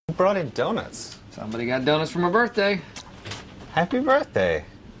brought in donuts? Somebody got donuts for my birthday. Happy birthday.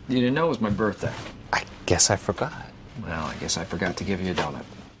 You didn't know it was my birthday. I guess I forgot. Well, I guess I forgot to give you a donut.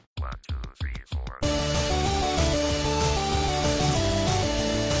 1, 2, 3, 4.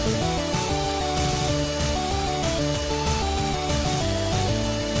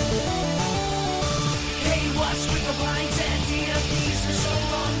 Hey, what's with the blinds and DMPs for so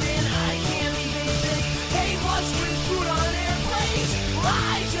long, man? I can't even think. Hey, what's with food on airplanes?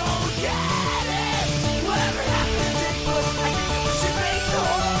 I don't get it. Whatever happened to Bigfoot? I think it was to make the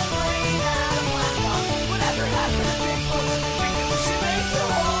whole plane out of black box. Whatever happened to Bigfoot? I think it was to make the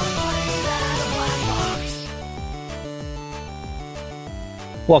whole plane out of black box.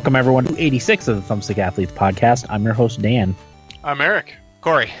 Welcome, everyone, to 86 of the Thumbstick Athletes podcast. I'm your host, Dan. I'm Eric.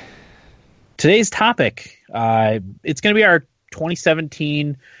 Corey. Today's topic, it's going to be our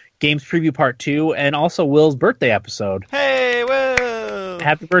 2017 Games Preview Part 2 and also Will's birthday episode. Hey, Will.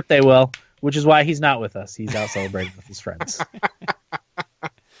 Happy birthday, Will, which is why he's not with us. He's out celebrating with his friends.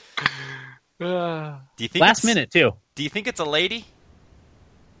 No. Do you think Last minute, too. Do you think it's a lady?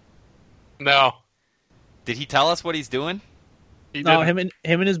 Did Did he tell us what he's doing? he No, didn't.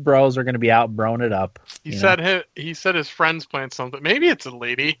 him and his bros are going to be out broing it up. He you said know? he said his friends planned something. Maybe it's a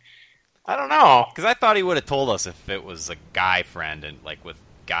lady. I don't know. Because I thought he would have told us if it was a guy friend and like with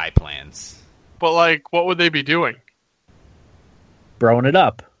guy plans. But like, what would they be doing? Broing it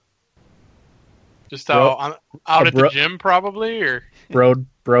up. Just Bro- out a at the bro- gym, probably, or Road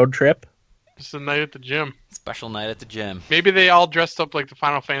trip. just a night at the gym. Special night at the gym. Maybe they all dressed up like the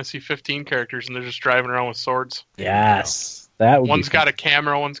Final Fantasy 15 characters, and they're just driving around with swords. Yes. That would One's be got a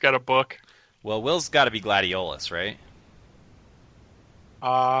camera, one's got a book. Well, Will's got to be Gladiolus, right?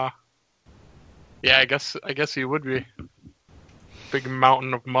 Yeah, I guess he would be. Big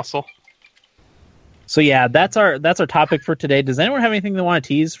mountain of muscle. So yeah, that's our topic for today. Does anyone have anything they want to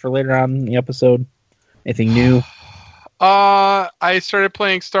tease for later on in the episode? Anything new? I started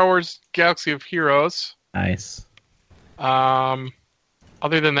playing Star Wars Galaxy of Heroes. Nice. Other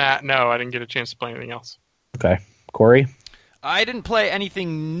than that, no, I didn't get a chance to play anything else. Okay. Corey? I didn't play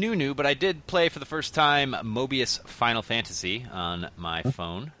anything new, but I did play for the first time Mobius Final Fantasy on my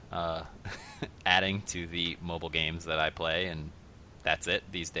phone, adding to the mobile games that I play, and that's it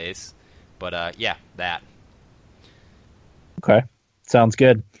these days. But yeah, that. Okay. Sounds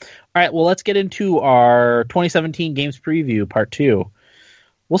good. All right, well, let's get into our 2017 Games Preview Part 2.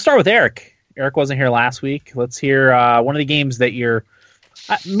 We'll start with Eric. Eric wasn't here last week. Let's hear one of the games that you're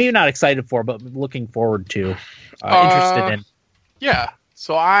maybe not excited for, but looking forward to, interested in. Yeah,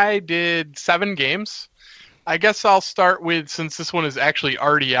 so I did 7 games. I guess I'll start with, since this one is actually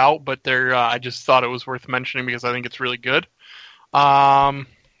already out, but I just thought it was worth mentioning because I think it's really good.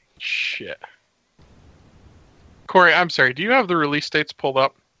 Shit. Corey, I'm sorry, do you have the release dates pulled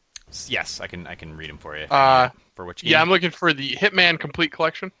up? Yes, I can read them for you. For which game? Yeah, I'm looking for the Hitman Complete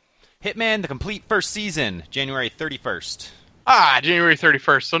Collection. Hitman: The Complete First Season, January 31st. January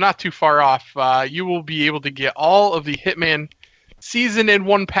 31st, so not too far off. You will be able to get all of the Hitman season in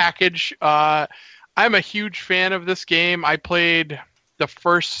one package. I'm a huge fan of this game. I played the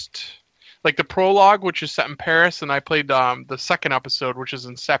first, like the prologue, which is set in Paris, and I played the second episode, which is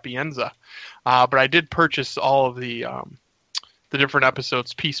in Sapienza. But I did purchase all of the different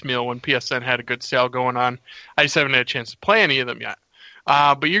episodes piecemeal when PSN had a good sale going on. I just haven't had a chance to play any of them yet.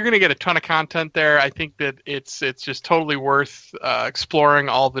 But you're going to get a ton of content there. I think that it's just totally worth exploring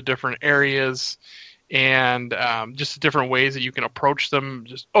all the different areas and just the different ways that you can approach them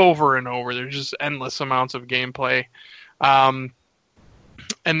just over and over. There's just endless amounts of gameplay. And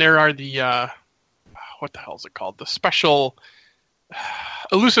there are the, what the hell is it called? The special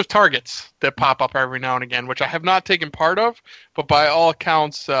elusive targets that pop up every now and again, which I have not taken part of, but by all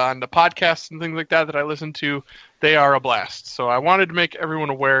accounts on the podcasts and things like that I listen to, they are a blast. So I wanted to make everyone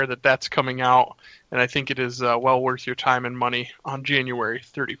aware that that's coming out, and I think it is well worth your time and money on January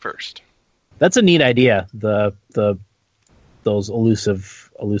 31st. That's a neat idea. Those elusive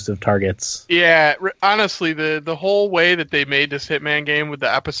targets. Yeah, honestly, the whole way that they made this Hitman game with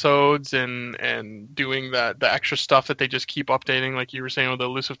the episodes and doing the extra stuff that they just keep updating, like you were saying with the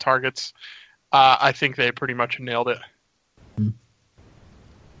elusive targets, I think they pretty much nailed it.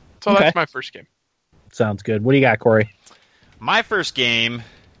 So Okay. That's my first game. Sounds good. What do you got, Corey? My first game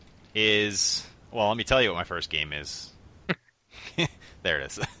is... Well, let me tell you what my first game is. There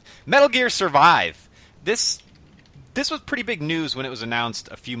it is. Metal Gear Survive. This was pretty big news when it was announced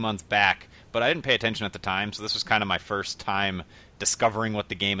a few months back, but I didn't pay attention at the time, so this was kind of my first time discovering what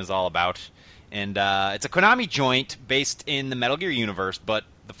the game is all about. And it's a Konami joint based in the Metal Gear universe, but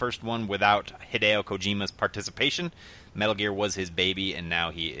the first one without Hideo Kojima's participation. Metal Gear was his baby, and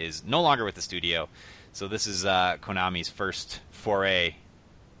now he is no longer with the studio. So this is Konami's first foray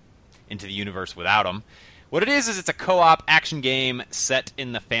into the universe without him. What it is it's a co-op action game set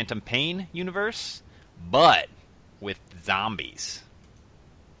in the Phantom Pain universe, but with zombies.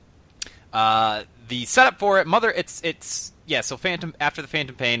 The setup for it, so after the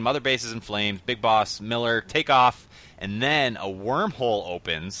Phantom Pain, Mother Base is in flames, Big Boss, Miller take off, and then a wormhole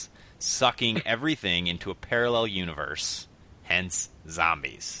opens, sucking everything into a parallel universe, hence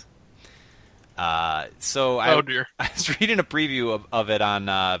zombies. Oh dear. I was reading a preview of it on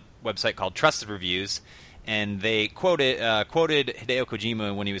a website called Trusted Reviews, and they quoted Hideo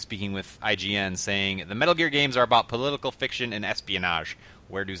Kojima when he was speaking with IGN, saying, "The Metal Gear games are about political fiction and espionage.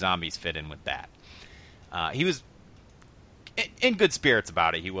 Where do zombies fit in with that?" He was in good spirits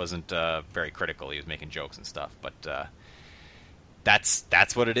about it. He wasn't very critical. He was making jokes and stuff, but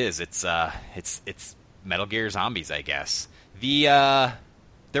that's what it is. It's Metal Gear Zombies, I guess.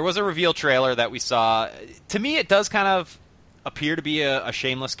 There was a reveal trailer that we saw. To me, it does kind of appear to be a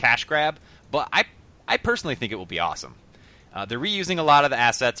shameless cash grab, but I personally think it will be awesome. They're reusing a lot of the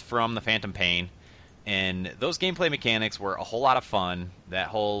assets from the Phantom Pain, and those gameplay mechanics were a whole lot of fun. That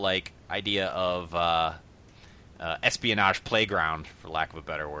whole idea of espionage playground, for lack of a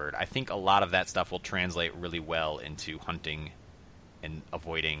better word. I think a lot of that stuff will translate really well into hunting and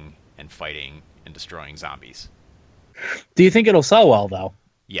avoiding and fighting and destroying zombies. Do you think it'll sell well though?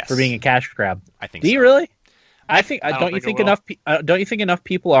 Yes, for being a cash grab. I think. Do so. you really? I think. I don't Don't you think think it enough? Don't you think enough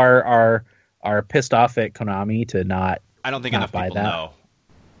people are pissed off at Konami to not? I don't think not enough buy people that? know.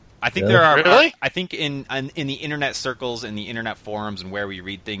 I think Really? there are. Really? I think in the internet circles, in the internet forums, and where we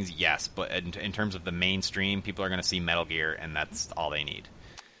read things, yes. But in terms of the mainstream, people are going to see Metal Gear, and that's all they need.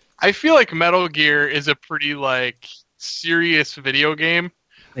 I feel like Metal Gear is a pretty serious video game.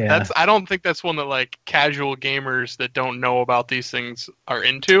 Yeah. I don't think that's one that casual gamers that don't know about these things are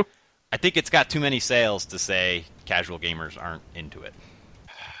into. I think it's got too many sales to say casual gamers aren't into it.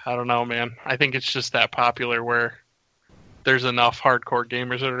 I don't know, man. I think it's just that popular where there's enough hardcore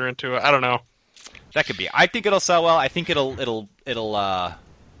gamers that are into it. I don't know. That could be. I think it'll sell well. I think it's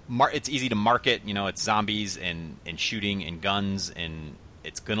easy to market. It's zombies and shooting and guns, and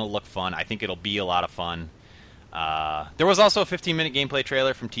it's gonna look fun. I think it'll be a lot of fun. There was also a 15-minute gameplay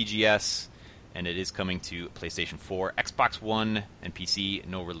trailer from TGS, and it is coming to PlayStation 4, Xbox One, and PC.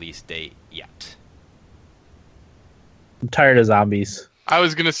 No release date yet. I'm tired of zombies. I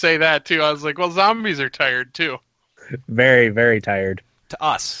was going to say that, too. I was like, well, zombies are tired, too. Very, very tired. To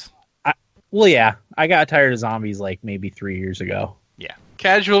us. Well, yeah. I got tired of zombies maybe 3 years ago. Yeah.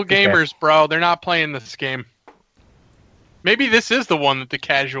 Casual gamers, bro, they're not playing this game. Maybe this is the one that the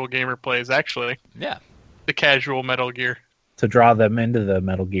casual gamer plays, actually. Yeah. The casual Metal Gear. To draw them into the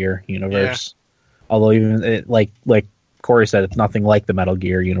Metal Gear universe. Yeah. Although even like Corey said, it's nothing like the Metal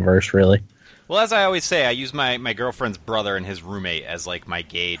Gear universe, really. Well, as I always say, I use my girlfriend's brother and his roommate as my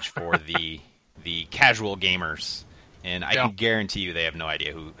gauge for the casual gamers, and I can guarantee you they have no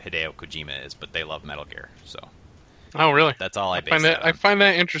idea who Hideo Kojima is, but they love Metal Gear. So. Oh, really? That's all I base that on. I find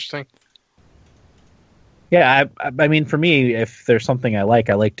that interesting. Yeah, I mean, for me, if there's something I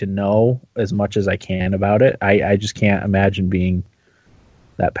like to know as much as I can about it. I just can't imagine being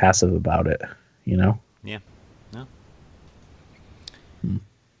that passive about it, Yeah. No.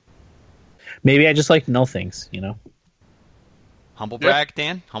 Maybe I just like to know things, Humble brag,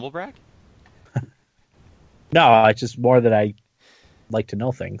 Dan? Humble brag? No, it's just more that I like to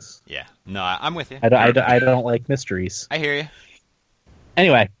know things. Yeah. No, I'm with you. I don't like mysteries. I hear you.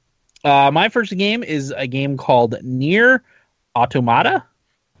 Anyway, my first game is a game called Nier Automata.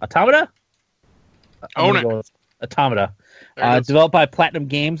 Automata? Own it. Automata. There it is. Developed by Platinum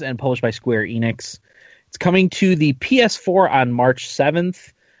Games and published by Square Enix. It's coming to the PS4 on March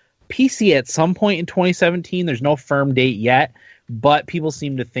 7th. PC at some point in 2017. There's no firm date yet, but people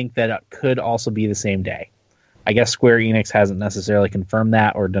seem to think that it could also be the same day. I guess Square Enix hasn't necessarily confirmed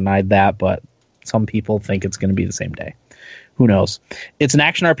that or denied that, but some people think it's going to be the same day. Who knows? It's an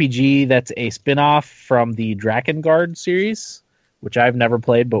action RPG that's a spin-off from the Drakengard series, which I've never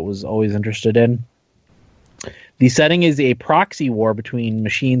played but was always interested in. The setting is a proxy war between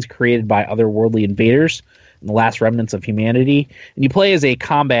machines created by otherworldly invaders and the last remnants of humanity. And you play as a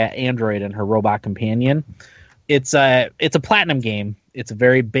combat android and her robot companion. It's a Platinum game. It's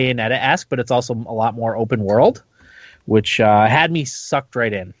very Bayonetta-esque, but it's also a lot more open world, which had me sucked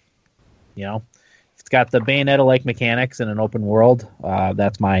right in. It's got the Bayonetta-like mechanics in an open world.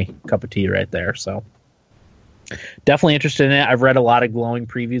 That's my cup of tea right there. So definitely interested in it. I've read a lot of glowing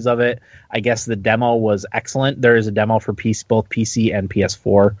previews of it. I guess the demo was excellent. There is a demo for both PC and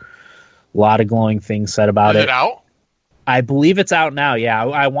PS4. A lot of glowing things said about Is it. it out? I believe it's out now. Yeah,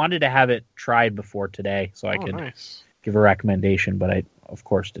 I wanted to have it tried before today so I could Nice. give a recommendation, but I, of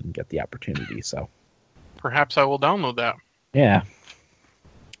course, didn't get the opportunity. So, Perhaps I will download that. yeah.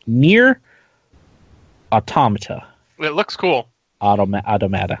 Near Automata. It looks cool.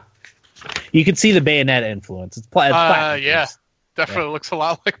 Automata. You can see the Bayonetta influence. It's Platinum Yeah. Games. Definitely looks a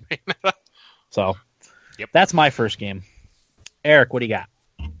lot like Bayonetta. So, Yep. that's my first game. Eric, what do you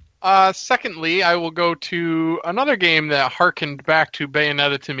got? Secondly, I will go to another game that harkened back to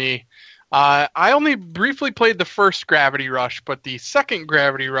Bayonetta to me. I only briefly played the first Gravity Rush, but the second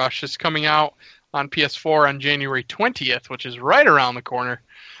Gravity Rush is coming out on PS4 on January 20th, which is right around the corner.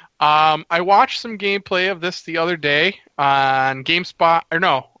 I watched some gameplay of this the other day on GameSpot, or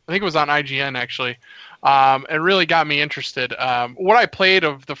no, I think it was on IGN actually. It really got me interested. What I played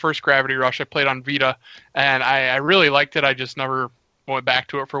of the first Gravity Rush, I played on Vita, and I really liked it. I just never went back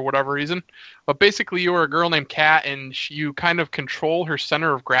to it for whatever reason. But basically, you were a girl named Kat, and you kind of control her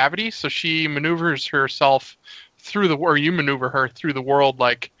center of gravity. So she maneuvers herself through the, or you maneuver her through the world,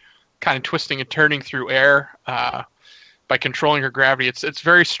 like kind of twisting and turning through air by controlling her gravity. It's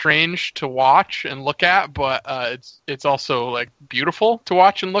very strange to watch and look at, but it's also like beautiful to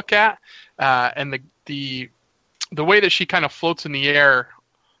watch and look at. And the way that she kind of floats in the air,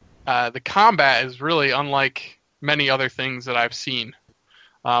 the combat is really unlike many other things that I've seen.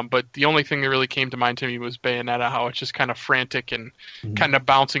 But the only thing that really came to mind to me was Bayonetta, how it's just kind of frantic and kind of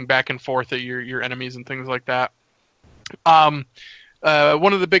bouncing back and forth at your enemies and things like that. One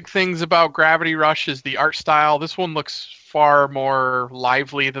of the big things about Gravity Rush is the art style. This one looks far more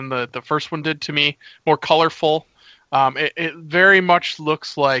lively than the first one did to me, more colorful. It very much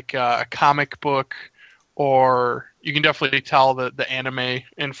looks like a comic book, or you can definitely tell the anime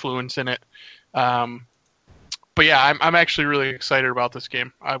influence in it. But yeah, I'm actually really excited about this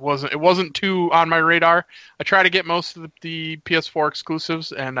game. It wasn't too on my radar. I try to get most of the PS4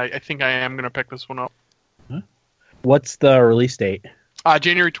 exclusives, and I think I am going to pick this one up. What's the release date?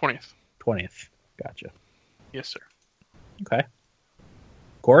 January 20th. 20th. Gotcha. Yes, sir. Okay.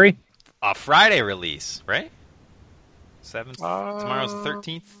 Corey? A Friday release, right? 7th. Tomorrow's the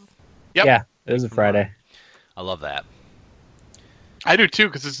 13th. Yep. Yeah, it is a Friday. I love that. I do too,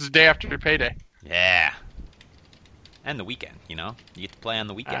 because this is the day after payday. Yeah. And the weekend, you know? You get to play on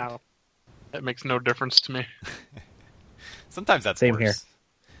the weekend. That makes no difference to me. Sometimes that's Same worse.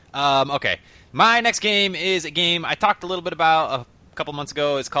 Okay. My next game is a game I talked a little bit about a couple months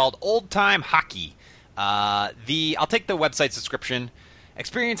ago. It's called Old Time Hockey. I'll take the website subscription.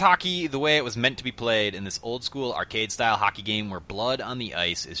 Experience hockey the way it was meant to be played in this old-school arcade-style hockey game where blood on the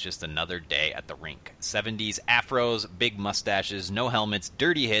ice is just another day at the rink. 70s afros, big mustaches, no helmets,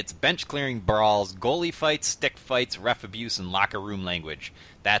 dirty hits, bench-clearing brawls, goalie fights, stick fights, ref abuse, and locker room language.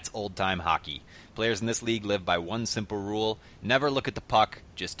 That's old-time hockey. Players in this league live by one simple rule: never look at the puck,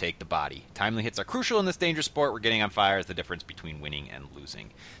 just take the body. Timely hits are crucial in this dangerous sport where getting on fire is the difference between winning and losing.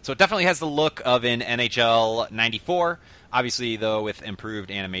 So it definitely has the look of an NHL 94, obviously, though, with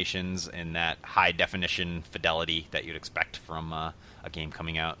improved animations and that high-definition fidelity that you'd expect from a game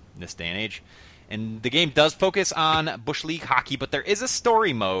coming out in this day and age. And the game does focus on Bush League hockey, but there is a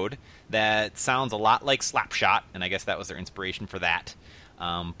story mode that sounds a lot like Slapshot, and I guess that was their inspiration for that.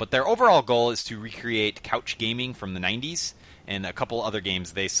 But their overall goal is to recreate couch gaming from the 90s, and a couple other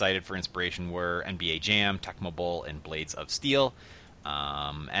games they cited for inspiration were NBA Jam, Tecmo Bowl, and Blades of Steel.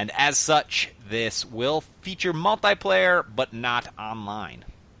 And as such, this will feature multiplayer, but not online.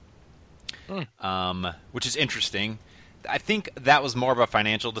 Which is interesting. I think that was more of a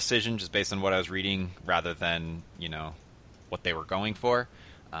financial decision, just based on what I was reading, rather than, you know, what they were going for.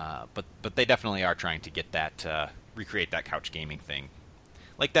 But they definitely are trying to get that, recreate that couch gaming thing.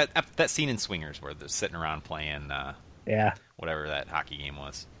 Like that scene in Swingers where they're sitting around playing, whatever that hockey game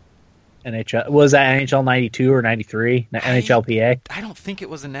was. NHL was that NHL 92 or 93? NHLPA? I don't think it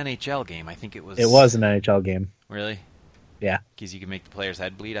was an NHL game. I think it was. It was an NHL game. Really? Yeah. Because you could make the player's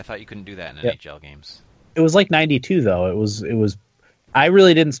head bleed. I thought you couldn't do that in Yep. NHL games. It was like 92 though. It was. I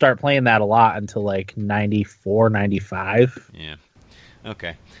really didn't start playing that a lot until like 94, 95. Yeah.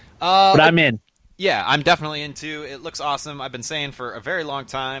 Okay. But I'm in. Yeah, I'm definitely into. It looks awesome. I've been saying for a very long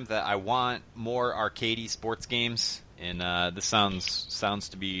time that I want more arcadey sports games, and this sounds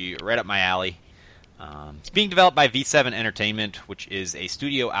to be right up my alley. It's being developed by V7 Entertainment, which is a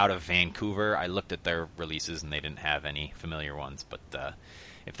studio out of Vancouver. I looked at their releases, and they didn't have any familiar ones. But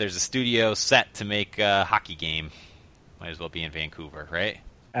if there's a studio set to make a hockey game, might as well be in Vancouver, right?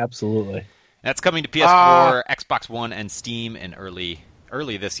 Absolutely. That's coming to PS4, Xbox One, and Steam in early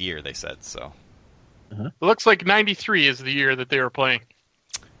this year, they said. So. It looks like 93 is the year that they were playing.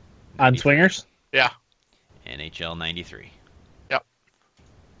 On Swingers? Yeah. NHL 93. Yep.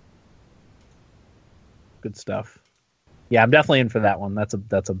 Good stuff. Yeah, I'm definitely in for that one. That's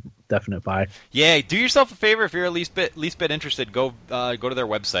a definite buy. Yeah, do yourself a favor if you're at least bit interested. Go to their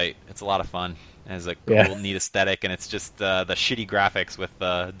website. It's a lot of fun. It has a cool, neat aesthetic, and it's just the shitty graphics with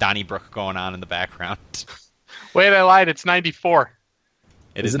Donnybrook going on in the background. Wait, I lied. It's 94.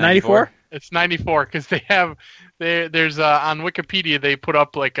 Is it 94? It's 94 because there's on Wikipedia they put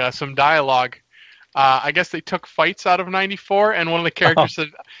up like some dialogue. I guess they took fights out of 94, and one of the characters said,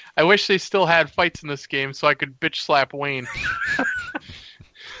 "I wish they still had fights in this game so I could bitch slap Wayne."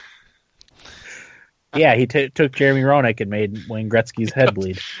 Yeah, he took Jeremy Roenick and made Wayne Gretzky's head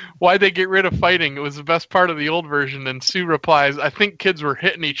bleed. Why'd they get rid of fighting? It was the best part of the old version. And Sue replies, "I think kids were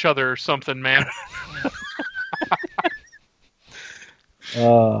hitting each other or something, man."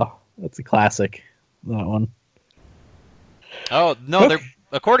 That's a classic. That one. Oh no, they're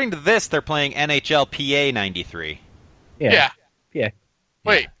according to this, they're playing NHL PA 93. Yeah.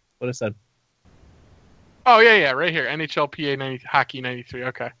 Wait. What I said. Oh yeah, right here. NHL PA 90, Hockey 93.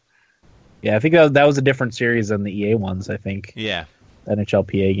 Okay. Yeah, I think that was a different series than the EA ones. I think. Yeah. NHL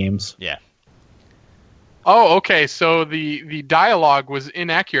PA games. Yeah. Oh, okay. So the dialogue was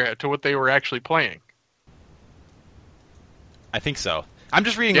inaccurate to what they were actually playing. I think so. I'm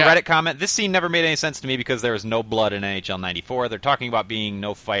just reading a Reddit comment. This scene never made any sense to me because there was no blood in NHL 94. They're talking about being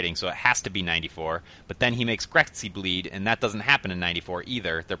no fighting, so it has to be 94. But then he makes Gretzky bleed, and that doesn't happen in 94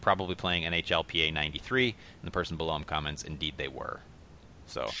 either. They're probably playing NHL PA 93, and the person below him comments, indeed they were.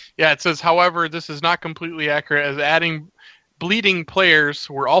 So yeah, it says, however, this is not completely accurate as adding bleeding players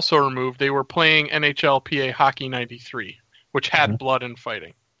were also removed. They were playing NHL PA Hockey 93, which had blood and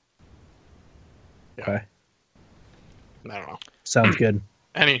fighting. Yeah. Okay. I don't know. Sounds good.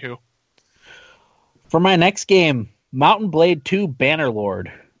 Anywho. For my next game, Mountain Blade 2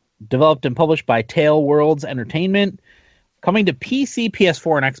 Bannerlord, developed and published by Tale Worlds Entertainment, coming to PC,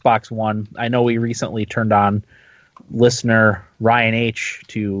 PS4, and Xbox One. I know we recently turned on listener Ryan H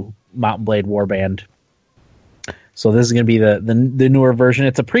to Mountain Blade Warband. So this is going to be the newer version.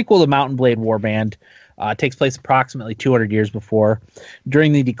 It's a prequel to Mountain Blade Warband. It takes place approximately 200 years before.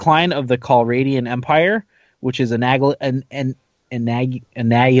 During the decline of the Calradian Empire, which is similar to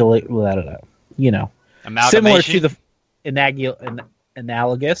the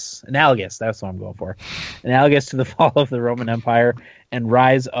analogous. That's what I'm going for. Analogous to the fall of the Roman Empire and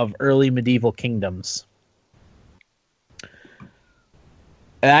rise of early medieval kingdoms.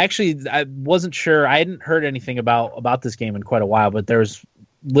 I wasn't sure. I hadn't heard anything about this game in quite a while, but there's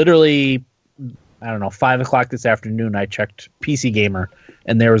literally, 5 o'clock this afternoon, I checked PC Gamer,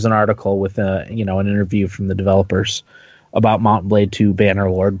 and there was an article with an interview from the developers about Mountain Blade 2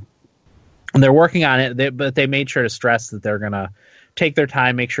 Bannerlord. And they're working on it, but they made sure to stress that they're going to take their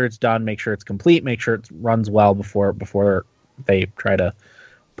time, make sure it's done, make sure it's complete, make sure it runs well before they try to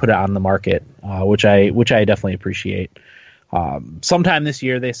put it on the market, which I definitely appreciate. Sometime this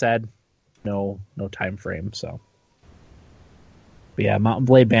year, they said. No time frame, so. But yeah, Mountain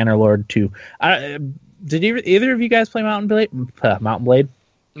Blade Bannerlord 2. Did either of you guys play Mountain Blade?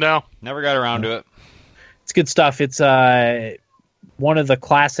 No. Never got around to it. It's good stuff. It's one of the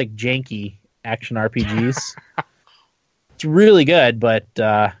classic janky action RPGs. It's really good, but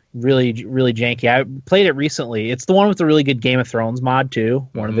really, really janky. I played it recently. It's the one with the really good Game of Thrones mod, too.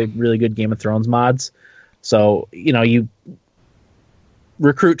 One of the really good Game of Thrones mods. So, you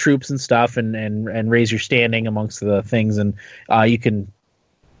recruit troops and stuff and raise your standing amongst the things. And you can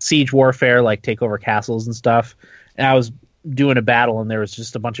siege warfare, like take over castles and stuff. And I was doing a battle, and there was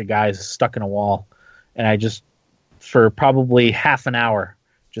just a bunch of guys stuck in a wall. And I just, for probably half an hour,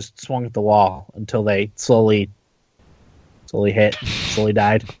 just swung at the wall until they slowly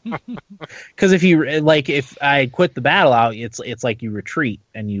died. Because if I quit the battle out, it's like you retreat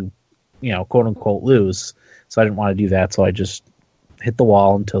and you quote unquote lose. So I didn't want to do that. So I just hit the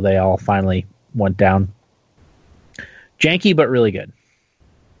wall until they all finally went down. Janky, but really good.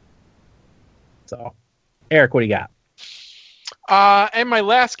 So, Eric, what do you got? And my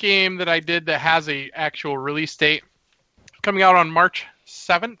last game that I did that has a actual release date coming out on March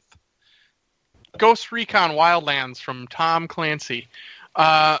 7th, Ghost Recon Wildlands from Tom Clancy.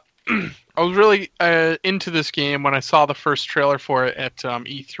 I was really into this game when I saw the first trailer for it at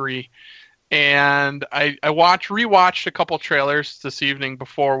E3, and I rewatched a couple trailers this evening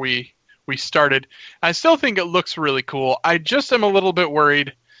before we started. I still think it looks really cool. I just am a little bit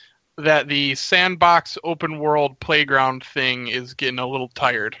worried that the sandbox open world playground thing is getting a little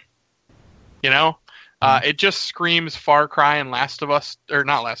tired. It just screams Far Cry and Last of Us, or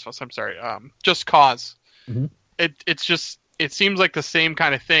not Last of Us, I'm sorry, Just Cause. Mm-hmm. It's it seems like the same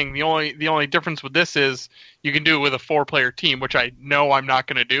kind of thing. The only difference with this is you can do it with a 4-player team, which I know I'm not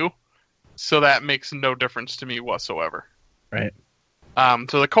going to do. So that makes no difference to me whatsoever. Right.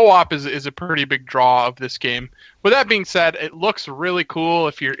 So the co-op is a pretty big draw of this game. With that being said, it looks really cool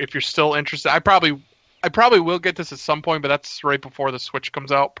if you're still interested. I probably will get this at some point, but that's right before the Switch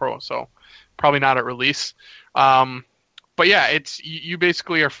comes out Pro, so probably not at release. But yeah, it's you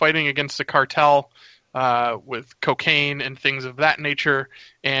basically are fighting against a cartel with cocaine and things of that nature,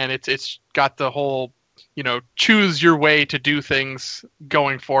 and it's got the whole choose your way to do things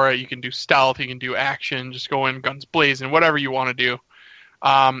going for it. You can do stealth, you can do action, just go in guns blazing, whatever you want to do.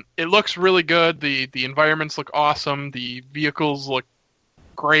 It looks really good. The environments look awesome. The vehicles look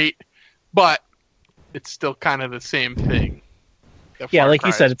great, but it's still kind of the same thing. Yeah, like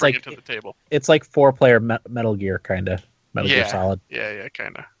you said, it's like to the table. It's like 4-player Metal Gear kind of. Metal Gear Solid. Yeah,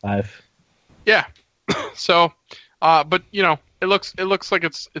 kind of. 5. Yeah. So, but it looks like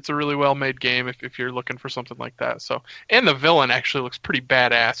it's a really well made game if you're looking for something like that. So, and the villain actually looks pretty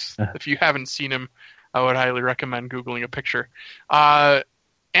badass. If you haven't seen him, I would highly recommend googling a picture.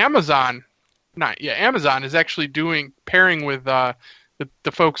 Amazon is actually pairing with the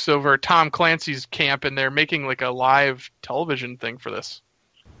folks over at Tom Clancy's camp, and they're making like a live television thing for this.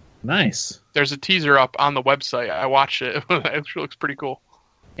 Nice. There's a teaser up on the website. I watched it. It actually looks pretty cool.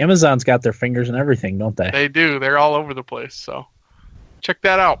 Amazon's got their fingers in everything, don't they? They do. They're all over the place. So check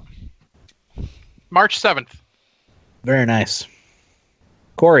that out. March 7th. Very nice.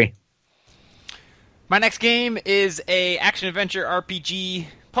 Corey. My next game is a action-adventure RPG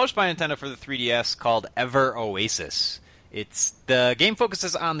published by Nintendo for the 3DS called Ever Oasis. The game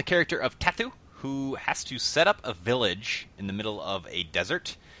focuses on the character of Tethu, who has to set up a village in the middle of a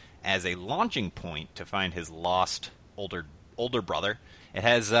desert as a launching point to find his lost older brother. It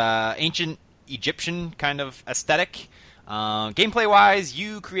has ancient Egyptian kind of aesthetic. Gameplay-wise,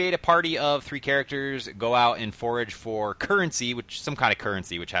 you create a party of 3 characters, go out and forage for currency, some kind of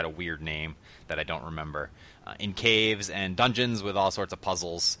currency, which had a weird name that I don't remember, in caves and dungeons with all sorts of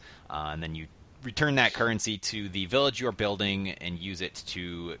puzzles, and then you return that currency to the village you're building and use it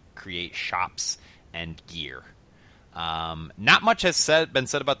to create shops and gear. Not much has been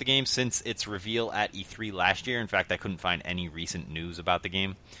said about the game since its reveal at E3 last year. In fact, I couldn't find any recent news about the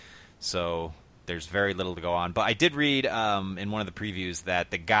game, so there's very little to go on. But I did read in one of the previews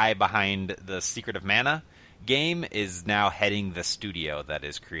that the guy behind the Secret of Mana game is now heading the studio that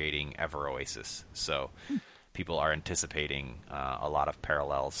is creating Ever Oasis. So people are anticipating a lot of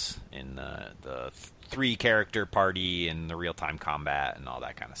parallels in the 3-character party and the real-time combat and all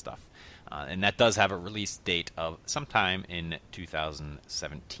that kind of stuff. And that does have a release date of sometime in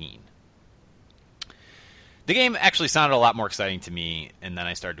 2017. The game actually sounded a lot more exciting to me, and then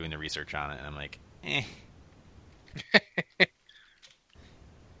I started doing the research on it, and I'm like,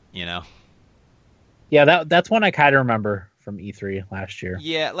 Yeah, that's one I kind of remember from E3 last year.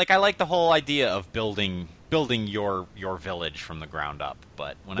 Yeah, I like the whole idea of building your village from the ground up,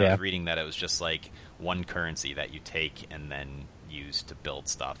 but when I was reading that it was just like one currency that you take and then use to build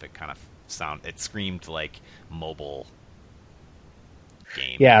stuff, it screamed like mobile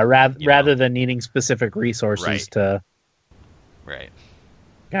game. Yeah, rather than needing specific resources Right. to... Right.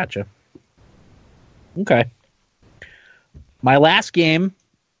 Gotcha. Okay. My last game,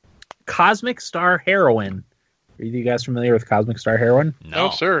 Cosmic Star Heroine. Are you guys familiar with Cosmic Star Heroine? No,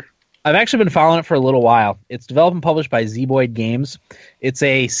 sir. I've actually been following it for a little while. It's developed and published by Zeboyd Games. It's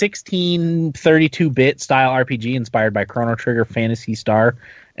a 1632-bit style RPG inspired by Chrono Trigger, Phantasy Star,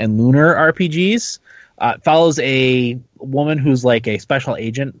 and Lunar RPGs. It follows a woman who's like a special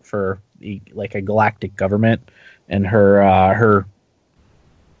agent for a galactic government, and her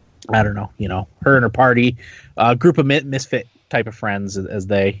I don't know, her and her party, a group of misfit type of friends as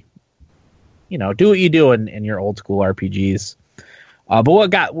they, do what you do in your old school RPGs. But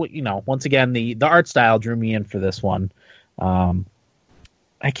once again, the art style drew me in for this one. I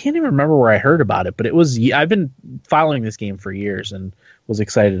can't even remember where I heard about it, but I've been following this game for years and was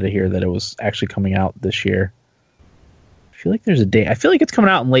excited to hear that it was actually coming out this year. I feel like there's a date. I feel like it's coming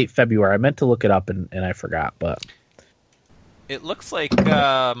out in late February. I meant to look it up and I forgot, but It looks like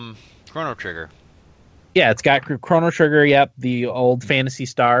Chrono Trigger. yeah, it's got Chrono Trigger. Yep, the old Phantasy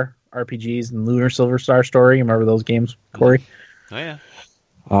Star RPGs and Lunar Silver Star Story. You remember those games, Corey? Oh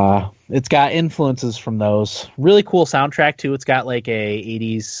yeah. It's got influences from those. Really cool soundtrack too. It's got like a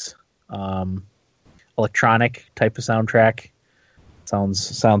 80s electronic type of soundtrack.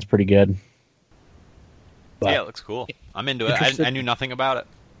 Sounds pretty good. But, Yeah, it looks cool. I'm into it. I knew nothing about it.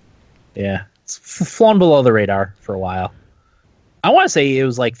 yeah, it's flown below the radar for a while. I want to say it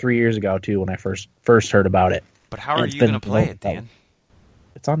was like 3 years ago too when I first heard about it. But how And are it's you been going to play it, developed by- Dan?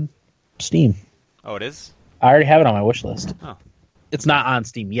 It's on Steam. Oh, it is? I already have it on my wish list. Oh, It's not on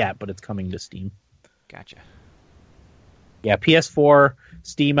Steam yet, but it's coming to Steam. gotcha. Yeah, PS4,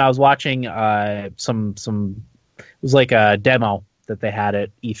 Steam. I was watching some. It was like a demo that they had at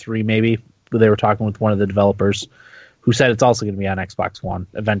E3, maybe. Where they were talking with one of the developers, who said it's also going to be on Xbox One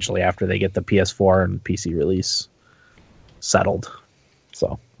eventually after they get the PS4 and PC release settled.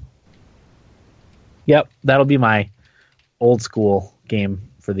 So, yep, that'll be my old school game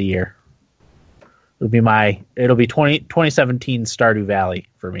for the year. It'll be 2017 Stardew Valley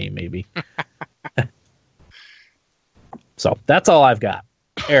for me, maybe. So that's all I've got.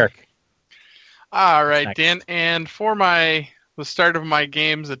 Eric. All right, Next. Dan. And for the start of my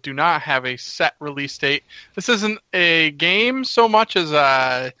games that do not have a set release date, this isn't a game so much as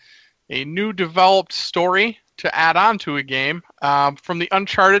a new developed story to add on to a game from the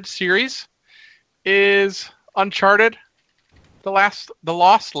Uncharted series. Is Uncharted the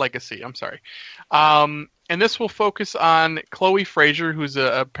Lost Legacy? I'm sorry. And this will focus on Chloe Fraser, who's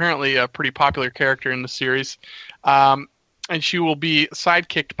apparently a pretty popular character in the series. And she will be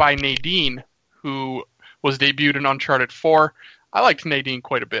sidekicked by Nadine, who was debuted in Uncharted 4. I liked Nadine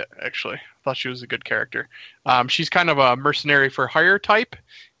quite a bit, actually. I thought she was a good character. She's kind of a mercenary for hire type,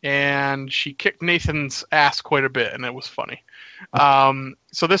 and she kicked Nathan's ass quite a bit, and it was funny.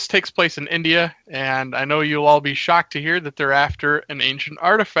 So this takes place in India, and I know you'll all be shocked to hear that they're after an ancient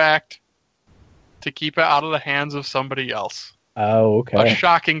artifact to keep it out of the hands of somebody else. Oh, okay. A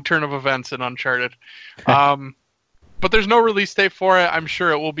shocking turn of events in Uncharted. But there's no release date for it. I'm sure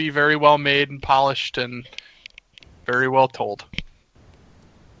it will be very well made and polished and very well told.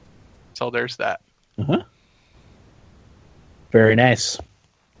 So there's that. Uh-huh. Very nice.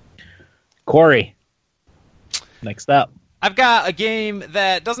 Corey. Next up. I've got a game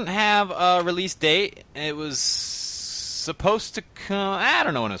that doesn't have a release date. It was supposed to come... I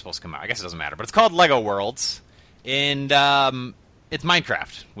don't know when it was supposed to come out. I guess it doesn't matter. But it's called Lego Worlds. And it's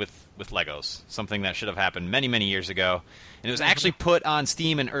Minecraft with Legos. Something that should have happened many, many years ago. And it was actually put on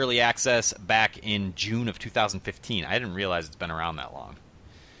Steam in early access back in June of 2015. I didn't realize it's been around that long.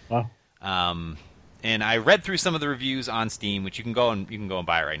 Wow. And I read through some of the reviews on Steam, which you can go and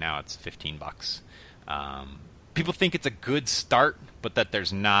buy it right now. It's $15. People think it's a good start, but that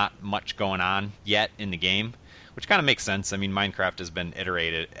there's not much going on yet in the game, which kind of makes sense. I mean, Minecraft has been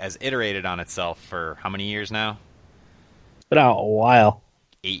iterated on itself for how many years now? It's been out a while.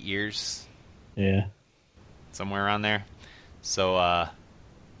 8 years, Yeah. somewhere around there. So,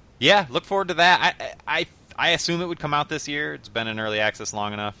 yeah, look forward to that. I assume it would come out this year. It's been in early access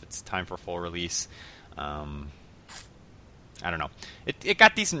long enough. It's time for full release. I don't know. It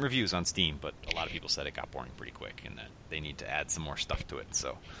got decent reviews on Steam, but a lot of people said it got boring pretty quick and that they need to add some more stuff to it.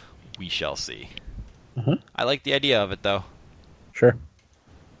 So we shall see. Uh-huh. I like the idea of it, though. Sure.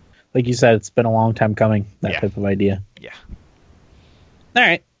 Like you said, it's been a long time coming, that Yeah. type of idea. Yeah. All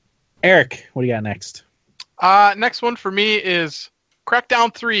right. Eric, what do you got next? Next one for me is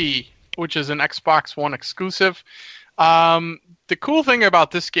Crackdown 3, which is an Xbox One exclusive. The cool thing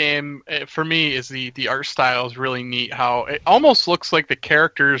about this game, for me, is the art style is really neat. How it almost looks like the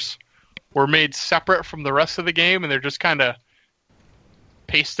characters were made separate from the rest of the game, and they're just kind of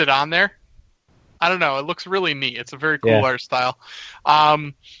pasted on there. I don't know. It looks really neat. It's a very cool Yeah. art style.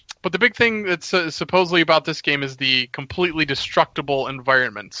 But the big thing that's supposedly about this game is the completely destructible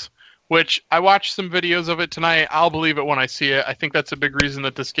environments, which I watched some videos of it tonight. I'll believe it when I see it. I think that's a big reason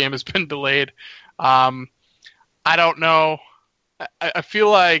that this game has been delayed. I don't know. I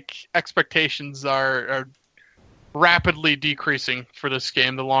feel like expectations are rapidly decreasing for this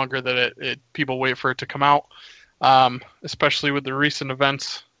game the longer that people wait for it to come out, especially with the recent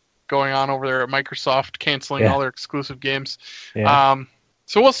events going on over there at Microsoft, canceling Yeah. all their exclusive games. Yeah.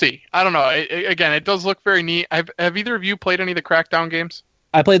 So we'll see. I don't know. Again, it does look very neat. Have either of you played any of the Crackdown games?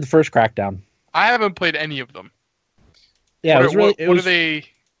 I played the first Crackdown. I haven't played any of them. Yeah, What it was really what are they?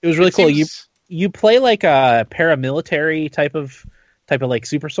 it was really it cool. seems- You play like a paramilitary type of like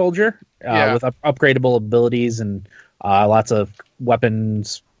super soldier Yeah. with upgradable abilities and lots of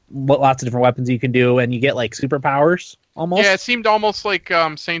weapons, lots of different weapons you can do, and you get like superpowers almost. Yeah, it seemed almost like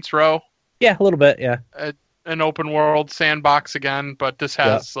Saints Row. Yeah, a little bit. Yeah, An open world sandbox again, but this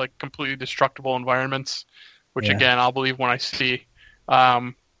has like completely destructible environments, which Yeah. again I'll believe when I see.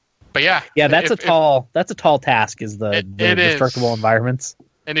 But yeah, yeah. That's a tall task. Is the It is. destructible environments?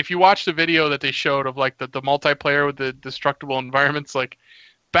 And if you watch the video that they showed of like the multiplayer with the destructible environments, like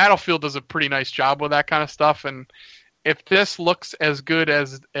Battlefield does a pretty nice job with that kind of stuff. And if this looks as good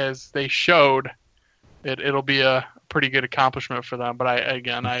as they showed, it'll be a pretty good accomplishment for them. But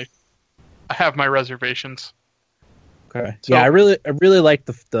I have my reservations. Okay. So- Yeah, I really like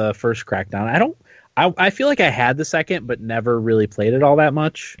the first Crackdown. I feel like I had the second, but never really played it all that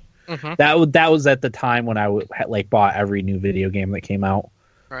much. Mhm. That was at the time when I like bought every new video game that came out,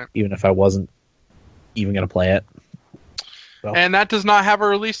 Right. even if I wasn't even gonna play it. So, And that does not have a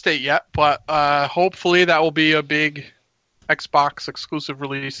release date yet, but hopefully that will be a big Xbox exclusive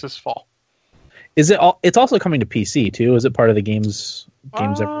release this fall. is it? It's also coming to PC too. Is it part of the games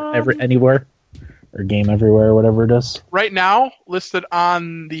anywhere or Game Everywhere or whatever it is? Right now, listed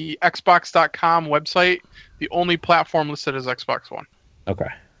on the Xbox.com website, the only platform listed is Xbox One. Okay.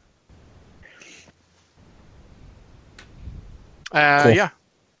 Cool. Yeah,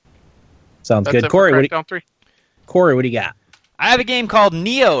 Sounds that's good. it for Corey, Crackdown 3. What do you got? I have a game called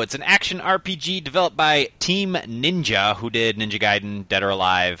Neo. It's an action RPG developed by Team Ninja, who did Ninja Gaiden, Dead or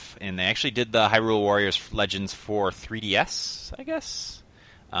Alive, and they actually did the Hyrule Warriors Legends for 3DS, I guess.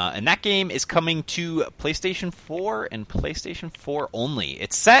 And that game is coming to PlayStation 4 and PlayStation 4 only.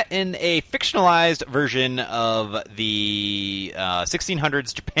 It's set in a fictionalized version of the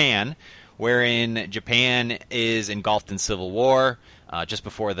 1600s Japan, wherein Japan is engulfed in civil war just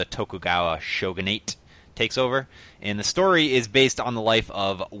before the Tokugawa shogunate takes over. And the story is based on the life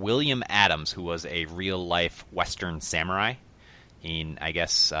of William Adams, who was a real-life Western samurai. And I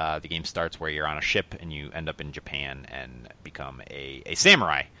guess the game starts where you're on a ship and you end up in Japan and become a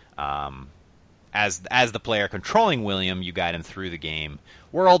samurai. As the player controlling William, you guide him through the game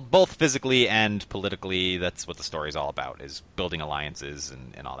world, both physically and politically. That's what the story's all about, is building alliances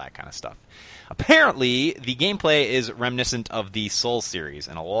and all that kind of stuff. Apparently, the gameplay is reminiscent of the Souls series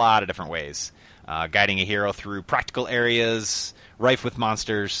in a lot of different ways. Guiding a hero through practical areas, rife with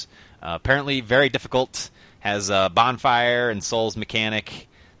monsters. Apparently very difficult. Has a bonfire and Souls mechanic.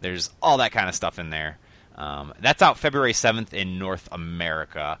 There's all that kind of stuff in there. That's out February 7th in North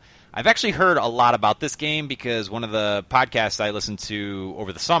America. I've actually heard a lot about this game because one of the podcasts I listened to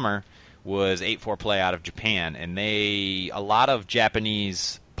over the summer was 8-4-Play out of Japan, and a lot of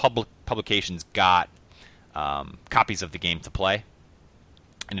Japanese publications got copies of the game to play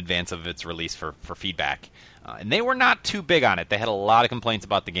in advance of its release for feedback. And they were not too big on it. They had a lot of complaints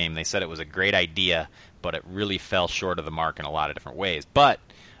about the game. They said it was a great idea, but it really fell short of the mark in a lot of different ways. But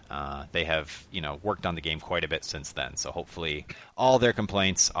they have, worked on the game quite a bit since then. So hopefully all their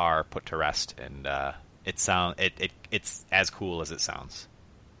complaints are put to rest, and it's as cool as it sounds.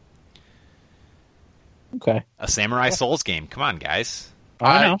 Okay. A Samurai Souls game. Come on, guys.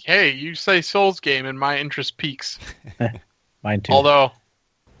 I know. Hey, you say Souls game and my interest peaks. Mine too. Although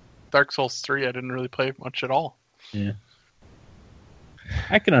Dark Souls 3 I didn't really play much at all. Yeah.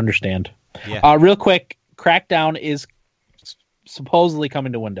 I can understand. Yeah. Real quick, Crackdown is supposedly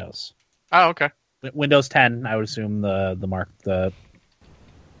coming to Windows. Oh, okay. Windows 10, I would assume the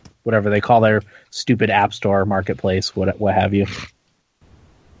whatever they call their stupid app store, marketplace, what have you.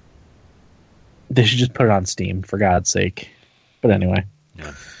 They should just put it on Steam, for God's sake. But anyway,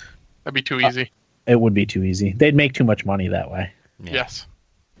 That'd be too easy. it would be too easy. They'd make too much money that way. Yeah. Yes.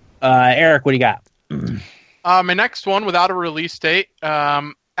 Eric, what do you got? My next one, without a release date,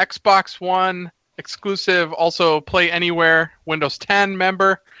 Xbox One exclusive, also Play Anywhere, Windows 10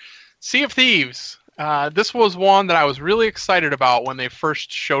 member, Sea of Thieves. This was one that I was really excited about when they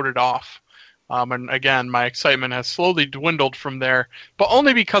first showed it off. And again, my excitement has slowly dwindled from there, but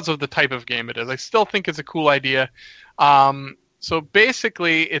only because of the type of game it is. I still think it's a cool idea. So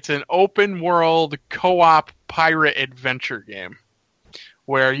basically, it's an open world co-op pirate adventure game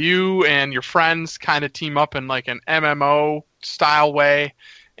where you and your friends kind of team up in like an MMO style way,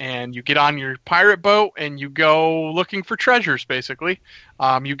 and you get on your pirate boat and you go looking for treasures, basically.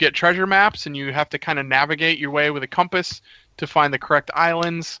 You get treasure maps and you have to kind of navigate your way with a compass to find the correct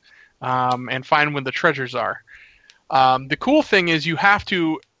islands and find when the treasures are. The cool thing is you have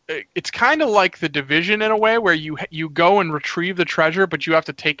to... It's kind of like The Division in a way, where you go and retrieve the treasure, but you have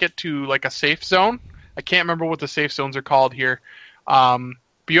to take it to like a safe zone. I can't remember what the safe zones are called here. But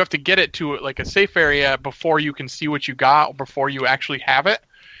you have to get it to like a safe area before you can see what you got, before you actually have it.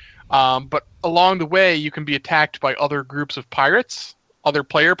 But along the way, you can be attacked by other groups of pirates, other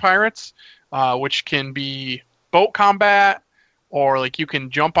player pirates, which can be boat combat, or like you can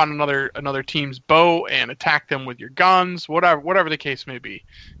jump on another team's boat and attack them with your guns, whatever the case may be,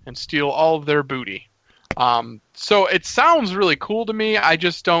 and steal all of their booty. So it sounds really cool to me. I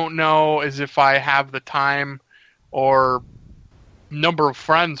just don't know as if I have the time or number of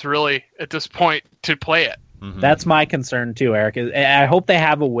friends really at this point to play it. Mm-hmm. That's my concern too, Eric. I hope they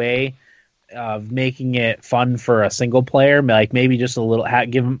have a way of making it fun for a single player, like maybe just a little,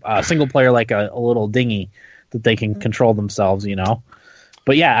 give them a single player like a little dinghy that they can control themselves,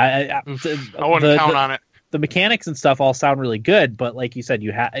 But yeah, I wouldn't count on it. the mechanics and stuff all sound really good, but like you said,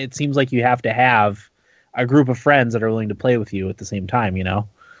 it seems like you have to have a group of friends that are willing to play with you at the same time, you know?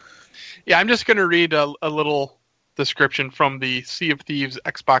 Yeah, I'm just going to read a little description from the Sea of Thieves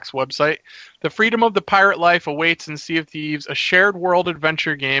Xbox website. The freedom of the pirate life awaits in Sea of Thieves, a shared world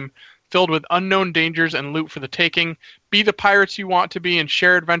adventure game filled with unknown dangers and loot for the taking. Be the pirates you want to be and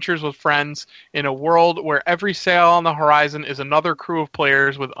share adventures with friends in a world where every sail on the horizon is another crew of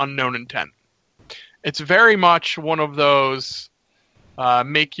players with unknown intent. It's very much one of those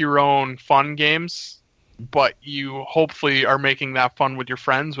make your own fun games, but you hopefully are making that fun with your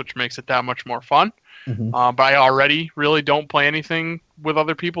friends, which makes it that much more fun. Mm-hmm. But I already really don't play anything with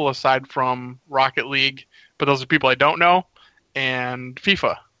other people aside from Rocket League, but those are people I don't know, and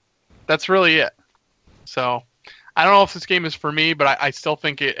FIFA. That's really it. So I don't know if this game is for me, but I still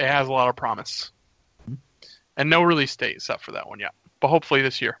think it has a lot of promise. And no release date set for that one yet, but hopefully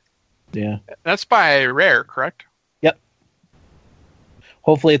this year. Yeah. That's by Rare, correct? Yep.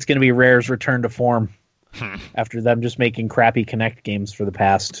 Hopefully it's going to be Rare's return to form after them just making crappy Kinect games for the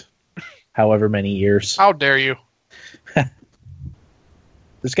past however many years. How dare you?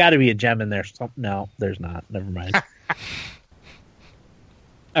 There's got to be a gem in there. No, there's not. Never mind.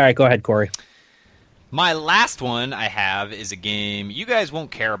 All right, go ahead, Corey. My last one I have is a game you guys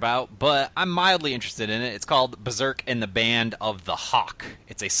won't care about, but I'm mildly interested in it. It's called Berserk and the Band of the Hawk.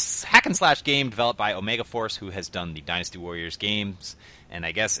 It's a hack-and-slash game developed by Omega Force, who has done the Dynasty Warriors games, and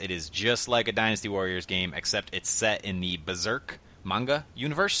I guess it is just like a Dynasty Warriors game, except it's set in the Berserk manga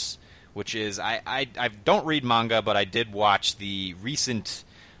universe, which is... I don't read manga, but I did watch the recent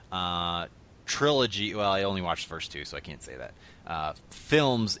trilogy... Well, I only watched the first two, so I can't say that.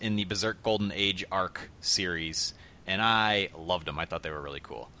 Films in the Berserk Golden Age arc series, and I loved them. I thought they were really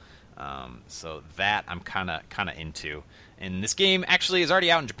cool. So that I'm kind of into. And this game actually is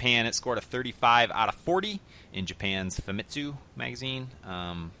already out in Japan. It scored a 35 out of 40 in Japan's Famitsu magazine.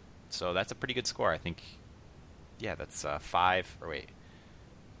 So that's a pretty good score, I think. Yeah, that's 5. Or wait,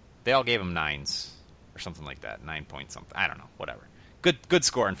 they all gave them 9s or something like that. 9 point something. I don't know. Whatever. Good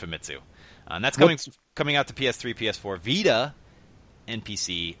score in Famitsu. And that's coming out to PS3, PS4, Vita, and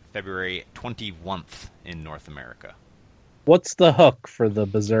PC February 21st in North America. What's the hook for the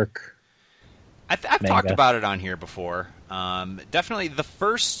Berserk? I've talked about it on here before. Definitely the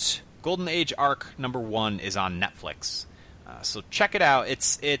first Golden Age arc #1 is on Netflix. So check it out.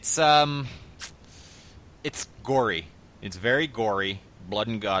 It's gory. It's very gory, blood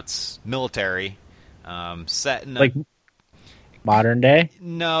and guts, military, set in like modern day.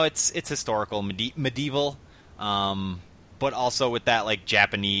 No, it's historical, medieval, but also with that like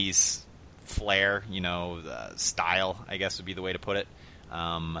Japanese flair, style, I guess would be the way to put it.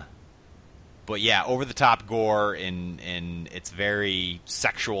 But yeah, over the top gore, and it's very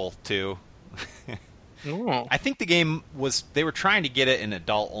sexual too. Ooh. I think the game they were trying to get it an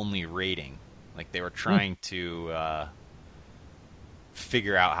adult only rating. Like they were trying to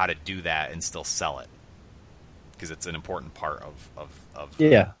figure out how to do that and still sell it, because it's an important part of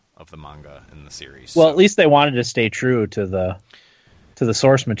the manga and the series. Well, at least they wanted to stay true to the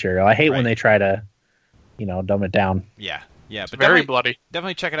source material. I hate when they try to, dumb it down. Yeah, It's but very bloody.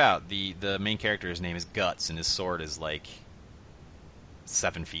 Definitely check it out. The main character's name is Guts, and his sword is like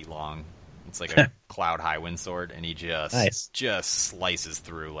 7 feet long. It's like a cloud high wind sword, and he just slices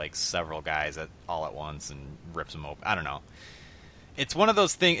through like several guys all at once and rips them open. I don't know. It's one of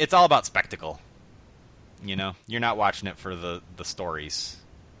those things. It's all about spectacle. You're not watching it for the stories.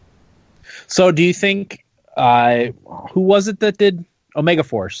 So do you think who was it that did Omega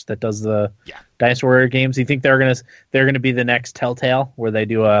Force that does the Dynasty Warrior games? Do you think they're gonna be the next Telltale, where they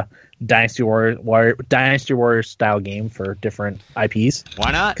do a Dynasty Warrior style game for different IPs?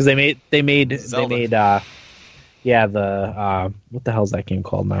 Why not? Because they made Zelda. what the hell is that game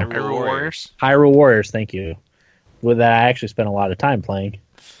called now? Hyrule Warriors. Hyrule Warriors. Thank you. With that, I actually spent a lot of time playing.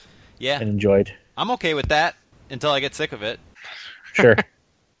 Yeah, and enjoyed. I'm okay with that until I get sick of it. Sure.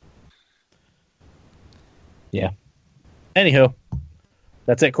 Yeah. Anywho,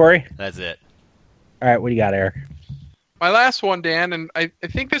 that's it, Corey? That's it. All right, what do you got, Eric? My last one, Dan, and I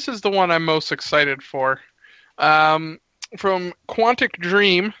think this is the one I'm most excited for. From Quantic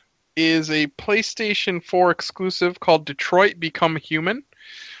Dream is a PlayStation 4 exclusive called Detroit Become Human.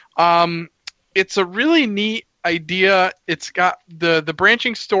 It's a really neat idea. It's got the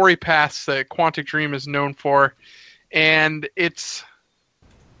branching story paths that Quantic Dream is known for, and it's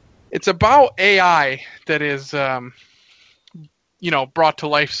about AI that is brought to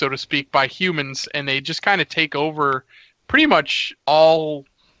life, so to speak, by humans, and they just kind of take over pretty much all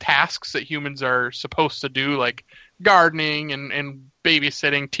tasks that humans are supposed to do, like gardening and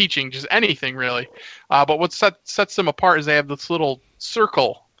babysitting, teaching, just anything really. But what sets them apart is they have this little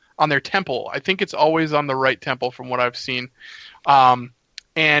circle on their temple. I think it's always on the right temple from what I've seen.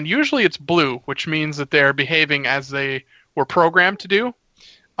 And usually it's blue, which means that they're behaving as they were programmed to do.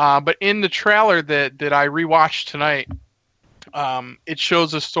 But in the trailer that I rewatched tonight, it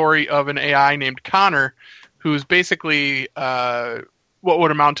shows a story of an AI named Connor, who's basically what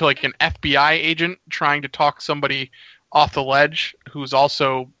would amount to like an FBI agent trying to talk somebody off the ledge who's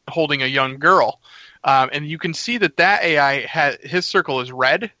also holding a young girl. And you can see that AI, his circle is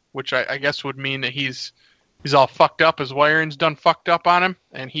red, which I guess would mean that he's all fucked up. His wiring's done fucked up on him,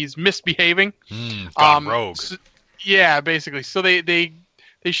 and he's misbehaving. Gone rogue. Yeah, basically. So they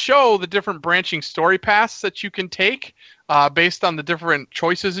show the different branching story paths that you can take based on the different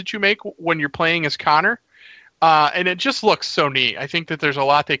choices that you make when you're playing as Connor. And it just looks so neat. I think that there's a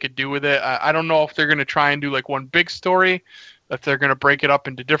lot they could do with it. I don't know if they're going to try and do like one big story, if they're going to break it up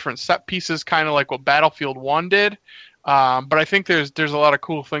into different set pieces, kind of like what Battlefield 1 did. But I think there's a lot of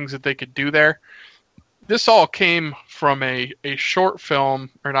cool things that they could do there. This all came from a short film,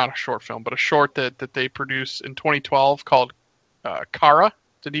 or not a short film, but a short that they produced in 2012 called Kara.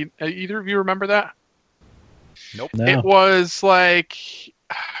 Did either of you remember that? Nope. No. It was like,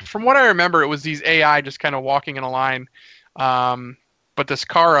 from what I remember, it was these AI just kind of walking in a line. But this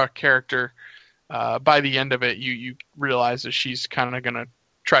Kara character, by the end of it, you realize that she's kind of going to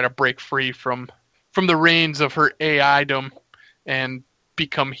try to break free from the reins of her AI-dom and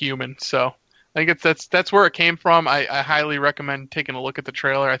become human. So I think that's where it came from. I highly recommend taking a look at the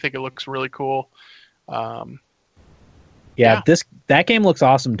trailer. I think it looks really cool. Yeah. That game looks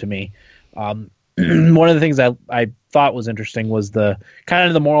awesome to me. One of the things I thought was interesting was the kind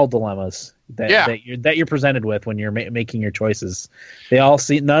of the moral dilemmas that you're presented with when you're making your choices.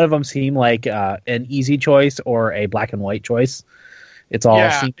 None of them seem like an easy choice or a black and white choice. It's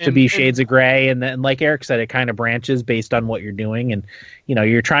all seems to be shades of gray, and then, like Eric said, it kind of branches based on what you're doing, and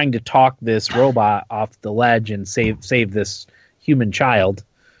you're trying to talk this robot off the ledge and save this human child,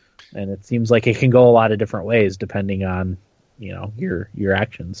 and it seems like it can go a lot of different ways depending on your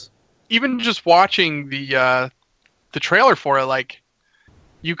actions. Even just watching the trailer for it, like,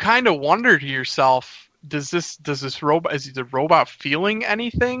 you kind of wonder to yourself, does this robot, is the robot feeling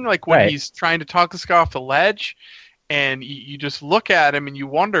anything? Like when he's trying to talk this guy off the ledge, and you just look at him and you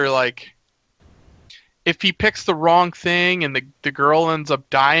wonder, like, if he picks the wrong thing and the girl ends up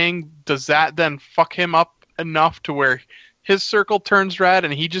dying, does that then fuck him up enough to where his circle turns red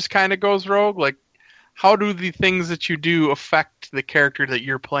and he just kind of goes rogue? Like, how do the things that you do affect the character that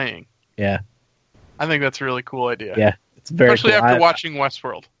you're playing? Yeah. I think that's a really cool idea. Yeah. It's very Especially cool. after watching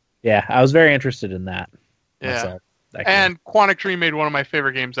Westworld. Yeah, I was very interested in that. Yeah. myself, that game. And Quantic Dream made one of my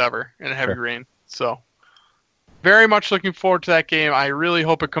favorite games ever in Heavy Rain. So, very much looking forward to that game. I really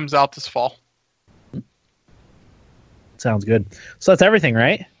hope it comes out this fall. Sounds good. So that's everything,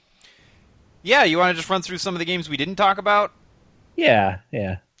 right? Yeah, you want to just run through some of the games we didn't talk about? Yeah.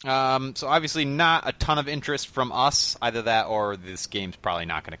 So obviously not a ton of interest from us. Either that or this game's probably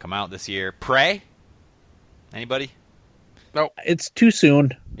not going to come out this year. Prey? Anybody? Nope. It's too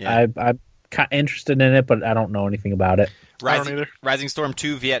soon. Yeah. I'm kind of interested in it, but I don't know anything about it. I don't either. Rising Storm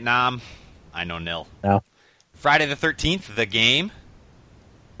 2 Vietnam? I know nil. No. Friday the 13th, the game?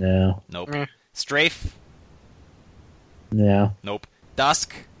 No. Nope. Meh. Strafe? No. Nope.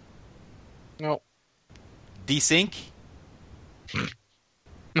 Dusk? Nope. Desync?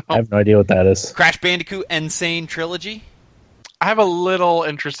 I have no idea what that is. Crash Bandicoot Insane Trilogy? I have a little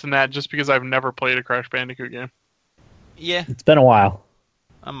interest in that just because I've never played a Crash Bandicoot game. Yeah, It's been a while.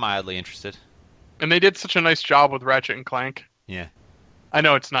 I'm mildly interested. And they did such a nice job with Ratchet and Clank. Yeah. I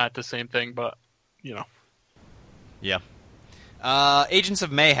know it's not the same thing, but, Yeah. Agents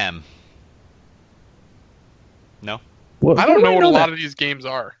of Mayhem? No? What, I don't know what a lot that? of these games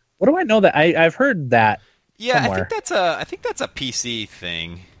are. What do I know that I've heard that? Yeah, Somewhere. I think that's a PC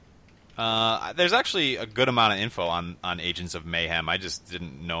thing. There's actually a good amount of info on Agents of Mayhem. I just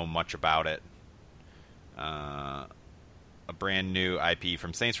didn't know much about it. A brand new IP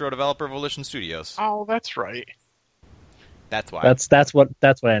from Saints Row developer Volition Studios. Oh, that's right. That's why. That's what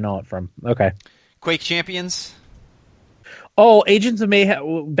I know it from. Okay. Quake Champions. Oh, Agents of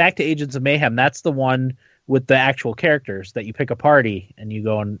Mayhem. Back to Agents of Mayhem. That's the one with the actual characters that you pick a party and you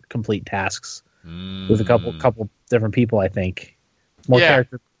go and complete tasks with a couple different people. I think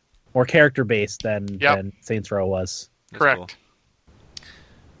more character based than Saints Row was. That's Correct.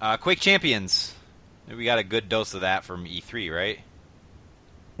 Cool. Quake Champions. We got a good dose of that from E3, right?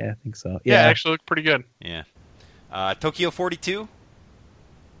 Yeah, I think so. Yeah, it actually looked pretty good. Yeah. Tokyo 42.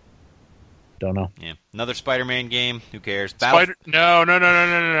 Don't know. Yeah, another Spider-Man game. Who cares?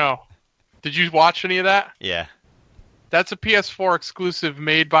 No. Did you watch any of that? Yeah. That's a PS4 exclusive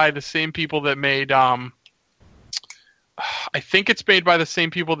made by the same people that made I think it's made by the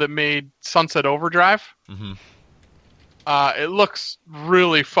same people that made Sunset Overdrive. Mhm. It looks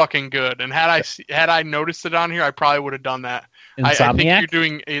really fucking good, and had I noticed it on here, I probably would have done that. I think Insomniac? you're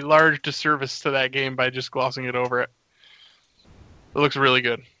doing a large disservice to that game by just glossing it over it. It looks really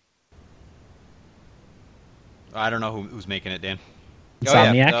good. I don't know who's making it, Dan.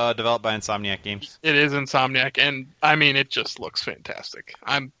 Insomniac? Oh, yeah, developed by Insomniac Games. It is Insomniac, and I mean, it just looks fantastic.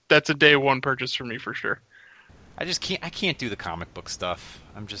 That's a day one purchase for me for sure. I can't do the comic book stuff.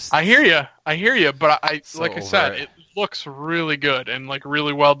 I'm just. I hear you, but I So like I over said, it. it looks really good and like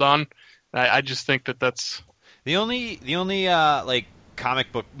really well done. I just think that's The only like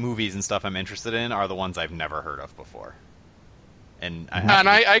comic book movies and stuff I'm interested in are the ones I've never heard of before. And I have, And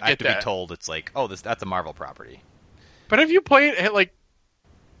to, I be, get have to be that. told it's like, oh, that's a Marvel property. But have you played like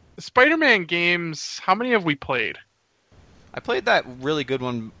Spider-Man games? How many have we played? I played that really good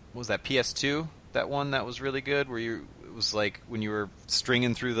one. What was that PS2? That one that was really good, where it was like when you were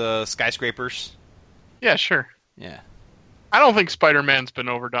stringing through the skyscrapers. Yeah, sure. Yeah. I don't think Spider-Man's been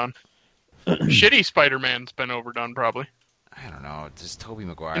overdone. Shitty Spider-Man's been overdone, probably. I don't know. Just Tobey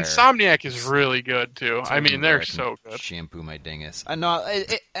Maguire. Insomniac is really good too. I Tobey mean, they're Maguire can so good. Shampoo my dingus. No,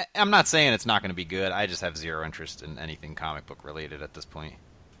 I'm not saying it's not going to be good. I just have zero interest in anything comic book related at this point.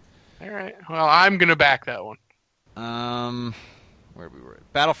 All right. Well, I'm gonna back that one. Where we were.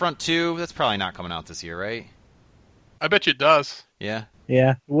 Battlefront 2. That's probably not coming out this year, right? I bet you it does. Yeah.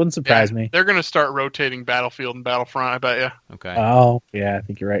 Yeah, it wouldn't surprise Yeah, me. They're gonna start rotating Battlefield and Battlefront. I bet you. Okay. Oh, yeah, I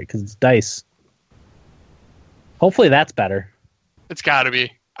think you're right, because it's DICE. Hopefully that's better. It's got to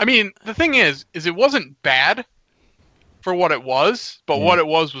be. I mean, the thing is it wasn't bad for what it was, but Yeah. what it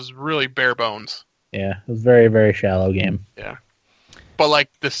was really bare bones. Yeah, it was a very, very shallow game. But like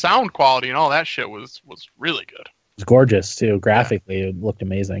the sound quality and all that shit was really good. It was gorgeous, too. Graphically, it looked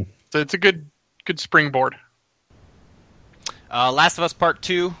amazing. So it's a good springboard. Last of Us Part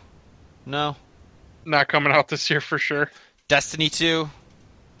 2. No. Not coming out this year for sure. Destiny 2.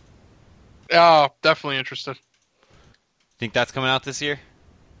 Oh, definitely interested. Think that's coming out this year?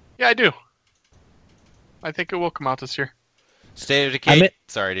 Yeah, I do. I think it will come out this year. State of Decay. I'm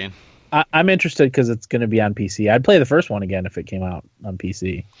Sorry, Dan. I'm interested because it's going to be on PC. I'd play the first one again if it came out on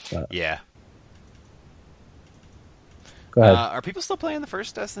PC. But Yeah. go ahead. Are people still playing the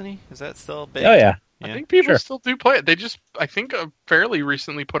first Destiny? Is that still big? Oh, yeah. I think people sure. still do play it. They just, I think, fairly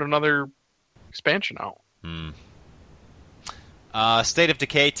recently put another expansion out. State of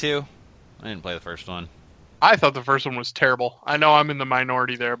Decay 2. I didn't play the first one. I thought the first one was terrible. I know I'm in the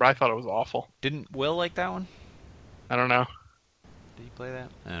minority there, but I thought it was awful. Didn't Will like that one? I don't know. Did he play that?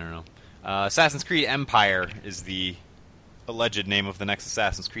 I don't know. Assassin's Creed Empire is the alleged name of the next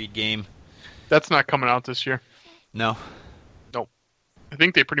Assassin's Creed game. That's not coming out this year. No. I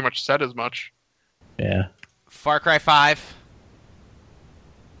think they pretty much said as much. Yeah. Far Cry 5.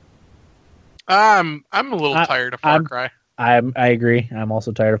 I'm a little tired of Far Cry. I agree. I'm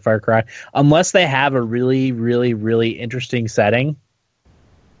also tired of Far Cry. Unless they have a really, really, really interesting setting.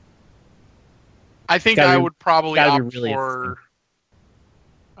 I think Gotta I be- would probably gotta be opt really for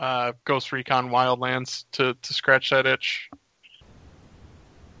Ghost Recon Wildlands to scratch that itch.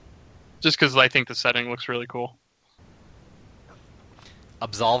 Just because I think the setting looks really cool.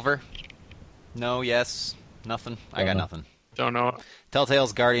 Absolver. No, yes, nothing. I got know. nothing. Don't know.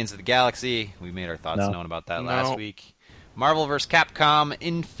 Telltale's Guardians of the Galaxy. We made our thoughts No. known about that No. last week. Marvel vs. Capcom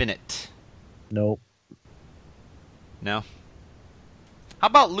Infinite. Nope. No. How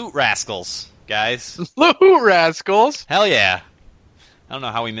about Loot Rascals, guys? Loot Rascals. Hell yeah. I don't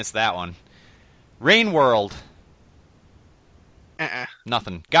know how we missed that one. Rain World.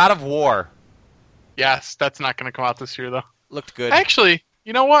 Nothing. God of War. Yes, that's not going to come out this year though. Looked good. Actually,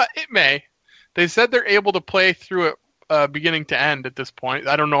 you know what? It may. They said they're able to play through it beginning to end at this point.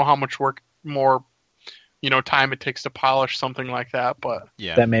 I don't know how much more time it takes to polish something like that, but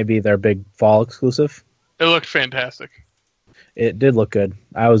Yeah. That may be their big fall exclusive. it looked fantastic. It did look good.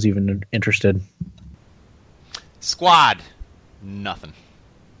 I was even interested. Squad. Nothing.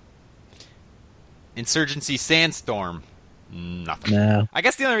 Insurgency Sandstorm. Nothing. No. I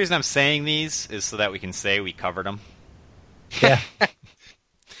guess the only reason I'm saying these is so that we can say we covered them. Yeah.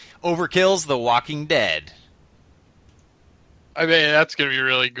 Overkill's The Walking Dead. I mean, that's going to be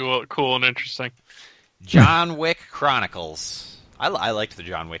really cool and interesting. John Wick Chronicles. I liked the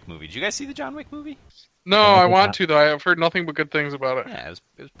John Wick movie. Did you guys see the John Wick movie? No, I I think want not. to though. I've heard nothing but good things about it. Yeah,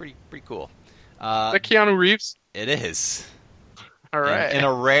 it was pretty cool. Is that Keanu Reeves? It is. All right. in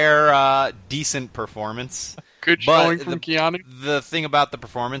a rare, decent performance. Good But showing from Keanu. The thing about the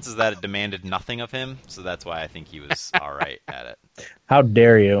performance is that it demanded nothing of him, so that's why I think he was all right at it. How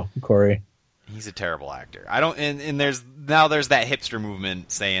dare you, Corey? He's a terrible actor. I don't, and there's that hipster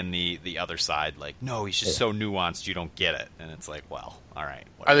movement saying the other side, like, no, he's just so nuanced, you don't get it, and it's like, well, all right.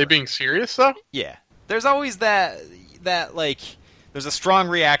 Are they whatever. being serious though? Yeah. There's always that like, there's a strong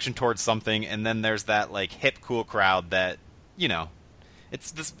reaction towards something, and then there's that like hip cool crowd that, you know,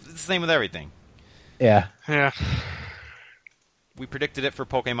 it's the same with everything. Yeah. Yeah. We predicted it for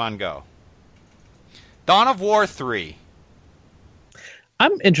Pokemon Go. Dawn of War 3.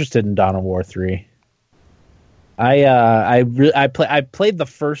 I'm interested in Dawn of War 3. I played the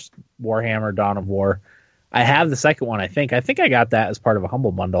first Warhammer Dawn of War. I have the second one, I think. I think I got that as part of a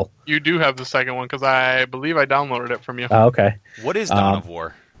Humble Bundle. You do have the second one because I believe I downloaded it from you. Oh, okay. What is Dawn of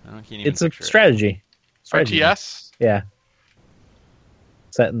War? I can't even It's a picture it. strategy. Strategy. RTS? Yeah.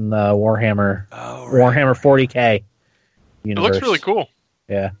 Set in the Warhammer Oh, right. Warhammer 40K It universe. looks really cool.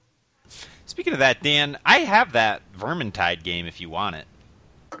 Yeah. Speaking of that, Dan, I have that Vermintide game if you want it.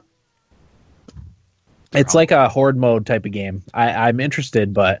 It's like a horde mode type of game. I'm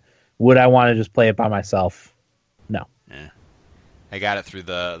interested, but would I want to just play it by myself? No. I got it through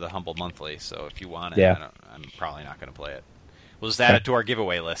the Humble Monthly, so if you want it, Yeah. I'm probably not going to play it. We'll just add it to our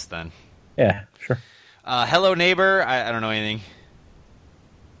giveaway list then. Yeah, sure. Hello Neighbor, I don't know anything.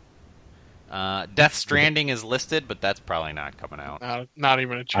 Death Stranding is listed, but that's probably not coming out. Not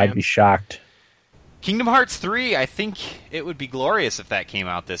even a chance. I'd be shocked. Kingdom Hearts 3, I think it would be glorious if that came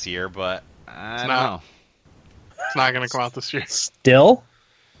out this year, but I don't not. know. It's not going to come out this year. Still?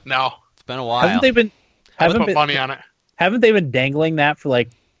 No. It's been a while. Haven't they been I would haven't put been, money on it. haven't they been dangling that for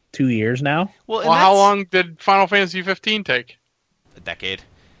like 2 years now? Well, Well, how long did Final Fantasy 15 take? A decade.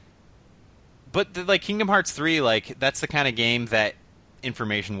 But like Kingdom Hearts 3, like that's the kind of game that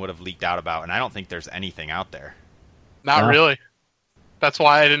information would have leaked out about, and I don't think there's anything out there. Not No. really. That's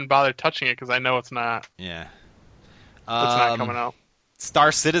why I didn't bother touching it because I know it's not. Yeah. It's not coming out.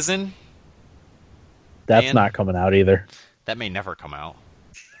 Star Citizen, That's Man. not coming out either. that may never come out.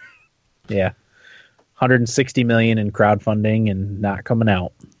 Yeah. 160 million in crowdfunding and not coming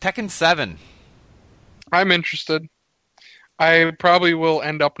out. Tekken 7. I'm interested. I probably will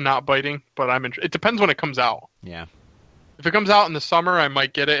end up not biting, but I'm interested. It depends when it comes out. Yeah. If it comes out in the summer, I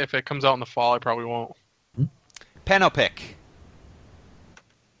might get it. If it comes out in the fall, I probably won't. Panopic.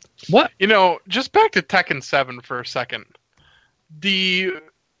 What? You know, just back to Tekken 7 for a second. The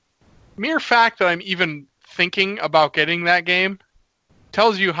mere fact that I'm even thinking about getting that game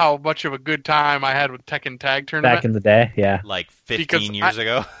tells you how much of a good time I had with Tekken Tag Tournament. Back in the day? Yeah. Like Because 15 years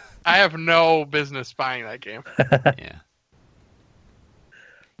ago. I have no business buying that game. Yeah.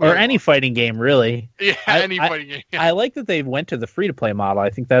 Or any fighting game, really. Yeah, I- any fighting game. I like that they went to the free-to-play model.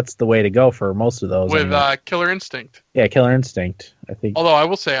 I think that's the way to go for most of those. With anyway. Killer Instinct. Yeah, Killer Instinct. I think Although I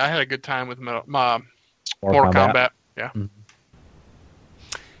will say I had a good time with Mortal Mortal Kombat. Yeah.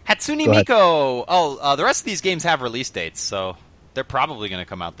 Hatsune Go ahead. Miku. Oh, the rest of these games have release dates, so they're probably going to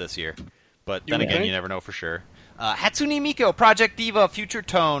come out this year. But then You again, think? you never know for sure. Hatsune Miku Project Diva Future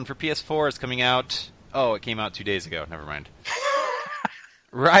Tone for PS4 is coming out. Oh, it came out 2 days ago. Never mind.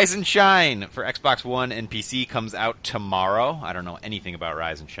 Rise and Shine for Xbox One and PC comes out tomorrow. I don't know anything about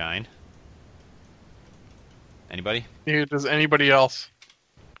Rise and Shine. Anybody? Neither does anybody else.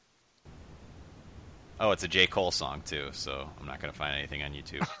 Oh, it's a J. Cole song, too, so I'm not going to find anything on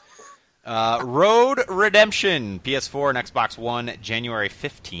YouTube. Road Redemption, PS4 and Xbox One, January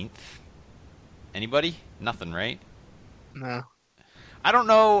 15th. Anybody? Nothing, right? No. I don't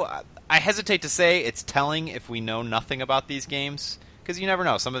know. I hesitate to say it's telling if we know nothing about these games, because you never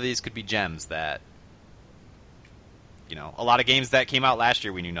know. Some of these could be gems that, you know, a lot of games that came out last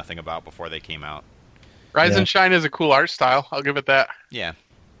year we knew nothing about before they came out. Rise Yeah. and Shine is a cool art style. I'll give it that. Yeah.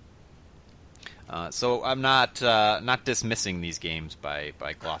 So I'm not dismissing these games by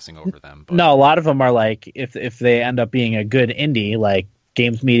glossing over them. But no, a lot of them are like if they end up being a good indie, like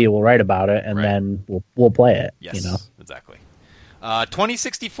Games Media will write about it and Right. then we'll play it. Yes, You know, exactly.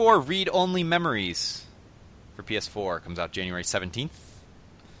 2064 Read Only Memories for PS4 comes out January 17th.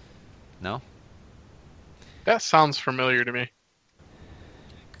 No? That sounds familiar to me.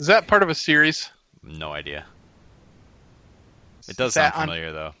 Is that part of a series? No idea. It does Is that sound on-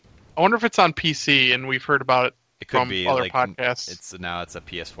 familiar, though. I wonder if it's on PC and we've heard about it It could from be other like podcasts. it's a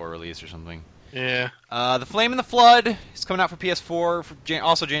PS4 release or something. Yeah. The Flame and the Flood is coming out for PS4 for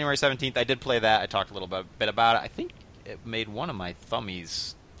also January 17th. I did play that. I talked a little bit about it. I think it made one of my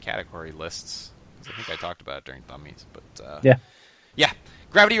Thummies category lists. 'Cause I think I talked about it during Thummies. But Yeah. yeah.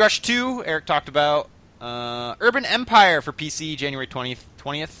 Gravity Rush 2, Eric talked about. Urban Empire for PC, January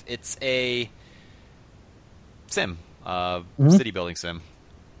 20th. It's a sim, city building sim.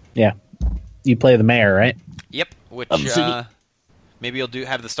 Yeah. You play the mayor, right? Yep, which Of the city. maybe you'll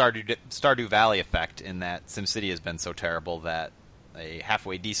have the Stardew Valley effect in that SimCity has been so terrible that a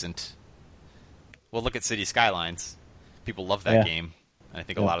halfway decent. Well, look at City Skylines. People love that Yeah. game. And I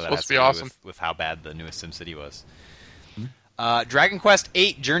think a Yeah. lot of that Supposed has to to be do awesome. with how bad the newest SimCity was. Dragon Quest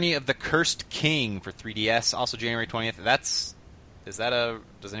VIII: Journey of the Cursed King for 3DS, also January 20th.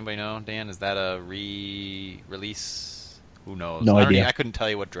 Does anybody know, Dan? Is that a re-release? Who knows? No idea. I couldn't tell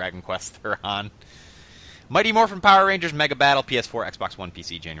you what Dragon Quest they're on. Mighty Morphin Power Rangers Mega Battle, PS4, Xbox One,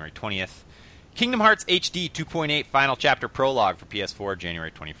 PC, January 20th. Kingdom Hearts HD 2.8 Final Chapter Prologue for PS4,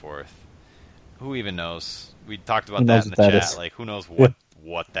 January 24th. Who even knows? We talked about Who that knows in the what that chat. is? Like, who knows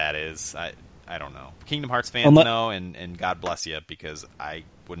what that is? I don't know. Kingdom Hearts fans Unle- know, and God bless you, because I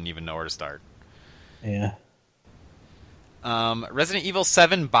wouldn't even know where to start. Yeah. Resident Evil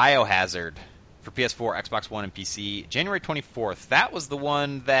 7 Biohazard for PS4, Xbox One, and PC, January 24th. That was the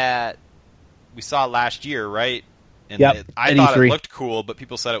one that we saw last year, right? And Yep, I at thought E3. it looked cool, but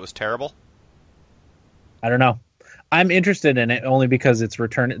people said it was terrible. I don't know. I'm interested in it only because it's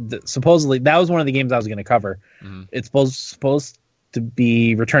supposedly that was one of the games I was going to cover. Mhm. It's supposed to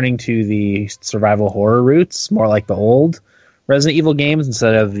be returning to the survival horror roots, more like the old Resident Evil games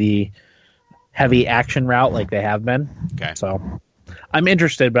instead of the heavy action route like they have been. Okay. So I'm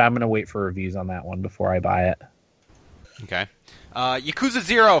interested, but I'm going to wait for reviews on that one before I buy it. Okay. Yakuza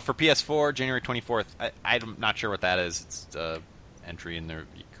 0 for PS4, January 24th. I'm not sure what that is. It's entry in the...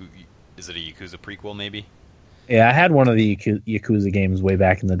 Is it a Yakuza prequel, maybe? Yeah, I had one of the Yakuza games way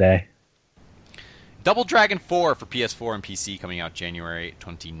back in the day. Double Dragon 4 for PS4 and PC coming out January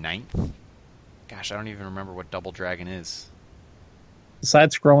 29th. Gosh, I don't even remember what Double Dragon is.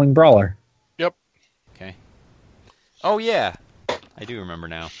 Side-scrolling brawler. Yep. Okay. Oh, yeah. I do remember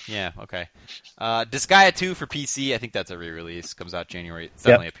now. Yeah, okay. Disgaea 2 for PC. I think that's a re-release. Comes out January... It's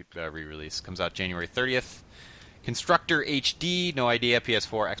definitely a re-release. Comes out January 30th. Constructor HD. No idea.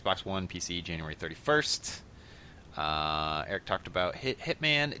 PS4, Xbox One, PC, January 31st. Eric talked about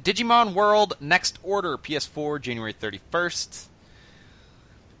Hitman. Digimon World Next Order, PS4, January 31st.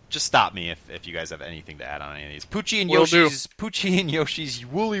 Just stop me if you guys have anything to add on any of these. Poochie and Will do. Yoshi's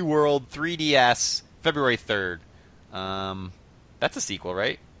Woolly World 3DS, February 3rd. That's a sequel,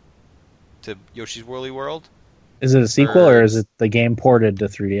 right? To Yoshi's Woolly World? Is it a sequel or is it the game ported to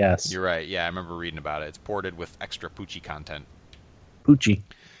 3DS? You're right. Yeah, I remember reading about it. It's ported with extra Poochie content. Poochie.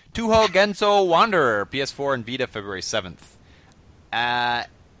 Touhou Genso Wanderer, PS4 and Vita, February 7th.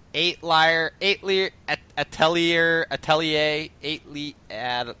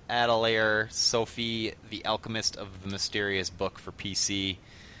 Atelier, Sophie, The Alchemist of the Mysterious Book for PC,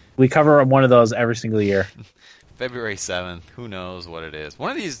 We cover one of those every single year. February 7th. Who knows what it is?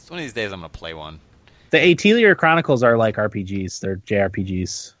 One of these days I'm going to play one. The Atelier Chronicles are like RPGs. They're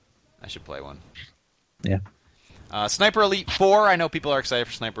JRPGs. I should play one. Yeah. Sniper Elite 4. I know people are excited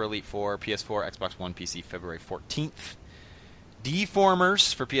for Sniper Elite 4. PS4, Xbox One, PC, February 14th.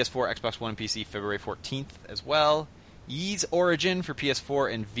 Deformers for PS4, Xbox One, and PC, February 14th as well. Ys Origin for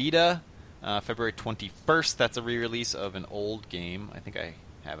PS4 and Vita, February 21st. That's a re-release of an old game. I think I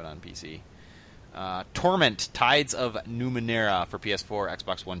have it on PC. Torment, Tides of Numenera for PS4,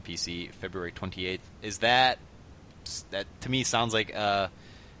 Xbox One, PC, February 28th. Is that to me sounds like a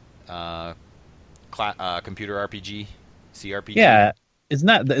computer RPG, CRPG? Yeah.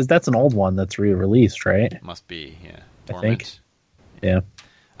 That's an old one that's re-released, right? Must be, yeah. I Torment. think. Yeah.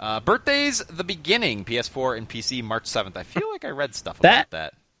 Birthdays The Beginning, PS4 and PC, March 7th. I feel like I read stuff about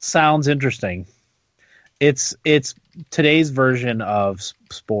that. Sounds interesting. It's today's version of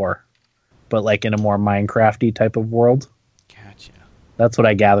Spore, but like in a more Minecrafty type of world. Gotcha. That's what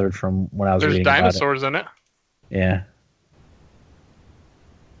I gathered from when I was There's reading about it. dinosaurs in it. Yeah.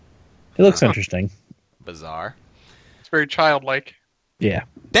 It looks interesting. Bizarre. It's very childlike. Yeah.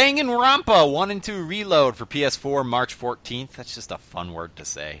 Danganronpa 1 and 2 Reload for PS4, March 14th. That's just a fun word to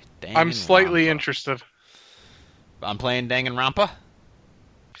say. I'm slightly Danganronpa. interested. I'm playing Danganronpa?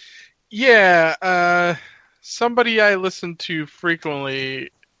 Yeah, somebody I listen to frequently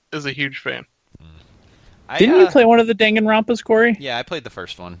is a huge fan. Didn't you play one of the Danganronpas, Corey? Yeah, I played the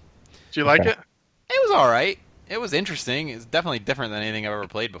first one. Do you like Okay. it? It was alright. It was interesting. It's definitely different than anything I've ever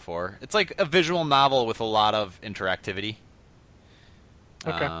played before. It's like a visual novel with a lot of interactivity.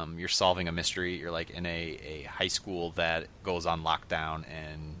 Okay. You're solving a mystery. You're like in a high school that goes on lockdown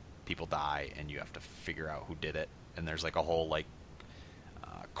and people die and you have to figure out who did it. And there's like a whole like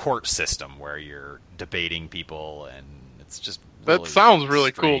court system where you're debating people and it's just That sounds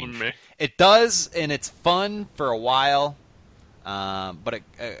really cool to me. It does, and it's fun for a while, but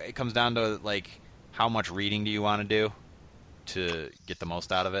it comes down to like how much reading do you want to do to get the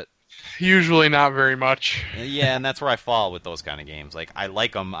most out of it. Usually not very much. Yeah, and that's where I fall with those kind of games. Like, I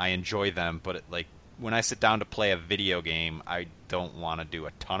like them, I enjoy them, but like when I sit down to play a video game, I don't want to do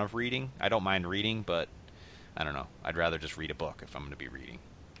a ton of reading. I don't mind reading, but I don't know. I'd rather just read a book if I'm going to be reading.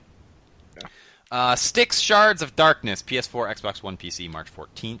 Styx Shards of Darkness, PS4, Xbox One, PC, March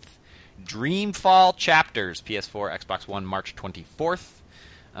 14th. Dreamfall Chapters, PS4, Xbox One, March 24th.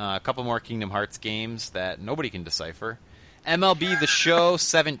 A couple more Kingdom Hearts games that nobody can decipher. MLB The Show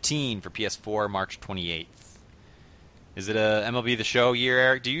 17 for PS4, March 28th. Is it a MLB The Show year,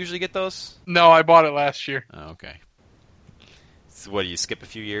 Eric? Do you usually get those? No, I bought it last year. Oh, okay. So what, do you skip a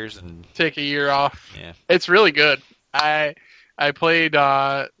few years and Take a year off. Yeah. It's really good. I played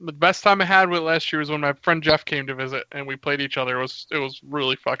the best time I had with it last year was when my friend Jeff came to visit and we played each other. It was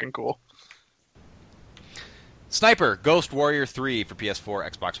really fucking cool. Sniper Ghost Warrior 3 for PS4,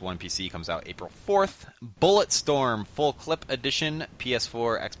 Xbox One, PC comes out April 4th. Bulletstorm Full Clip Edition,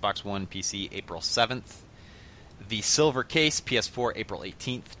 PS4, Xbox One, PC, April 7th. The Silver Case, PS4, April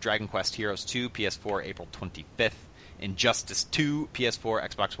 18th. Dragon Quest Heroes 2, PS4, April 25th. Injustice 2, PS4,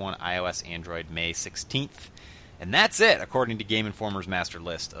 Xbox One, iOS, Android, May 16th. And that's it, according to Game Informer's master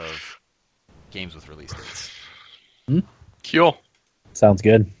list of games with release dates. Cool. Sounds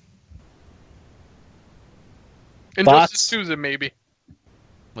good. Injustice Thoughts? 2 is a maybe.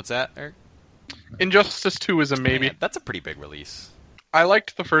 What's that, Eric? Injustice 2 is a maybe. Man, that's a pretty big release. I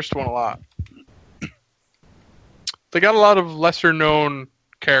liked the first one a lot. They got a lot of lesser known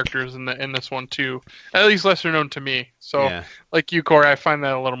characters in this one too. At least lesser known to me. So, Yeah. like you, Corey, I find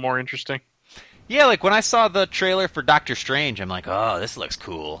that a little more interesting. Yeah, like when I saw the trailer for Doctor Strange, I'm like, oh, this looks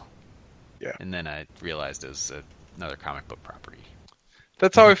cool. Yeah. And then I realized it was another comic book property.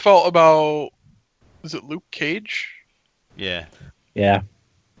 That's how I felt about. Is it Luke Cage? Yeah, Yeah.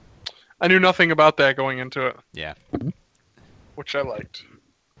 I knew nothing about that going into it, yeah. which I liked.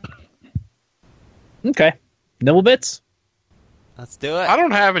 Okay. Nibble bits? Let's do it. I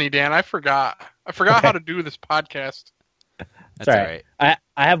don't have any, Dan. I forgot. How to do this podcast. That's It's all right. I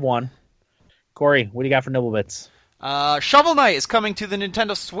have one. Corey, what do you got for nibble bits? Shovel Knight is coming to the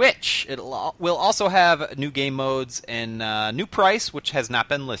Nintendo Switch. It will also have new game modes and new price, which has not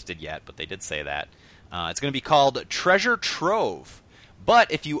been listed yet, but they did say that. It's going to be called Treasure Trove.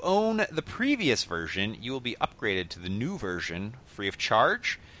 But if you own the previous version, you will be upgraded to the new version free of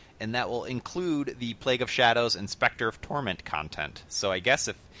charge, and that will include the Plague of Shadows and Spectre of Torment content. So I guess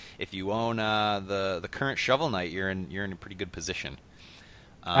if you own the current Shovel Knight, you're in a pretty good position.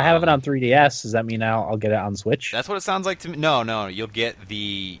 I have it on 3DS. Does that mean I'll get it on Switch? That's what it sounds like to me. No, you'll get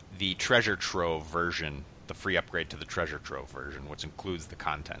the Treasure Trove version, the free upgrade to the Treasure Trove version, which includes the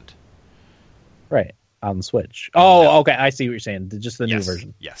content. Right. On the Switch. Oh, No. okay. I see what you're saying. Just the new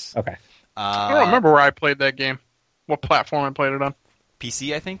version. Yes. Okay. I don't remember where I played that game. What platform I played it on?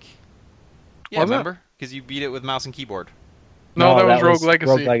 PC, I think. Yeah, Was it? remember? Because you beat it with mouse and keyboard. No, that was Rogue Legacy.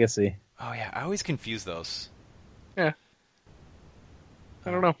 Rogue Legacy. Oh yeah, I always confuse those. Yeah.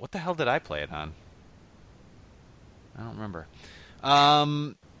 I don't know. What the hell did I play it on? I don't remember.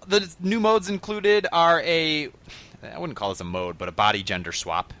 The new modes included are I wouldn't call this a mode, but a body gender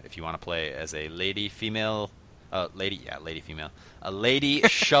swap. If you want to play as a lady female, a lady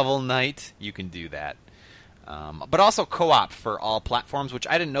Shovel Knight, you can do that. But also co-op for all platforms, which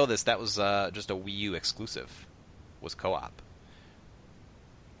I didn't know this. That was just a Wii U exclusive, was co-op.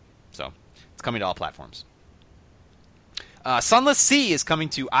 So, it's coming to all platforms. Sunless Sea is coming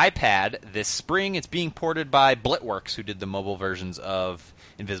to iPad this spring. It's being ported by Blitworks, who did the mobile versions of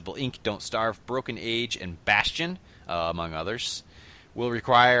Invisible Ink, Don't Starve, Broken Age, and Bastion, among others. Will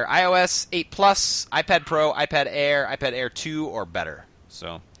require iOS 8 Plus, iPad Pro, iPad Air 2, or better.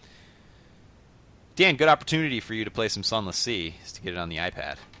 So, Dan, good opportunity for you to play some Sunless Sea, is to get it on the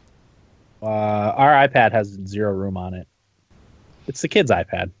iPad. Our iPad has 0 room on it. It's the kid's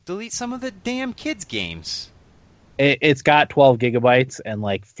iPad. Delete some of the damn kids' games. It's got 12 gigabytes, and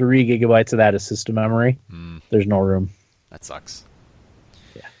like 3 gigabytes of that is system memory. There's no room. That sucks.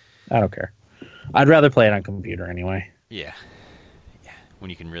 I don't care. I'd rather play it on computer anyway. Yeah. When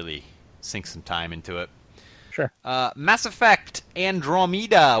you can really sink some time into it. Sure. Mass Effect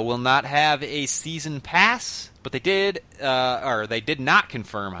Andromeda will not have a season pass, but they did not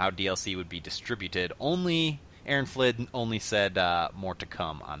confirm how DLC would be distributed. Aaron Flynn only said more to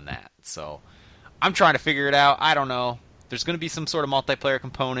come on that. So I'm trying to figure it out. I don't know. There's going to be some sort of multiplayer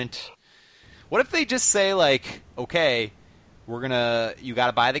component. What if they just say, like, okay, you got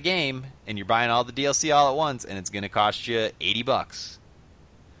to buy the game, and you're buying all the DLC all at once, and it's going to cost you $80.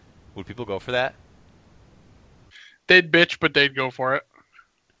 Would people go for that? They'd bitch, but they'd go for it.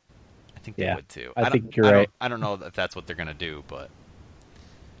 I think they Yeah, would too. I think you're right. I don't know if that's what they're going to do, but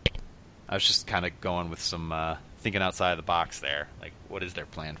I was just kind of going with some thinking outside of the box there. Like, what is their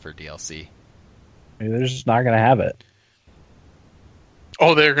plan for DLC? Maybe they're just not going to have it.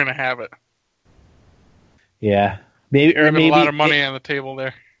 Oh, they're gonna have it. Yeah, maybe or Leaving maybe a lot of money on the table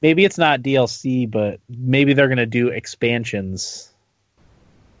there. maybe it's not DLC, but maybe they're going to do expansions.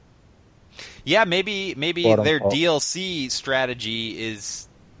 Yeah, maybe Quote, their unquote. DLC strategy is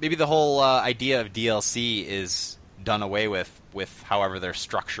maybe the whole idea of DLC is done away with however they're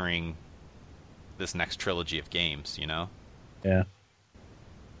structuring this next trilogy of games. You know, Yeah.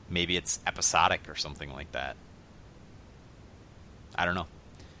 maybe it's episodic or something like that. I don't know.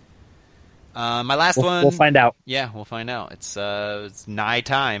 My last one. We'll find out. Yeah, we'll find out. It's nigh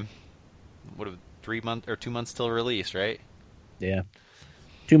time. What 3 months or 2 months till release, right? Yeah.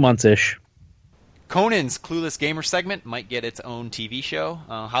 2 months ish. Conan's Clueless Gamer segment might get its own TV show.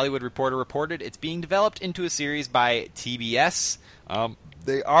 Hollywood Reporter reported it's being developed into a series by TBS.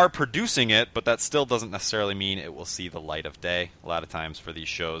 They are producing it, but that still doesn't necessarily mean it will see the light of day. A lot of times for these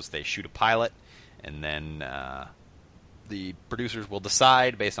shows, they shoot a pilot, and then the producers will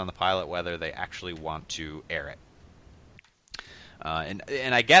decide, based on the pilot, whether they actually want to air it. And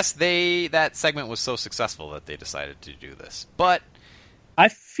I guess that segment was so successful that they decided to do this. But I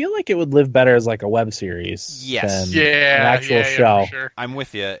feel like it would live better as like a web series Yes. than Yeah, an actual yeah, show. for sure. I'm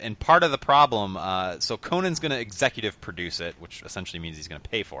with you. And part of the problem, so Conan's going to executive produce it, which essentially means he's going to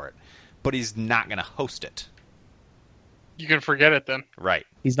pay for it, but he's not going to host it. You can forget it then. Right.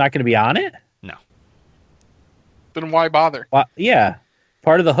 He's not going to be on it? No. Then why bother? Well, yeah.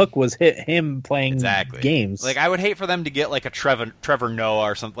 Part of the hook was him playing Exactly. games. Like, I would hate for them to get like a Trevor Noah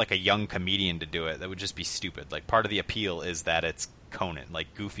or something, like a young comedian to do it. That would just be stupid. Like, part of the appeal is that it's Conan,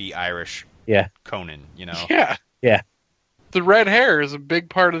 like goofy Irish yeah. Conan, you know? Yeah. Yeah. The red hair is a big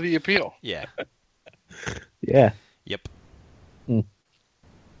part of the appeal. Yeah. Yeah. Yep. Hmm.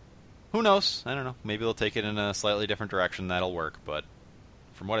 Who knows? I don't know. Maybe they'll take it in a slightly different direction. That'll work. But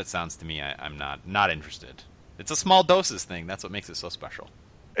from what it sounds to me, I'm not interested. It's a small doses thing. That's what makes it so special.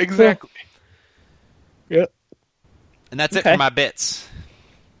 Exactly. Yep. And that's it Okay. for my bits.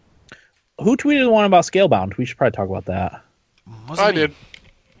 Who tweeted the one about Scalebound? We should probably talk about that. Wasn't I me. did.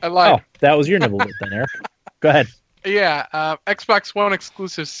 I lied. Oh, that was your nibble bit then, Eric. Go ahead. Yeah, Xbox One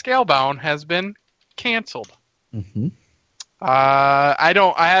exclusive Scalebound has been canceled. Mm-hmm. I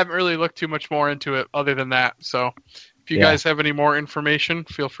haven't really looked too much more into it other than that. So, if you Yeah. guys have any more information,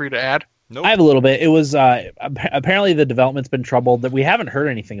 feel free to add. Nope. I have a little bit. It was apparently the development's been troubled. That we haven't heard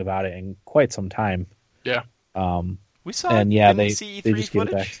anything about it in quite some time. Yeah. We saw And it. yeah, Didn't we they see they E3 just gave it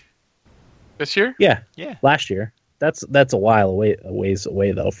footage. back. This year? Yeah, Yeah. last year. That's a while away, a ways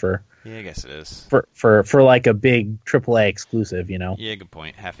away though for Yeah, I guess it is. for like a big AAA exclusive, you know. Yeah, good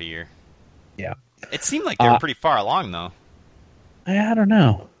point. Half a year. Yeah. It seemed like they were pretty far along, though. I don't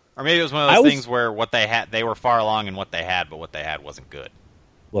know. Or maybe it was one of those things where what they were far along in what they had, but what they had wasn't good.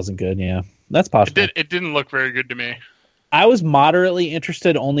 Wasn't good. Yeah, that's possible. It didn't look very good to me. I was moderately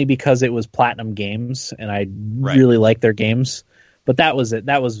interested only because it was Platinum Games, and I Right. really like their games. But that was it.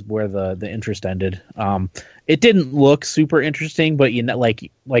 That was where the interest ended. It didn't look super interesting, but you know, like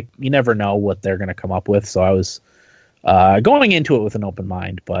you never know what they're going to come up with. So I was going into it with an open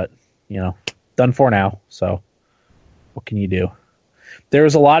mind, but you know, done for now. So what can you do? There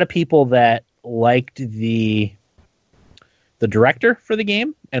was a lot of people that liked the director for the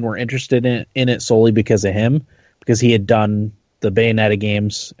game and were interested in it solely because of him, because he had done the Bayonetta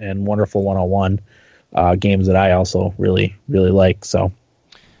games and Wonderful 101 games that I also really, really like. So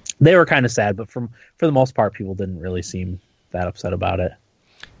they were kind of sad, but for the most part, people didn't really seem that upset about it.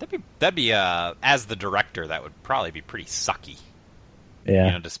 That'd be as the director, that would probably be pretty sucky. Yeah.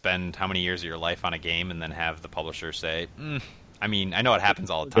 You know, to spend how many years of your life on a game and then have the publisher say, I mean, I know it happens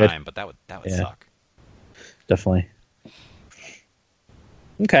all the Good. time, but that would Yeah. suck. Definitely.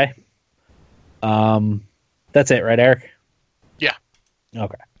 Okay. That's it, right, Eric? Yeah.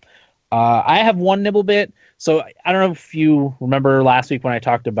 Okay. I have one nibble bit. So I don't know if you remember last week when I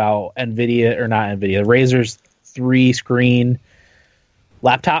talked about NVIDIA, or not NVIDIA, Razer's 3-screen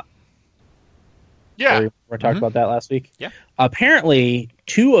laptop. Yeah. We talked about that last week. Yeah. Apparently,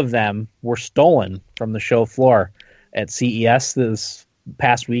 2 of them were stolen from the show floor at CES this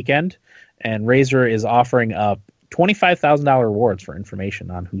past weekend, and Razer is offering up $25,000 rewards for information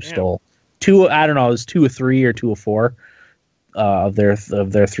on who stole 2. I don't know, it was 2 of 3 or 2 of 4 of their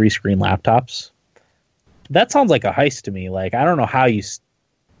 3-screen laptops. That sounds like a heist to me. Like, I don't know how you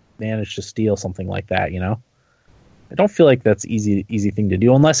managed to steal something like that, I don't feel like that's easy thing to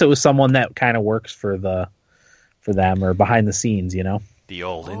do unless it was someone that kind of works for them or behind the scenes, The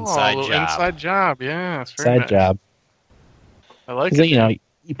old a inside little job. Inside job, yeah. It's very Side nice. job. I like 'Cause it. then,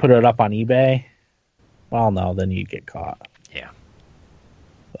 you put it up on eBay. Well, no, then you get caught. Yeah.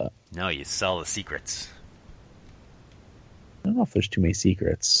 But- No, you sell the secrets. I don't know if there's too many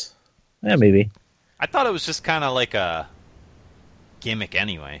secrets. Yeah, maybe. I thought it was just kind of like a gimmick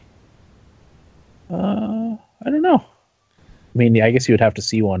anyway. I don't know. I mean, I guess you would have to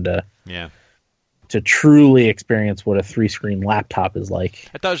see one Yeah. to truly experience what a 3-screen laptop is like.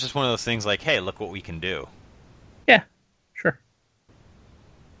 I thought it was just one of those things like, hey, look what we can do. Yeah, sure.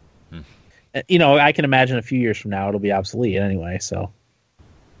 I can imagine a few years from now it'll be obsolete anyway, so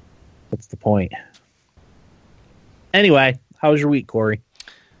what's the point? Anyway, how was your week, Corey?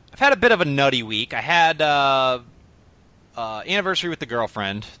 I've had a bit of a nutty week. I had anniversary with the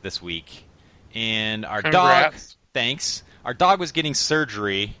girlfriend this week, and our dog... Congrats. Thanks. Our dog was getting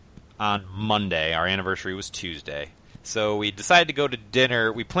surgery on Monday. Our anniversary was Tuesday. So we decided to go to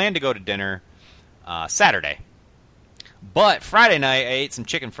dinner. We planned to go to dinner Saturday. But Friday night, I ate some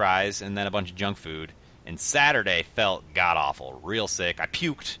chicken fries and then a bunch of junk food. And Saturday felt god-awful, real sick. I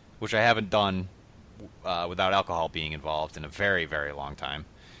puked, which I haven't done without alcohol being involved in a very, very long time.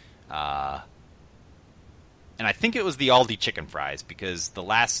 And I think it was the Aldi chicken fries, because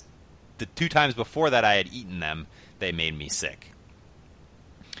the 2 times before that I had eaten them, they made me sick.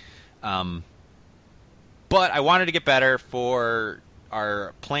 But I wanted to get better for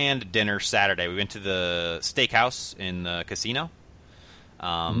our planned dinner Saturday. We went to the steakhouse in the casino.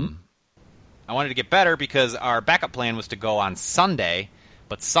 I wanted to get better because our backup plan was to go on Sunday,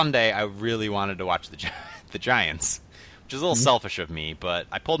 but Sunday I really wanted to watch the Giants, which is a little selfish of me, but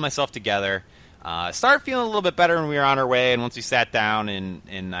I pulled myself together. Started feeling a little bit better when we were on our way, and once we sat down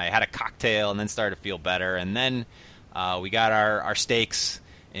and I had a cocktail and then started to feel better, and then we got our steaks,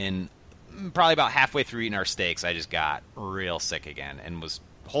 and probably about halfway through eating our steaks, I just got real sick again and was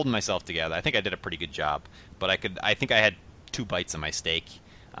holding myself together. I think I did a pretty good job, but I think I had 2 bites of my steak.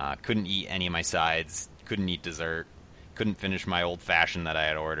 Couldn't eat any of my sides, couldn't eat dessert, couldn't finish my old-fashioned that I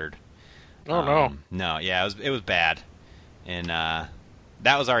had ordered. Oh, no. No, yeah, it was bad. And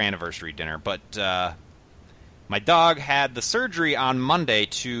that was our anniversary dinner. But my dog had the surgery on Monday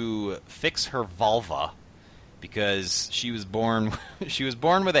to fix her vulva because she was born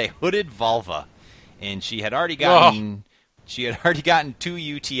with a hooded vulva, and she had already gotten 2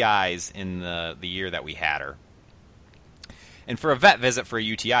 UTIs in the year that we had her. And for a vet visit for a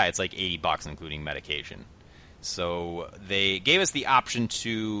UTI, it's like $80 including medication. So they gave us the option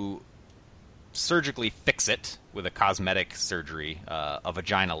to surgically fix it with a cosmetic surgery, a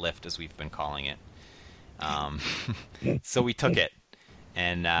vagina lift, as we've been calling it. So we took it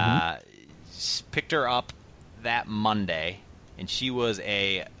and picked her up that Monday, and she was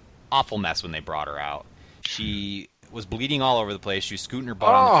a awful mess when they brought her out. She was bleeding all over the place. She was scooting her butt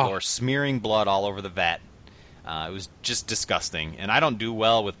on the floor, smearing blood all over the vet. It was just disgusting, and I don't do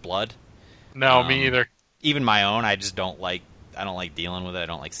well with blood. No, me either. Even my own, I just don't like. I don't like dealing with it. I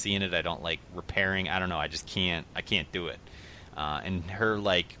don't like seeing it. I don't like repairing. I don't know. I just can't. I can't do it. And her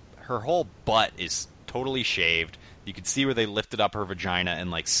whole butt is totally shaved. You could see where they lifted up her vagina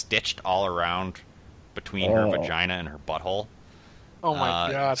and stitched all around between her vagina and her butthole. Oh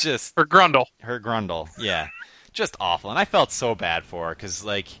my god! Just Her grundle. her grundle. Yeah, just awful. And I felt so bad for her because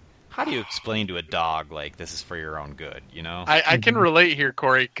how do you explain to a dog this is for your own good? I can relate here,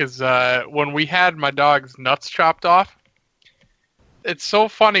 Corey, because when we had my dog's nuts chopped off, it's so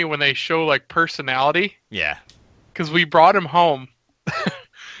funny when they show personality. Yeah. Because we brought him home,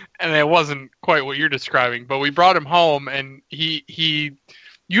 and it wasn't quite what you're describing, but we brought him home, and he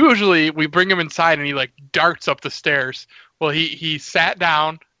usually we bring him inside, and he darts up the stairs. Well, he sat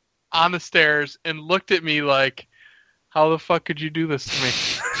down on the stairs and looked at me like, "How the fuck could you do this to me?"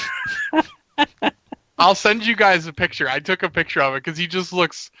 I'll send you guys a picture. I took a picture of it because he just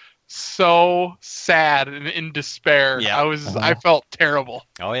looks so sad and in despair. Yeah. I felt terrible.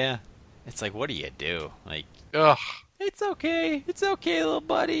 Oh yeah. It's what do you do? Ugh, It's okay, little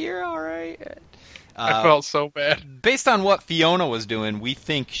buddy. You're all right. I felt so bad. Based on what Fiona was doing, we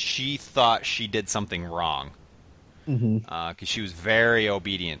think she thought she did something wrong. Because she was very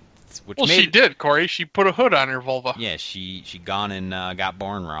obedient. Which She did, Corey. She put a hood on her vulva. Yeah, she gone and got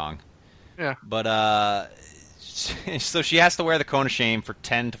born wrong. Yeah. But so she has to wear the cone of shame for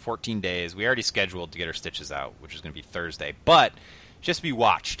 10 to 14 days. We already scheduled to get her stitches out, which is going to be Thursday. But she has to be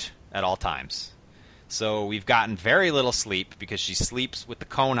watched at all times. So we've gotten very little sleep because she sleeps with the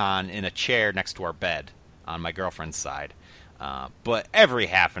cone on in a chair next to our bed on my girlfriend's side. But every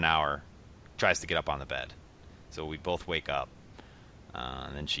half an hour tries to get up on the bed. So we both wake up.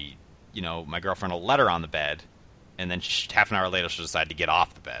 And then she, my girlfriend will let her on the bed. And then half an hour later, she'll decide to get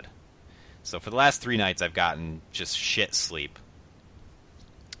off the bed. So for the last 3 nights, I've gotten just shit sleep.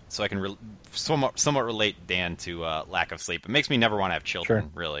 So I can somewhat relate, Dan, to lack of sleep. It makes me never want to have children,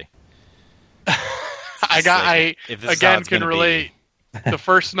 Sure. really. I if this is how again it's can gonna be. relate. The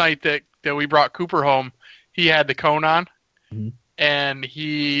first night that we brought Cooper home, he had the cone on, Mhm. and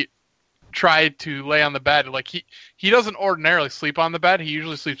he tried to lay on the bed. Like he doesn't ordinarily sleep on the bed. He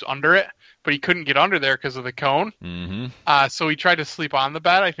usually sleeps under it, but he couldn't get under there because of the cone. Mm-hmm. So he tried to sleep on the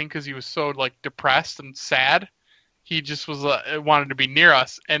bed. I think because he was so like depressed and sad. He just was wanted to be near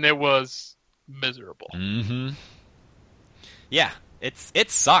us, and it was miserable. Mm-hmm. Yeah, it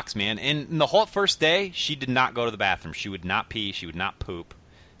sucks, man. And the whole first day, she did not go to the bathroom. She would not pee. She would not poop.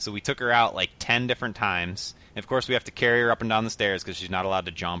 So we took her out like 10 different times. And of course, we have to carry her up and down the stairs because she's not allowed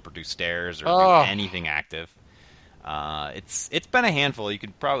to jump or do stairs or Oh. do anything active. It's been a handful. You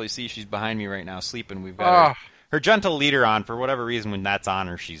could probably see she's behind me right now sleeping. We've got her gentle leader on. For whatever reason, when that's on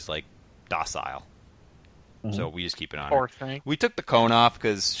her, she's like docile. Mhm. So we just keep it on Poor her. thing. We took the cone off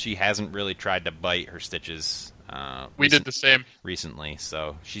because she hasn't really tried to bite her stitches. We did the same. Recently,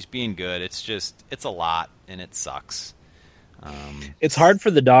 so she's being good. It's a lot, and it sucks. It's hard for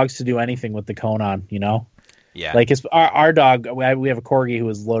the dogs to do anything with the cone on, Yeah, Like our dog, we have a corgi who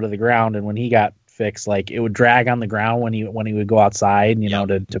was low to the ground, and when he got fixed, like it would drag on the ground when he would go outside,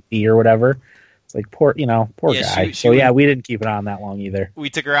 to pee or whatever. It's like poor Yeah, guy. she So yeah, would- we didn't keep it on that long either. we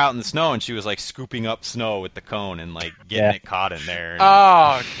took her out in the snow, and she was like scooping up snow with the cone and like getting Yeah. it caught in there. And,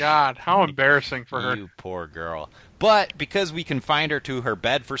 Oh God, how embarrassing for her. you poor girl. But because we confined her to her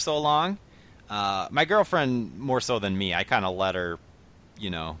bed for so long, my girlfriend more so than me, I kind of let her,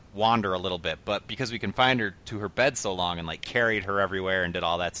 wander a little bit. But because we confined her to her bed so long and like carried her everywhere and did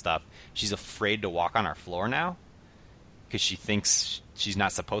all that stuff, she's afraid to walk on our floor now because she thinks she's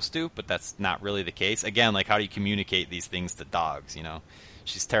not supposed to. But that's not really the case. Again, like how do you communicate these things to dogs?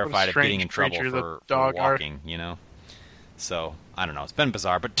 She's terrified of getting in strange trouble creature that for dog are. walking. So I don't know. It's been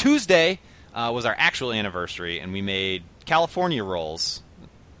bizarre. But Tuesday was our actual anniversary, and we made California rolls,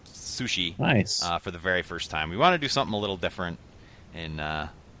 sushi, Nice. for the very first time. We want to do something a little different, and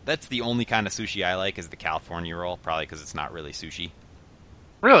that's the only kind of sushi I like is the California roll, probably because it's not really sushi.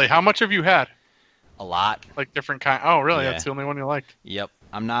 Really? How much have you had? A lot. Like different kind? Oh, really? Yeah. That's the only one you liked. Yep.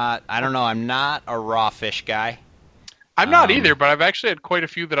 I'm not a raw fish guy. I'm not either, but I've actually had quite a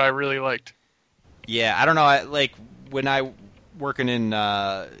few that I really liked. Yeah, I don't know. Like when I working in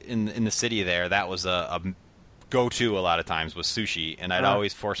the city there, that was a go-to a lot of times was sushi, and I'd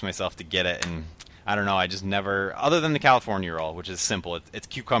always force myself to get it. And I don't know, I just never, other than the California roll, which is simple. It's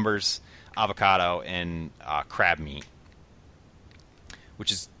cucumbers, avocado, and crab meat,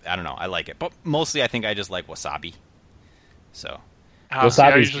 which is, I don't know, I like it, but mostly I think I just like wasabi. So See, I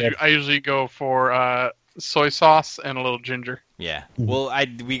Wasabi's good. usually go for soy sauce and a little ginger. yeah, well,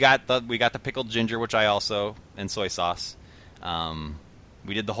 we got the pickled ginger, which I also, and soy sauce.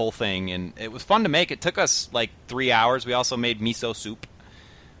 We did the whole thing, and it was fun to make. It took us like 3 hours. We also made miso soup,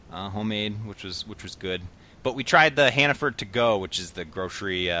 homemade, which was good. But we tried the Hannaford to go, which is the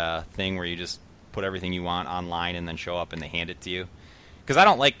grocery thing where you just put everything you want online and then show up and they hand it to you. Because I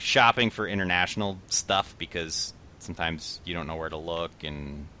don't like shopping for international stuff because sometimes you don't know where to look,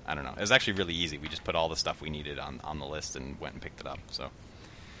 and I don't know. It was actually really easy. We just put all the stuff we needed on the list and went and picked it up. So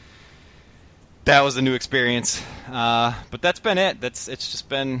that was a new experience. But that's been it. It's just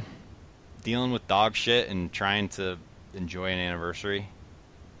been dealing with dog shit and trying to enjoy an anniversary.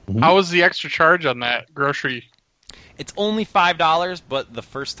 How was the extra charge on that grocery? It's only $5, but the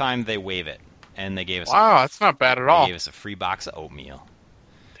first time they waive it, and they gave us Wow, that's not bad at they all. gave us a free box of oatmeal.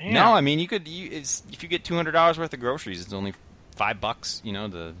 Damn. No, I mean if you get $200 worth of groceries, it's only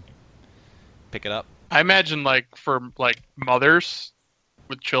 $5, to pick it up. I imagine like for like mothers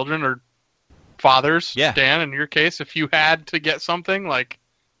with children or fathers, Yeah. Dan, in your case, if you had to get something, like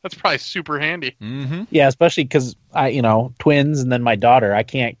that's probably super handy. Mm-hmm. Yeah, especially because twins and then my daughter. I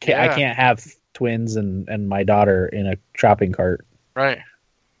can't Yeah. have twins and my daughter in a shopping cart. Right.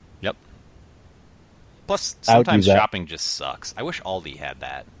 Yep. Plus, I would sometimes do that. shopping just sucks. I wish Aldi had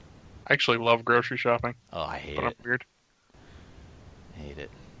that. I actually love grocery shopping, Oh, I hate but I'm it. weird. I hate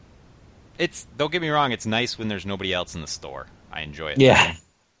it. Don't get me wrong. It's nice when there's nobody else in the store. I enjoy it. Yeah,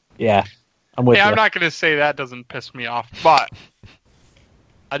 yeah, I'm with Yeah, you. I'm not going to say that doesn't piss me off, but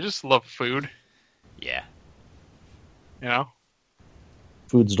I just love food, Yeah. you know?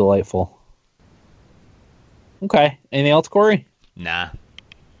 Food's delightful. Okay, anything else, Corey? Nah.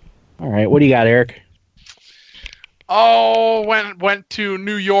 All right, what do you got, Eric? Oh, went to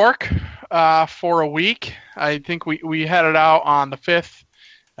New York for a week. I think we headed out on the 5th,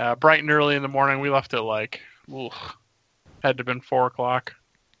 bright and early in the morning. We left at like, had to have been 4 o'clock,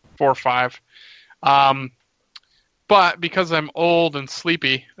 4 or 5. But because I'm old and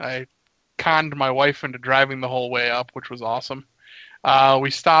sleepy, I conned my wife into driving the whole way up, which was awesome. We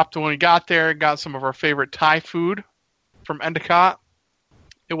stopped when we got there, got some of our favorite Thai food from Endicott.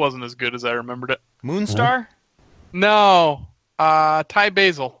 It wasn't as good as I remembered it. Moonstar? No, Thai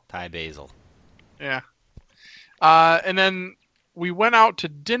basil. Thai basil. Yeah. And then we went out to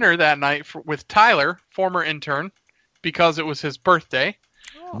dinner that night with Tyler, former intern, because it was his birthday.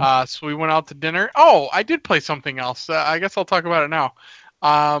 So we went out to dinner. Oh, I did play something else. I guess I'll talk about it now.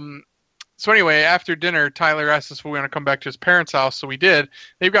 So anyway, after dinner, Tyler asked us if we want to come back to his parents' house, so we did.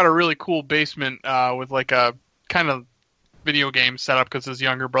 They've got a really cool basement with like a kind of video game setup because his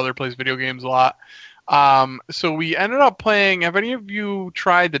younger brother plays video games a lot. So we ended up playing. Have any of you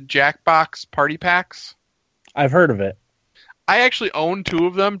tried the Jackbox party packs? I've heard of it. I actually own 2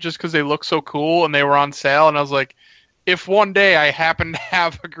 of them just because they look so cool and they were on sale, and I was like, if one day I happen to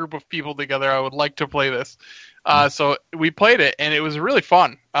have a group of people together, I would like to play this. So we played it, and it was really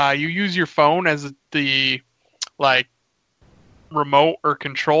fun. You use your phone as the like remote or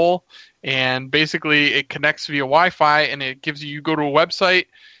control, and basically it connects via Wi-Fi, and it gives you go to a website,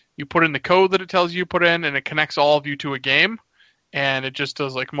 you put in the code that it tells you to put in, and it connects all of you to a game. And it just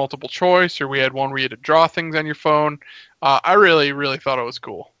does like multiple choice, or we had one where you had to draw things on your phone. I really, really thought it was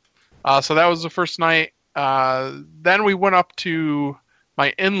cool. So that was the first night. Then we went up to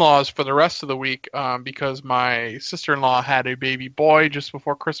my in-laws for the rest of the week because my sister-in-law had a baby boy just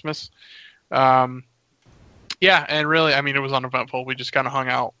before Christmas. Yeah, and really, I mean, it was uneventful. We just kind of hung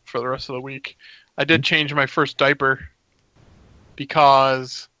out for the rest of the week. I did change my first diaper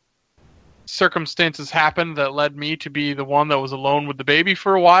because circumstances happened that led me to be the one that was alone with the baby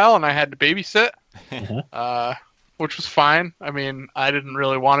for a while, and I had to babysit, which was fine. I mean, I didn't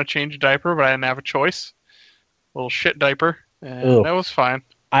really want to change a diaper, but I didn't have a choice. Little shit diaper, and that was fine.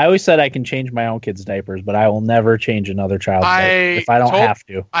 I always said I can change my own kids' diapers, but I will never change another child's diaper if I don't have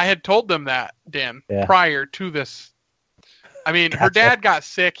to. I had told them that, Dan, Yeah. prior to this. I mean, her dad got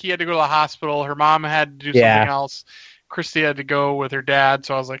sick. He had to go to the hospital. Her mom had to do Yeah. something else. Christy had to go with her dad,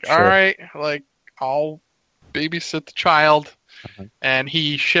 so I was like, Sure. all right, like, I'll babysit the child. Uh-huh. And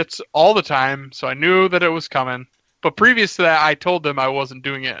he shits all the time, so I knew that it was coming. But previous to that, I told them I wasn't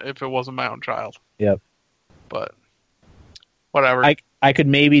doing it if it wasn't my own child. Yep. But whatever. I could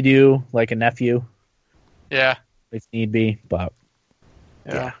maybe do like a nephew Yeah. if need be, but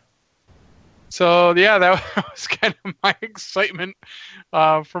Yeah. So, yeah, that was kind of my excitement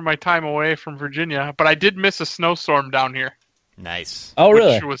for my time away from Virginia. But I did miss a snowstorm down here. Nice. oh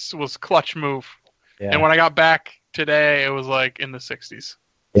really? Which was clutch move. Yeah. And when I got back today, it was like in the 60s.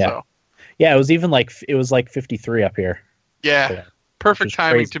 Yeah. So, Yeah, it was even like 53 up here. yeah. Yeah. Perfect Which is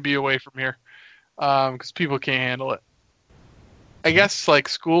timing crazy. to be away from here. Because people can't handle it. I guess like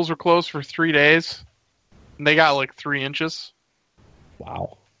schools were closed for 3 days. And they got like 3 inches.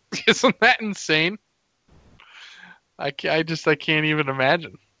 Wow. Isn't that insane? I can't even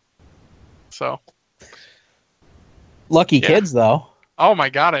imagine. So, Lucky Yeah. kids though. oh my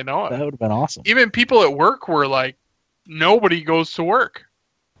God, I know it. That would have been awesome. Even people at work were like, nobody goes to work.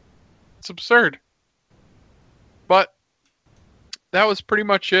 It's absurd. But that was pretty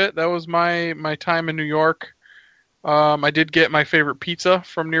much it. That was my time in New York. I did get my favorite pizza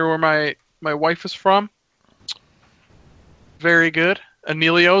from near where my wife is from. Very good.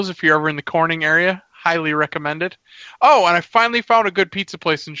 Anelio's, if you're ever in the Corning area, highly recommended. Oh, and I finally found a good pizza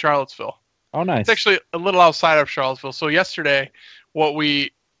place in Charlottesville. Oh, nice. It's actually a little outside of Charlottesville. So yesterday, I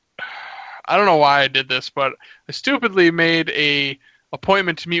don't know why I did this, but I stupidly made a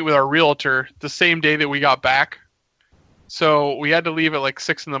appointment to meet with our realtor the same day that we got back. So we had to leave at like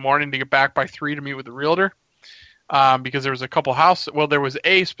 6 in the morning to get back by 3 to meet with the realtor. Because there was a couple houses. Well, there was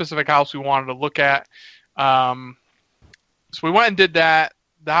a specific house we wanted to look at. So we went and did that.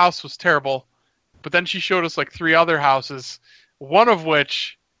 The house was terrible. But then she showed us like 3 other houses, one of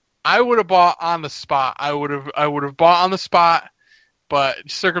which I would have bought on the spot. I would have bought on the spot, but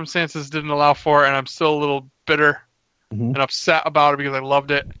circumstances didn't allow for it, and I'm still a little bitter Mhm. and upset about it because I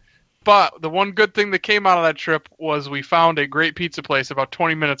loved it. But the one good thing that came out of that trip was we found a great pizza place about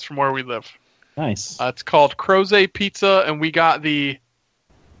 20 minutes from where we live. Nice. It's called Croze Pizza, and we got the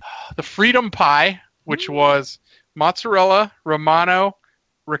Freedom Pie, which was mozzarella, Romano,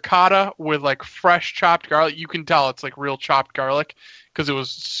 ricotta with like fresh chopped garlic. You can tell it's like real chopped garlic because it was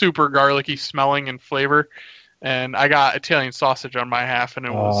super garlicky smelling and flavor. And I got Italian sausage on my half, and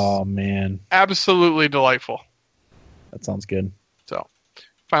it was Oh man. absolutely delightful. That sounds good. So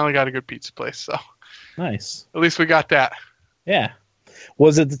finally got a good pizza place. So Nice. at least we got that. Yeah.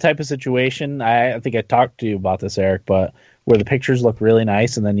 Was it the type of situation? I think I talked to you about this, Eric, but where the pictures look really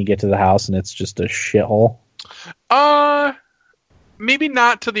nice, and then you get to the house and it's just a shithole? Maybe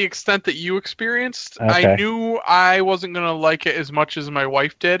not to the extent that you experienced. Okay. I knew I wasn't going to like it as much as my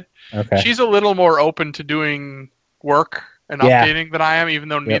wife did. Okay. She's a little more open to doing work and Yeah. updating than I am, even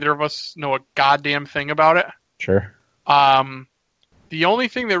though neither of us know a goddamn thing about it. Sure. The only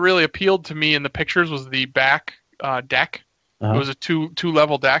thing that really appealed to me in the pictures was the back deck. Uh-huh. It was a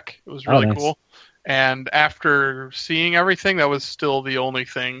two-level deck. It was really nice. cool. And after seeing everything, that was still the only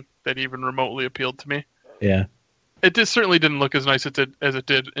thing that even remotely appealed to me. Yeah. It certainly didn't look as nice as it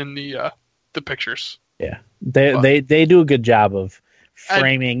did in the pictures. Yeah. They do a good job of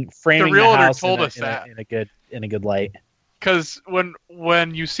framing the realtor house told us that. in a good light. Because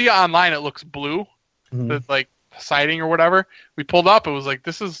when you see it online, it looks blue, Mhm. the like siding or whatever. We pulled up, it was like,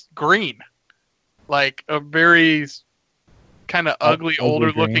 this is green, like a very kind of ugly, ugly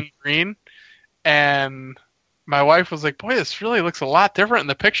older green. looking green. And my wife was like, "Boy, this really looks a lot different in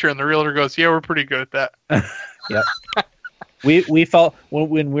the picture." And the realtor goes, "Yeah, we're pretty good at that." Yep. we fell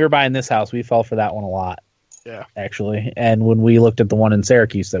when we were buying this house. We fell for that one a lot. Yeah. Actually, and when we looked at the one in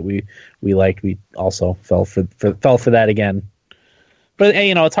Syracuse that we liked, we also fell for that again. But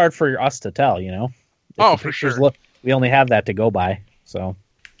hey, it's hard for us to tell. If Oh, the for pictures sure. we only have that to go by. So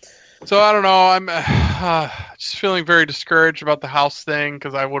So I don't know. I'm just feeling very discouraged about the house thing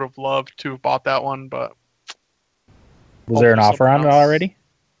because I would have loved to have bought that one, but was there an Hopefully offer on it something else. already?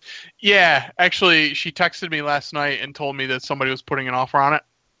 yeah, actually, she texted me last night and told me that somebody was putting an offer on it.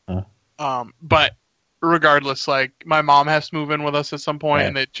 But regardless, like my mom has to move in with us at some point, Right.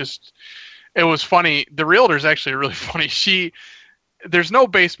 and it was funny. The realtor's actually really funny. There's no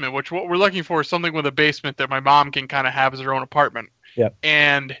basement, which what we're looking for is something with a basement that my mom can kind of have as her own apartment. Yep.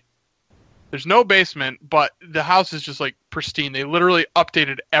 And there's no basement, but the house is just like pristine. They literally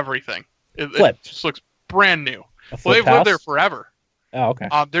updated everything. It Flipped. just looks brand new. A Well, flipped they've lived there house? forever. Oh, okay.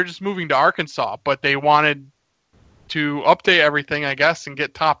 They're just moving to Arkansas, but they wanted to update everything, I guess, and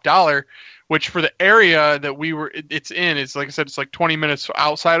get top dollar, which for the area that it's in, is like I said, it's like 20 minutes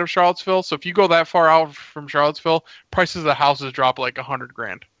outside of Charlottesville. So if you go that far out from Charlottesville, prices of the houses drop like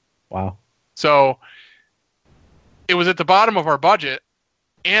 $100,000. Wow. So it was at the bottom of our budget,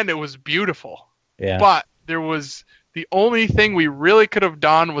 and it was beautiful. Yeah. But the only thing we really could have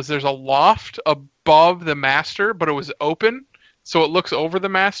done was there's a loft above the master, but it was open, so it looks over the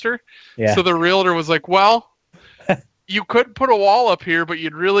master. Yeah. So the realtor was like, well, you could put a wall up here, but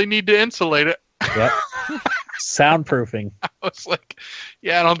you'd really need to insulate it. Yep. Soundproofing. I was like,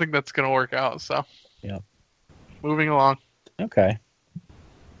 yeah, I don't think that's going to work out. So, Yep. Moving along. Okay.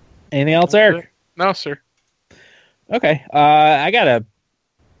 Anything else, Eric? No, sir. Okay. I got a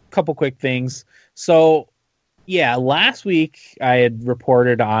couple quick things. So, yeah, last week I had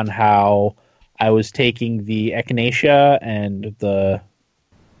reported on how I was taking the echinacea and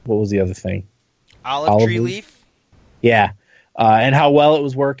what was the other thing? Olive tree leaf? leaf? Yeah. And how well it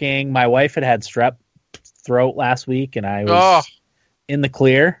was working. My wife had strep throat last week, and I was in the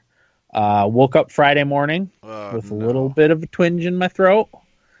clear. Woke up Friday morning with a little bit of a twinge in my throat,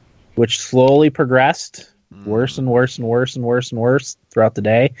 which slowly progressed worse and worse and worse and worse and worse throughout the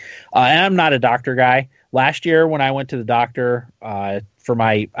day. And I'm not a doctor guy. Last year when I went to the doctor I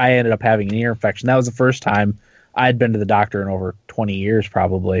ended up having an ear infection. That was the first time I had been to the doctor in over 20 years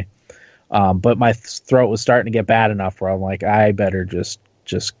probably. But my throat was starting to get bad enough where I'm like, I better just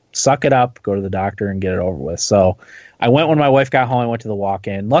suck it up, go to the doctor and get it over with. So I went when my wife got home. I went to the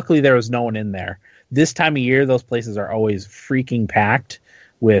walk-in. Luckily, there was no one in there. This time of year, those places are always freaking packed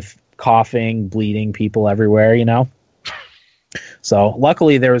with coughing, bleeding people everywhere, So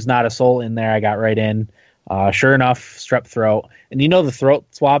luckily, there was not a soul in there. I got right in. Sure enough, strep throat. And the throat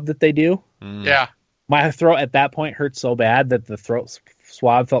swab that they do? Yeah. My throat at that point hurt so bad that the throat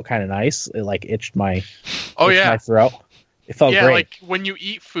swab felt kind of nice. It itched my my throat. It felt great. Like when you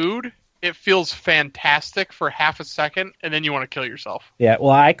eat food, it feels fantastic for half a second, and then you want to kill yourself. Yeah,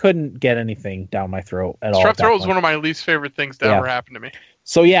 well, I couldn't get anything down my throat at all. Strep throat was one of my least favorite things to ever happen to me.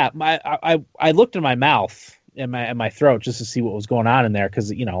 So yeah, I looked in my mouth and my throat just to see what was going on in there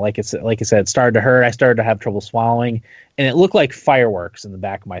because like I said, it started to hurt. I started to have trouble swallowing, and it looked like fireworks in the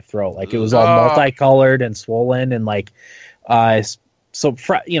back of my throat. Like it was all multicolored and swollen, and so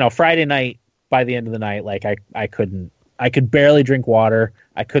Friday night, by the end of the night, like I could barely drink water.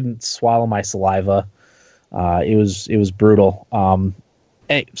 I couldn't swallow my saliva. It was brutal.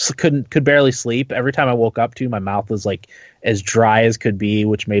 Could barely sleep. Every time I woke up my mouth was like as dry as could be,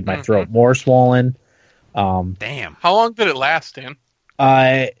 which made my throat more swollen. Damn. How long did it last, Dan?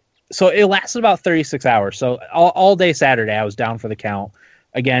 So it lasted about 36 hours. So all day Saturday, I was down for the count.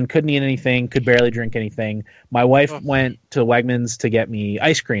 Again, couldn't eat anything, could barely drink anything. My wife went to Wegmans to get me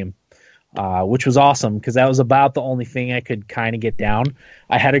ice cream, which was awesome because that was about the only thing I could kind of get down.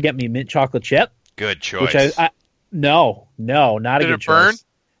 I had her get me mint chocolate chip, Good choice. which no, not a Did good it burn? choice.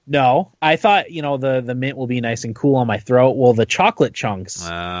 No, I thought the mint will be nice and cool on my throat. Well, the chocolate chunks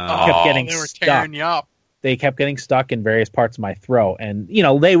kept getting they were stuck. tearing you up. They kept getting stuck in various parts of my throat, and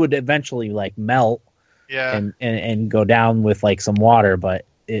they would eventually like melt Yeah. and go down with like some water, but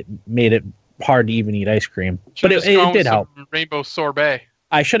it made it hard to even eat ice cream. But it did help. Rainbow sorbet.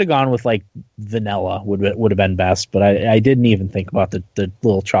 I should have gone with like vanilla would have been best, but I didn't even think about the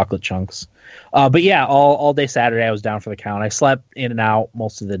little chocolate chunks. But yeah, all day Saturday I was down for the count. I slept in and out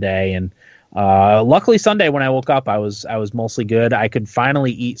most of the day, and luckily Sunday when I woke up I was mostly good. I could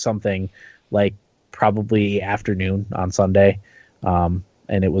finally eat something like probably afternoon on Sunday, and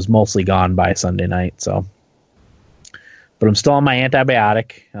it was mostly gone by Sunday night. So, but I'm still on my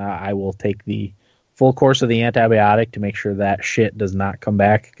antibiotic. I will take the full course of the antibiotic to make sure that shit does not come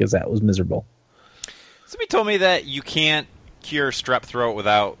back because that was miserable. Somebody told me that you can't cure strep throat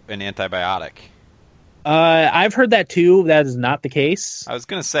without an antibiotic. I've heard that too. That is not the case. I was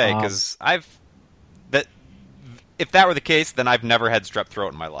going to say, because if that were the case, then I've never had strep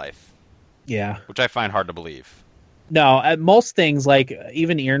throat in my life, Yeah. which I find hard to believe. No, most things like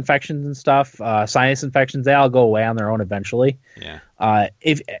even ear infections and stuff, sinus infections, they all go away on their own eventually. Yeah.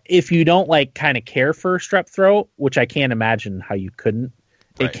 If you don't like kind of care for strep throat, which I can't imagine how you couldn't,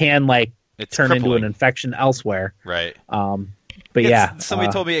 Right. it can like It's turn into crippling. an infection elsewhere. Right. But yeah,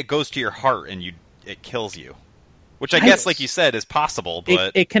 Somebody told me it goes to your heart and it kills you. Which I guess, like you said, is possible,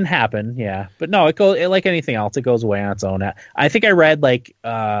 but it can happen, yeah. But no, it like anything else, it goes away on its own. I think I read like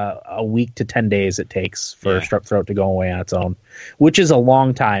a week to 10 days it takes for strep throat to go away on its own, which is a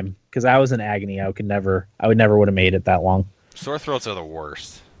long time because I was in agony. I would never would have made it that long. sore throats are the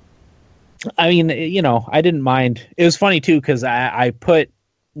worst. I mean, I didn't mind. It was funny too because I put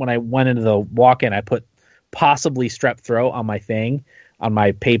when I went into the walk-in, I put possibly strep throat on my thing on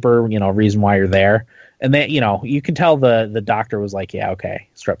my paper. Reason why you're there. And then, you can tell the doctor was like, yeah, okay,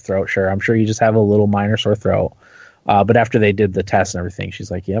 strep throat, sure. I'm sure you just have a little minor sore throat. But after they did the test and everything,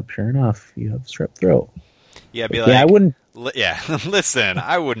 she's like, yep, sure enough, you have strep throat. Yeah, be Yeah, like, I wouldn't. Listen,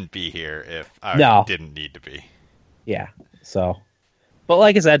 I wouldn't be here if I didn't need to be. Yeah, so. But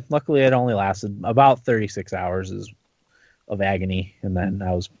like I said, luckily it only lasted about 36 hours of agony. And then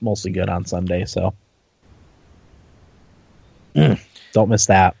I was mostly good on Sunday, so. Don't miss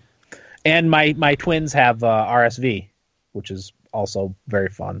that. And my twins have RSV, which is also very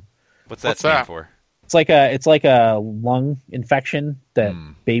fun. What's that What's stand that? for? It's like a lung infection that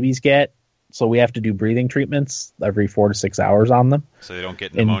babies get, so we have to do breathing treatments every 4 to 6 hours on them. So they don't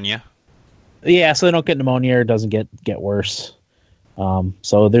get pneumonia? Yeah, so they don't get pneumonia or it doesn't get worse.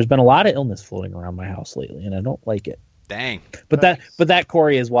 So there's been a lot of illness floating around my house lately, and I don't like it. Dang. But that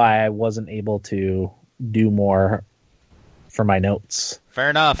Corey is why I wasn't able to do more for my notes. Fair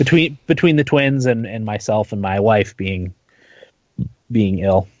enough. Between the twins and myself and my wife being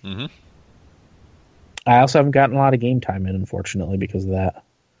ill. Mm-hmm. I also haven't gotten a lot of game time in, unfortunately, because of that.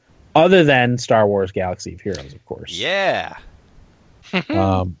 Other than Star Wars Galaxy of Heroes, of course. Yeah.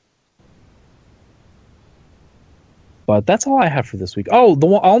 But that's all I have for this week. Oh, the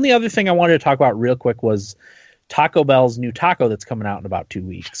only other thing I wanted to talk about real quick was Taco Bell's new taco that's coming out in about 2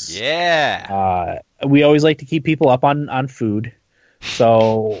 weeks. Yeah. We always like to keep people up on food.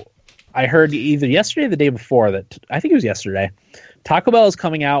 So I heard either yesterday or the day before that, I think it was yesterday, Taco Bell is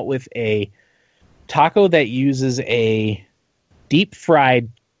coming out with a taco that uses a deep fried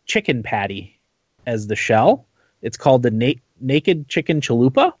chicken patty as the shell. It's called the Naked Chicken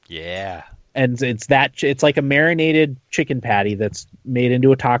Chalupa. Yeah. And it's like a marinated chicken patty that's made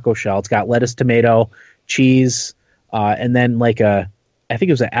into a taco shell. It's got lettuce, tomato, cheese, and then I think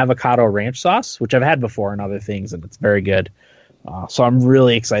it was an avocado ranch sauce, which I've had before and other things, and it's very good. So I'm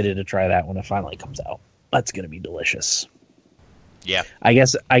really excited to try that when it finally comes out. That's going to be delicious. Yeah. I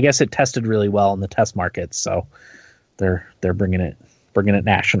guess it tested really well in the test markets, so they're bringing it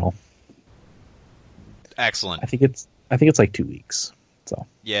national. Excellent. I think it's like 2 weeks. So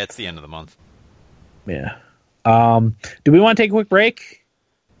Yeah, it's the end of the month. yeah. Do we want to take a quick break,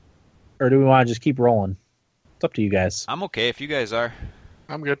 or do we want to just keep rolling? It's up to you guys. I'm okay if you guys are.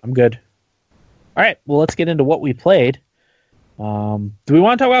 I'm good. I'm good. All right. Well, let's get into what we played. Do we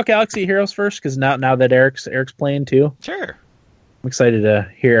want to talk about Galaxy Heroes first? Because now that Eric's playing too, Sure. I'm excited to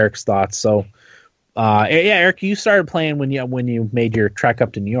hear Eric's thoughts. So, yeah, Eric, you started playing when you made your trek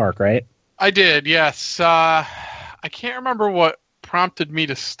up to New York, right? I did, yes. I can't remember what prompted me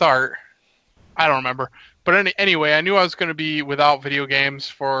to start. I don't remember. But anyway, I knew I was going to be without video games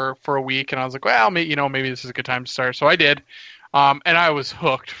for a week, and I was like, well, maybe this is a good time to start. So I did, and I was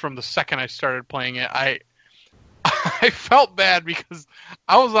hooked from the second I started playing it. I felt bad because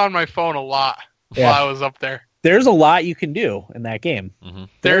I was on my phone a lot while I was up there. There's a lot you can do in that game. Mm-hmm.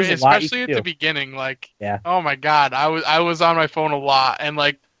 There's a lot you especially can at do. the beginning, like, Yeah. oh my god, I was on my phone a lot, and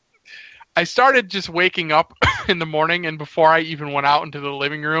like, I started just waking up in the morning, and before I even went out into the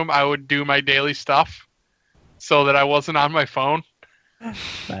living room, I would do my daily stuff so that I wasn't on my phone.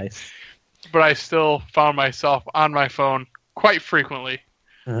 Nice. But I still found myself on my phone quite frequently.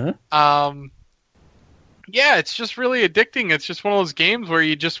 Uh-huh. Yeah, it's just really addicting. It's just one of those games where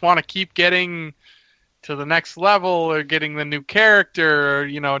you just want to keep getting to the next level, or getting the new character,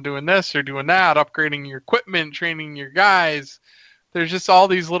 or, doing this or doing that, upgrading your equipment, training your guys. There's just all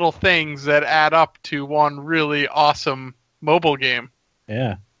these little things that add up to one really awesome mobile game.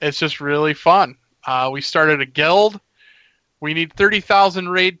 Yeah. It's just really fun. We started a guild. We need 30,000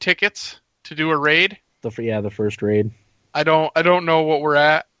 raid tickets to do a raid. The first raid. I don't know what we're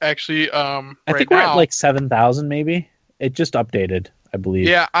at actually. I think we're now. at like 7,000 maybe. It just updated, I believe.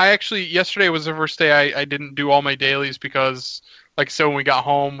 Yeah, yesterday was the first day I didn't do all my dailies because, so when we got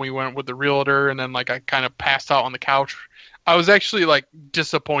home, we went with the realtor, and then I kind of passed out on the couch. I was actually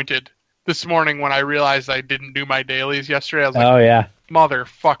disappointed this morning when I realized I didn't do my dailies yesterday. I was like, Oh yeah.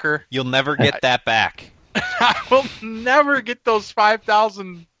 motherfucker. You'll never get that back. I will never get those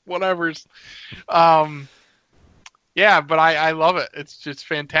 5,000 whatevers. Yeah, but I love it. It's just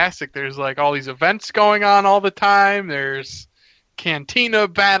fantastic. There's all these events going on all the time. There's Cantina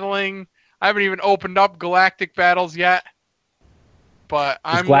battling. I haven't even opened up Galactic Battles yet. But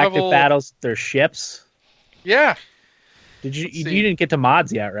There's I'm Galactic level... Battles, there's ships. Yeah. You see. didn't get to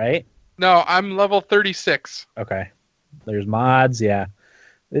mods yet, right? No, I'm level 36. Okay. There's mods, yeah.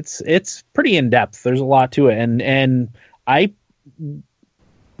 It's pretty in depth. There's a lot to it, and I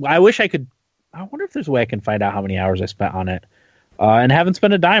wish I could. I wonder if there's a way I can find out how many hours I spent on it, and haven't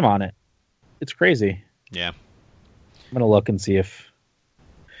spent a dime on it. It's crazy. Yeah. I'm gonna look and see if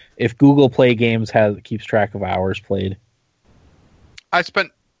Google Play Games keeps track of hours played. I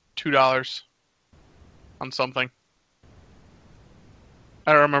spent $2 on something.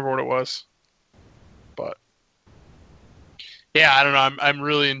 I don't remember what it was, but yeah, I don't know. I'm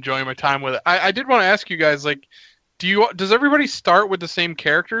really enjoying my time with it. I did want to ask you guys, does everybody start with the same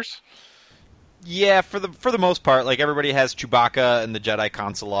characters? Yeah, for the most part, everybody has Chewbacca and the Jedi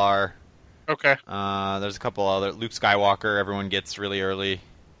Consular. Okay. There's a couple other Luke Skywalker. Everyone gets really early.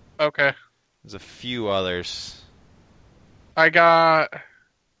 Okay. There's a few others. I got.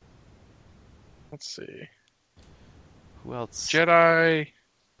 Let's see. Who else? Jedi.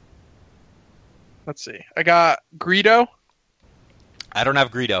 Let's see. I got Greedo, I don't have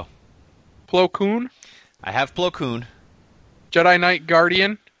Greedo. Plo Koon, I have Plo Koon. Jedi Knight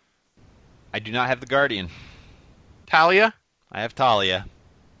Guardian, I do not have the Guardian. Talia, I have Talia.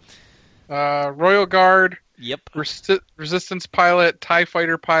 Royal Guard, Yep. Resistance Pilot, TIE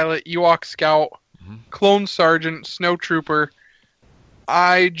Fighter Pilot, Ewok Scout, Clone Sergeant, Snow Trooper,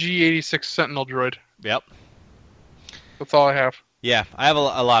 IG-86 Sentinel Droid. Yep. That's all I have. Yeah, I have a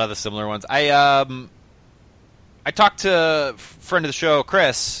lot of the similar ones. I talked to a friend of the show,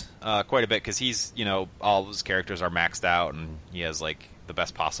 Chris, quite a bit because he's, all of his characters are maxed out and he has the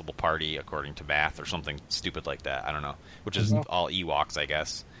best possible party according to math or something stupid like that. I don't know, which is all Ewoks, I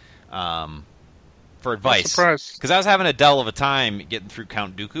guess. For advice, because I was having a devil of a time getting through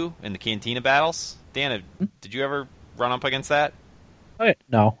Count Dooku in the Cantina battles. Dan, did you ever run up against that?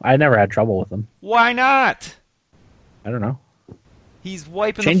 No, I never had trouble with them. Why not? I don't know. He's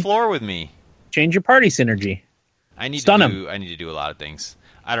wiping the floor with me. Change your party synergy. I need Stun to him. do. I need to do a lot of things.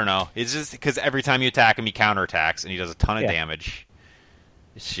 I don't know. It's just because every time you attack him, he counterattacks, and he does a ton of damage.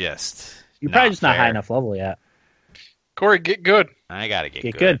 It's just You're probably just not fair. high enough level yet. Corey, get good. I gotta get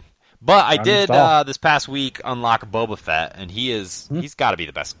Get good. good. But I Run did install. this past week unlock Boba Fett, and he's got to be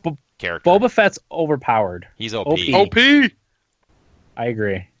the best character. Boba Fett's overpowered. He's OP. OP. OP! I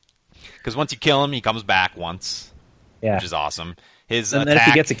agree. Because once you kill him, he comes back once, Yeah. which is awesome. His And attack, then if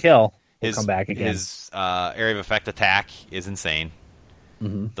he gets a kill, he'll his, come back again. His area of effect attack is insane.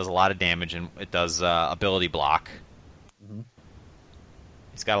 Mm-hmm. Does a lot of damage, and it does ability block. Mm-hmm.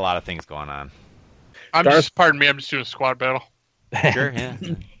 He's got a lot of things going on. Pardon me, I'm just doing a squad battle. Sure, yeah.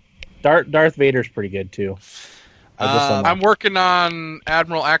 Darth Vader's pretty good too. I'm working on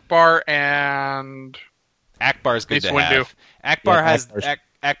Admiral Akbar and Akbar's good Mace to Windu. have. Akbar Yeah, has Akbar's-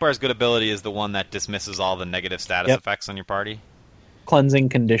 Akbar's good ability is the one that dismisses all the negative status Yep. effects on your party. cleansing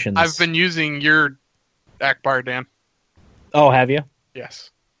conditions. I've been using your Akbar, Dan. Oh, have you?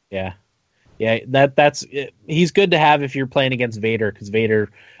 Yes. Yeah. That's he's good to have if you're playing against Vader, because Vader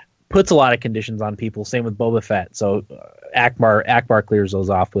puts a lot of conditions on people. Same with Boba Fett. So Akbar clears those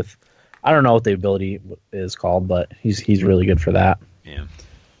off with, I don't know what the ability is called, but he's really good for that. Yeah.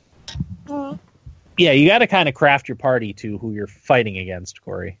 Yeah, you got to kind of craft your party to who you're fighting against,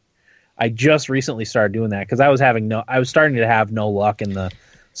 Corey. I just recently started doing that because I was starting to have no luck in the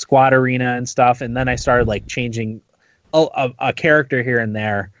squad arena and stuff, and then I started like changing a character here and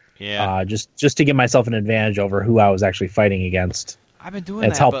there, just to give myself an advantage over who I was actually fighting against. I've been doing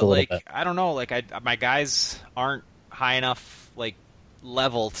It's that, helped but a little like bit. I don't know, like my guys aren't high enough like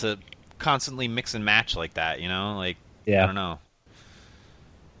level to constantly mix and match like that, you know? Like Yeah. I don't know.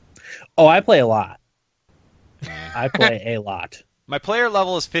 Oh, I play a lot. I play a lot. My player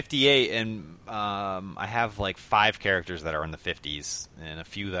level is 58, and I have like 5 characters that are in the 50s, and a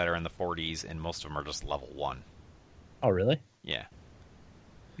few that are in the 40s, and most of them are just level 1. Oh, really? Yeah.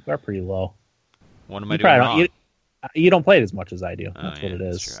 You are pretty low. What am I You doing probably wrong? don't. You don't play it as much as I do. Oh, That's yeah, what it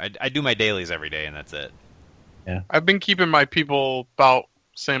that's is. true. I do my dailies every day, and that's it. I've been keeping my people about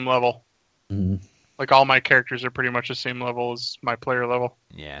same level. Mhm. Like all my characters are pretty much the same level as my player level.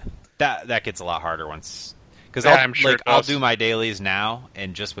 Yeah, that gets a lot harder once, because Yeah, I'm sure it I'll does. do my dailies now,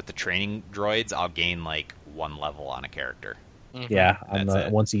 and just with the training droids, I'll gain like 1 level on a character. Yeah, That's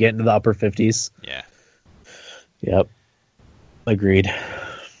it. once you get into the upper 50s. Yeah, Yep. Agreed.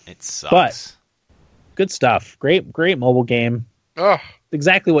 it sucks. Good stuff. Great mobile game. Oh,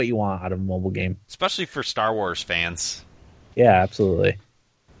 Exactly what you want out of a mobile game. Especially for Star Wars fans. Yeah, absolutely.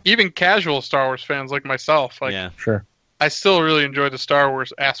 even casual Star Wars fans like myself, like Yeah. Sure. I still really enjoy the Star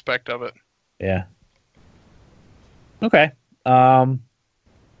Wars aspect of it. Yeah. Okay. Did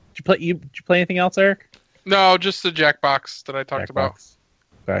you play anything else, Eric? No, just the Jackbox that I talked about. Jackbox.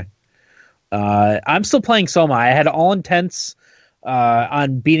 Okay. I'm still playing Soma. I had all intents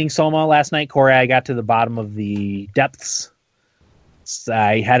on beating Soma last night. Corey, I got to the bottom of the depths.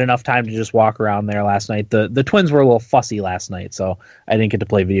 I had enough time to just walk around there last night. The twins were a little fussy last night, so I didn't get to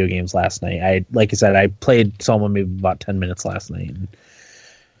play video games last night. Like I said, I played Soma maybe about 10 minutes last night.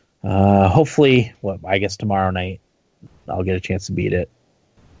 And, hopefully, I guess tomorrow night I'll get a chance to beat it.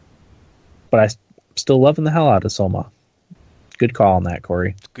 But I'm still loving the hell out of Soma. Good call on that,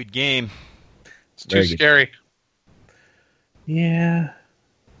 Corey. It's a good game. It's too Very good. scary. Yeah.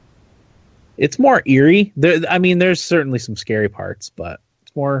 It's more eerie. There's certainly some scary parts, but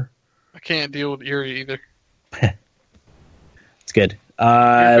it's more... I can't deal with Eerie either. It's good. You're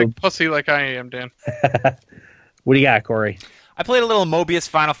a big pussy like I am, Dan. What do you got, Corey? I played a little Mobius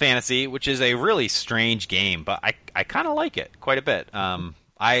Final Fantasy, which is a really strange game, but I kind of like it quite a bit.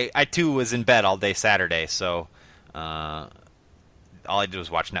 I too was in bed all day Saturday, so all I did was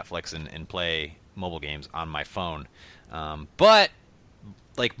watch Netflix and play mobile games on my phone. But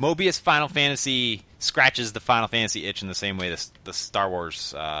like Mobius Final Fantasy scratches the Final Fantasy itch in the same way the Star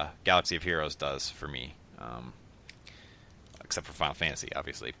Wars Galaxy of Heroes does for me. Except for Final Fantasy,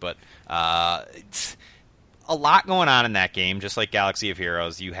 obviously. But it's a lot going on in that game, just like Galaxy of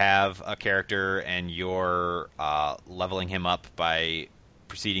Heroes. You have a character, and you're leveling him up by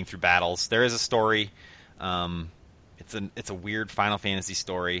proceeding through battles. There is a story. It's a weird Final Fantasy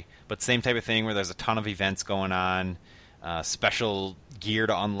story, but same type of thing where there's a ton of events going on, special gear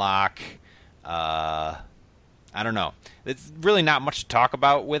to unlock. I don't know. It's really not much to talk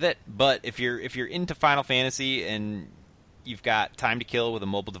about with it, but if you're into Final Fantasy and you've got time to kill with a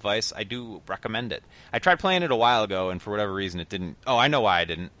mobile device, I do recommend it. I tried playing it a while ago, and for whatever reason it didn't. Oh, I know why I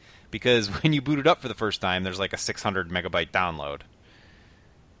didn't. Because when you boot it up for the first time, there's like a 600 megabyte download,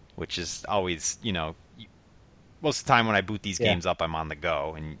 which is always, most of the time when I boot these games up, I'm on the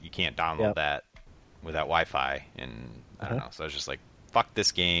go, and you can't download that without Wi-Fi, and I don't know. So I was just like, fuck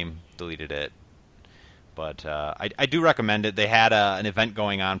this game, deleted it. But I do recommend it. They had an event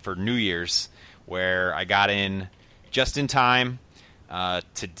going on for New Year's where I got in just in time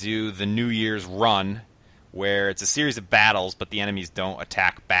to do the New Year's run, where it's a series of battles, but the enemies don't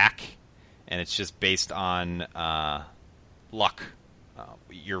attack back, and it's just based on luck,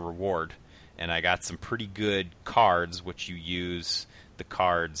 your reward. And I got some pretty good cards, which you use the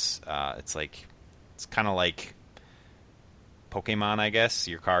cards. It's kind of like Pokemon, I guess.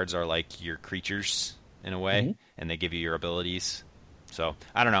 Your cards are like your creatures in a way, and they give you your abilities. So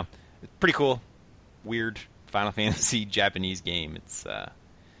I don't know. It's pretty cool. Weird Final Fantasy Japanese game. It's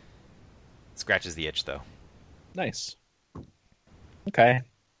scratches the itch though. Nice. Okay.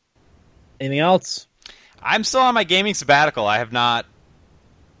 Anything else? I'm still on my gaming sabbatical. I have not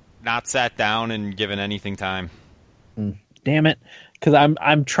sat down and given anything time. Damn it. because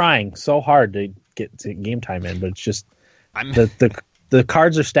I'm trying so hard to get to game time in, but it's just I'm the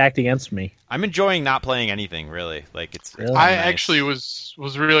cards are stacked against me. I'm enjoying not playing anything really. Like it's Really? I nice. actually was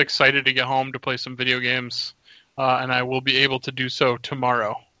really excited to get home to play some video games, and I will be able to do so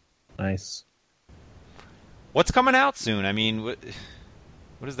tomorrow. Nice. What's coming out soon? I mean, what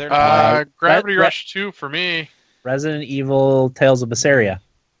is there to play? Gravity Re- Rush 2 for me. Resident Evil Tales of Berseria.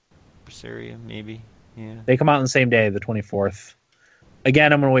 Berseria, maybe. Yeah. They come out on the same day, the 24th.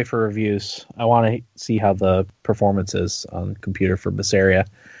 Again, I'm going to wait for reviews. I want to see how the performance is on computer for Berseria.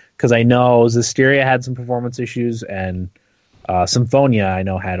 Because I know Zestiria had some performance issues, and Symphonia, I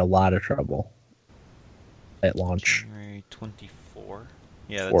know, had a lot of trouble at launch. January 24.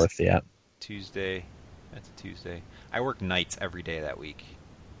 Yeah, that's 4th, yeah. Tuesday. That's a Tuesday. I work nights every day that week.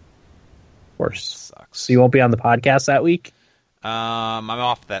 Of course. Sucks. So you won't be on the podcast that week? I'm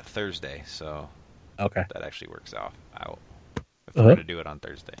off that Thursday, so Okay. that actually works out. I prefer to do it on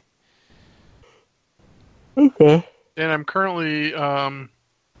Thursday. Okay. And I'm currently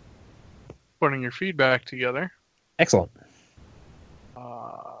putting your feedback together. Excellent.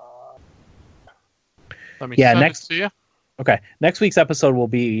 Let me Yeah, send next- it to you. Okay. Next week's episode will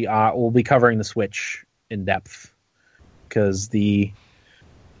be covering the Switch in depth because the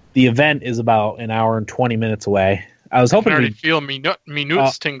event is about an hour and 20 minutes away. I was I hoping can already we'd feel me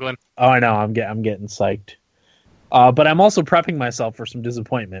nuts tingling. Oh, I know. I'm getting psyched. But I'm also prepping myself for some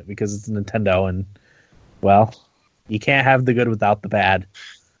disappointment because it's Nintendo, and well, you can't have the good without the bad.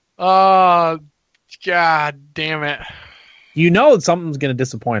 God damn it. You know something's going to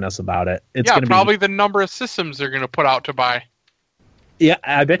disappoint us about it. It's Yeah, going to probably the number of systems they're going to put out to buy. Yeah,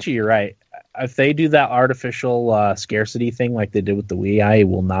 I bet you're right. If they do that artificial scarcity thing like they did with the Wii, I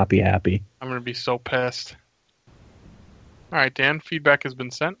will not be happy. I'm going to be so pissed. All right, Dan, feedback has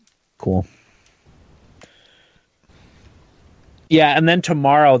been sent. Cool. Yeah, and then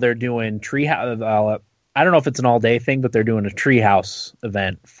tomorrow they're doing Treehouse. I don't know if it's an all-day thing, but they're doing a Treehouse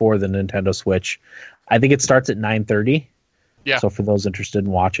event for the Nintendo Switch. I think it starts at 9:30. Yeah. So for those interested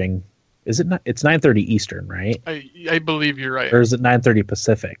in watching, is it not? It's 9:30 Eastern, right? I believe you're right. Or is it 9:30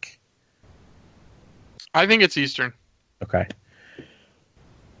 Pacific? I think it's Eastern. Okay.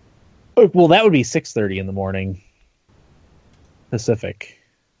 Well, that would be 6:30 in the morning Pacific.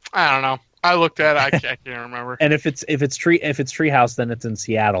 I don't know. I looked at it. I can't remember. And if it's Treehouse, then it's in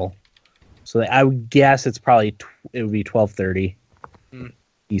Seattle. So I would guess it's probably it would be 12:30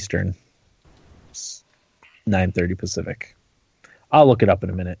 Eastern, 9:30 Pacific. I'll look it up in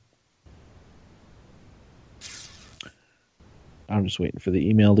a minute. I'm just waiting for the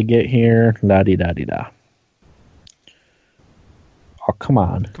email to get here. La di da di da. Oh, come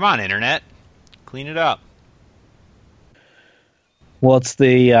on. Come on, Internet. Clean it up. Well, it's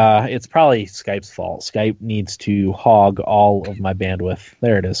probably Skype's fault. Skype needs to hog all of my bandwidth.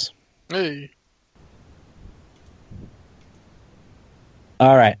 There it is. Hey.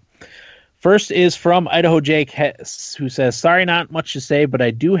 All right. First is from Idaho Jake, who says, sorry, not much to say, but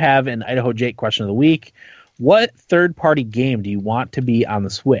I do have an Idaho Jake question of the week. What third-party game do you want to be on the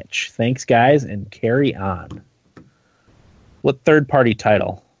Switch? Thanks, guys, and carry on. What third-party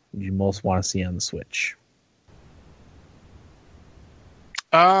title would you most want to see on the Switch?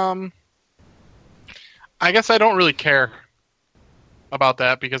 I guess I don't really care about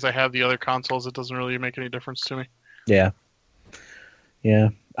that because I have the other consoles. It doesn't really make any difference to me. Yeah. Yeah.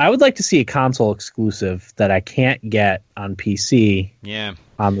 I would like to see a console exclusive that I can't get on PC Yeah.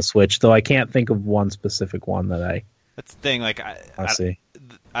 on the Switch, though I can't think of one specific one that I That's the thing. Like, want to see.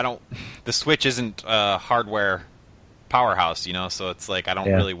 I don't. The Switch isn't a hardware powerhouse, you know. So it's like I don't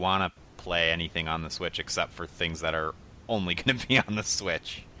Yeah. really want to play anything on the Switch except for things that are only going to be on the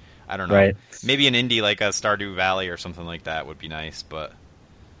Switch. I don't know. Right. Maybe an indie like a Stardew Valley or something like that would be nice, but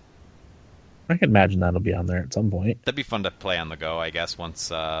I can imagine that'll be on there at some point. that'd be fun to play on the go, I guess, once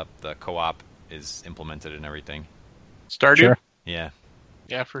the co-op is implemented and everything. Stardew? Sure. Yeah,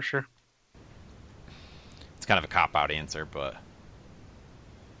 Yeah, for sure. it's kind of a cop-out answer, but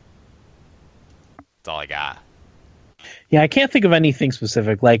that's all I got. Yeah, I can't think of anything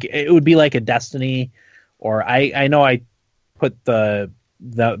specific. Like it would be like a Destiny, or I know I put the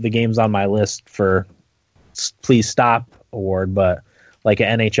games on my list for Please Stop award, but like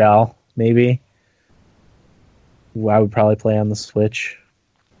an NHL maybe. Who I would probably play on the Switch,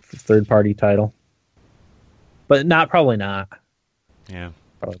 third party title, but probably not. Yeah.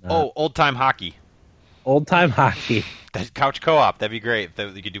 Probably not. Oh, old-time hockey. Old time hockey. That couch co-op, that'd be great.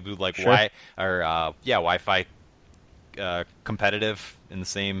 That you could do like Sure. Wi-Fi competitive in the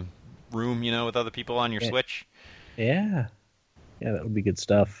same room, you know, with other people on your Yeah. Switch. Yeah, that would be good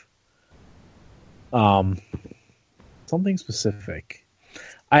stuff. So Something specific.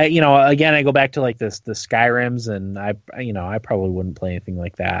 Again, I go back to like the Skyrims, and I probably wouldn't play anything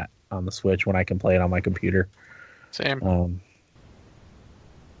like that on the Switch when I can play it on my computer. Same.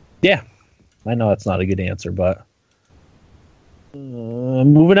 Yeah, I know that's not a good answer, but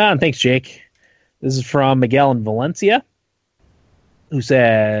moving on. Thanks, Jake. This is from Miguel in Valencia, who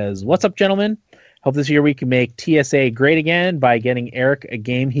says, "What's up, gentlemen? Hope this year we can make TSA great again by getting Eric a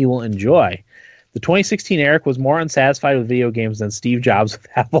game he will enjoy. The 2016 Eric was more unsatisfied with video games than Steve Jobs with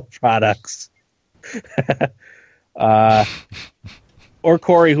Apple products." Or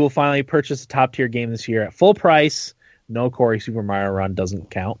Corey, who will finally purchase a top-tier game this year at full price. No, Corey, Super Mario Run doesn't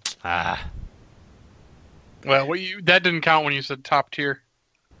count. Well, that didn't count when you said top tier.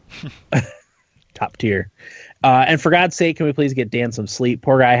 Top tier. And for God's sake, can we please get Dan some sleep?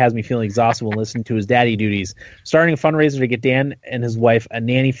 Poor guy has me feeling exhausted when listening to his daddy duties. Starting a fundraiser to get Dan and his wife a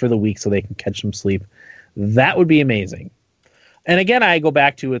nanny for the week so they can catch some sleep. That would be amazing. And again, I go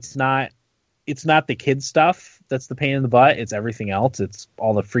back to it's not the kids stuff that's the pain in the butt. It's everything else. It's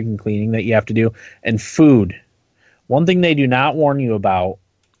all the freaking cleaning that you have to do. And food. One thing they do not warn you about,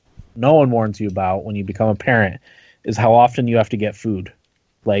 no one warns you about when you become a parent, is how often you have to get food.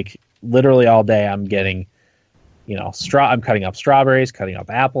 Like, literally all day I'm getting, I'm cutting up strawberries, cutting up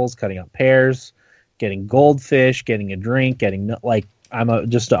apples, cutting up pears, getting goldfish, getting a drink, I'm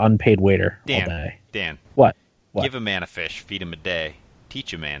just an unpaid waiter all day. Dan. What? Give a man a fish, feed him a day.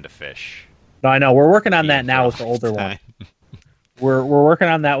 Teach a man to fish. No, I know. We're working on that now with the older one. We're working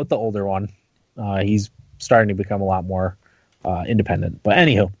on that with the older one. He's starting to become a lot more independent. But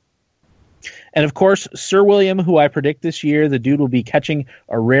anywho. And of course, Sir William, who I predict this year, the dude will be catching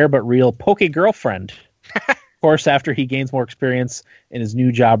a rare but real Poke Girlfriend. Of course, after he gains more experience in his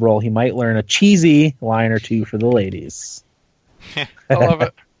new job role, he might learn a cheesy line or two for the ladies. I love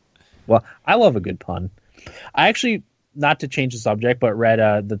it. Well, I love a good pun. I actually, not to change the subject, but read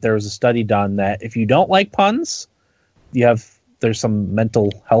that there was a study done that if you don't like puns, there's some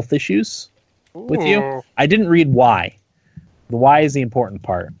mental health issues with you. Ooh. I didn't read why. The why is the important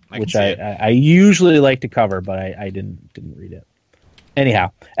part, which I I usually like to cover, but I didn't read it.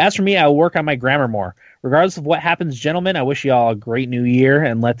 Anyhow, as for me, I will work on my grammar more. Regardless of what happens, gentlemen, I wish you all a great new year,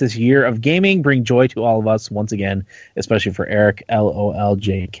 and let this year of gaming bring joy to all of us once again, especially for Eric,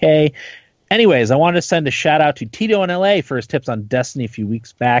 LOLJK. Anyways, I wanted to send a shout out to Tito in LA for his tips on Destiny a few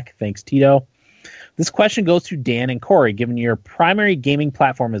weeks back. Thanks, Tito. This question goes to Dan and Corey. Given your primary gaming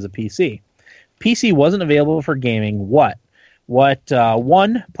platform is a PC, PC wasn't available for gaming, what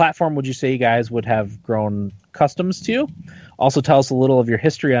one platform would you say you guys would have grown customs to? Also, tell us a little of your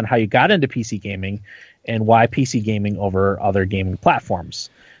history on how you got into PC gaming and why PC gaming over other gaming platforms.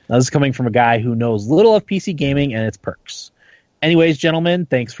 Now, this is coming from a guy who knows little of PC gaming and its perks. Anyways, gentlemen,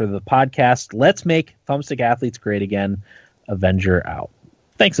 thanks for the podcast. Let's make Thumbstick Athletes great again. Avenger out.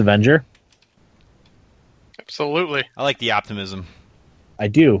 Thanks, Avenger. Absolutely. I like the optimism. I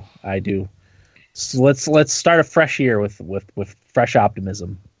do. So let's start a fresh year with fresh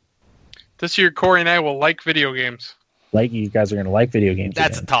optimism. This year, Corey and I will like video games. Like you guys are going to like video games.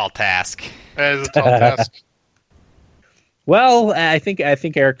 That's again. a tall task. That is a tall task. Well, I think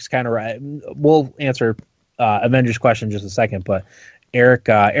Eric's kind of right. We'll answer Avengers question in just a second, but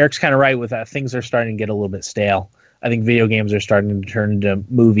Eric's kind of right with that. Things are starting to get a little bit stale. I think video games are starting to turn into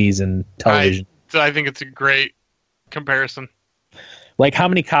movies and television. I think it's a great comparison. Like, how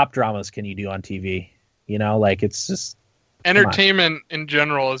many cop dramas can you do on TV? It's just Entertainment in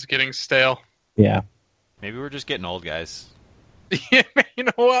general is getting stale. Yeah. Maybe we're just getting old, guys. Yeah, you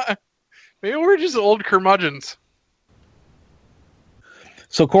know what? Maybe we're just old curmudgeons.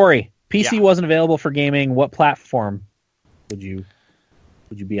 So, Corey, PC Yeah. wasn't available for gaming. What platform would you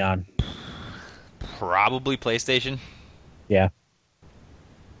be on? Probably PlayStation. Yeah.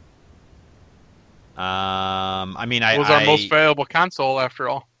 It was our most valuable console, after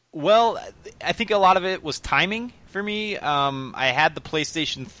all. Well, I think a lot of it was timing for me. I had the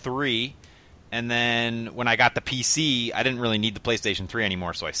PlayStation 3, and then when I got the PC, I didn't really need the PlayStation 3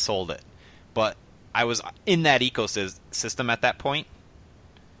 anymore, so I sold it. But I was in that ecosystem at that point,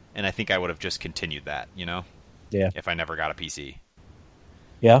 and I think I would have just continued that, Yeah. if I never got a PC.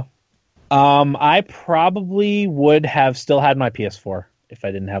 Yeah. I probably would have still had my PS4 if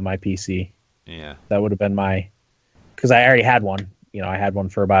I didn't have my PC. Yeah. That would have been because I already had one. I had one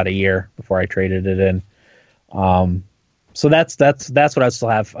for about a year before I traded it in. So that's what I still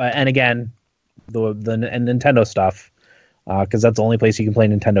have. And again, the Nintendo stuff, because that's the only place you can play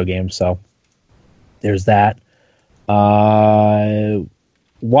Nintendo games. So there's that. Why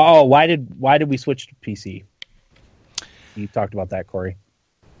did we switch to PC? You talked about that, Corey.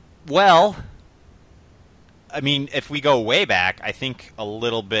 Well, I mean, if we go way back, I think a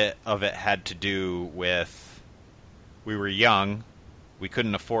little bit of it had to do with we were young, we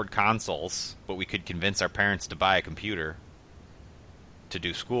couldn't afford consoles, but we could convince our parents to buy a computer to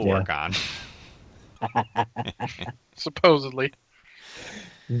do schoolwork on. Supposedly.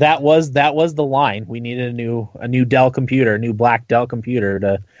 That was the line. We needed a new Dell computer, a new black Dell computer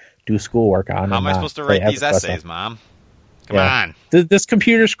to do schoolwork on. How am I supposed to write these essays, Mom? Come on. This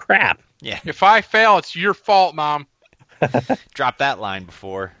computer's crap. Yeah. If I fail, it's your fault, Mom. Dropped that line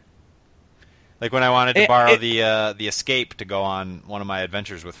before. Like when I wanted to borrow the Escape to go on one of my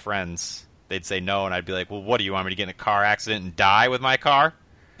adventures with friends, they'd say no, and I'd be like, well, what do you want me to get in a car accident and die with my car?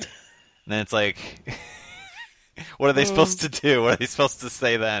 And then it's like, what are they supposed to do? What are they supposed to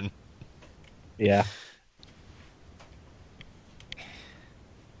say then? Yeah.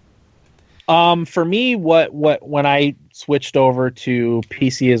 For me, what when I switched over to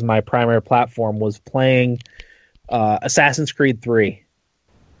PC as my primary platform was playing Assassin's Creed 3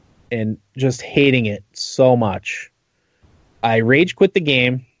 and just hating it so much. I rage quit the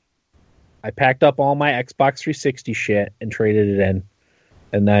game. I packed up all my Xbox 360 shit and traded it in.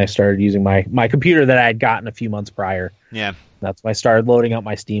 And then I started using my computer that I had gotten a few months prior. Yeah. That's when I started loading up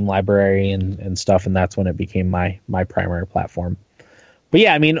my Steam library and stuff, and that's when it became my primary platform. But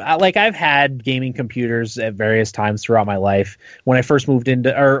yeah, I mean, I've had gaming computers at various times throughout my life. When I first moved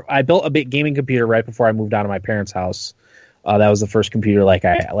I built a big gaming computer right before I moved out of my parents' house. That was the first computer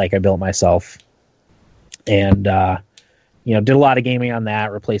I built myself, and did a lot of gaming on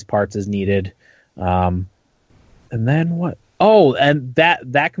that. Replaced parts as needed, and then what? Oh, and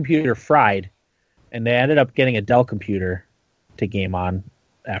that computer fried, and they ended up getting a Dell computer to game on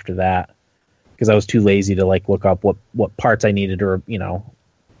after that. Because I was too lazy to look up what parts I needed or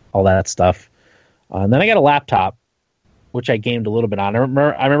all that stuff. And then I got a laptop, which I gamed a little bit on. I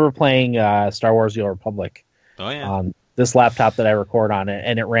remember playing Star Wars: The Old Republic on this laptop that I record on it,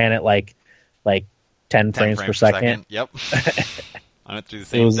 and it ran at like 10 frames per second. Yep. I went through the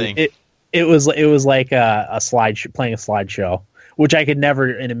same thing. It was like playing a slideshow, which I could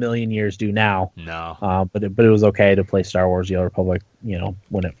never in a million years do now. No. But it was okay to play Star Wars: The Old Republic,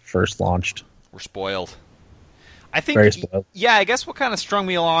 when it first launched. We're spoiled. I think, Very spoiled. Yeah, I guess what kind of strung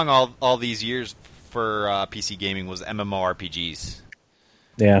me along all these years for PC gaming was MMORPGs.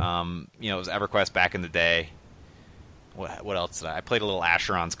 Yeah. It was EverQuest back in the day. What else did I played a little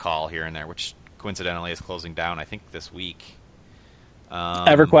Asheron's Call here and there, which coincidentally is closing down, I think, this week.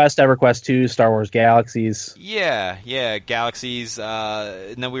 EverQuest 2, Star Wars Galaxies. Yeah, Galaxies.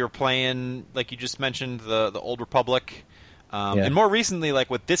 And then we were playing, like you just mentioned, the Old Republic. And more recently, like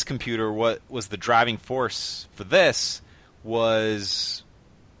with this computer, what was the driving force for this was,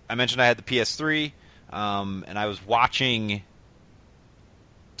 I mentioned I had the PS3, and I was watching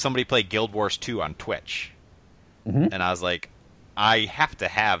somebody play Guild Wars 2 on Twitch. Mm-hmm. And I was like, I have to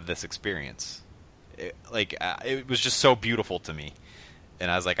have this experience. It was just so beautiful to me.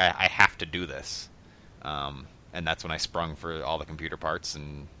 And I was like, I have to do this. And that's when I sprung for all the computer parts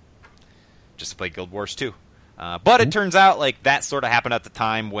and just to play Guild Wars 2. But it turns out like that sort of happened at the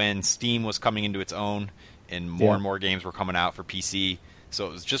time when Steam was coming into its own and more games were coming out for PC. So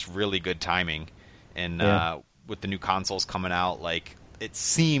it was just really good timing. And with the new consoles coming out, like it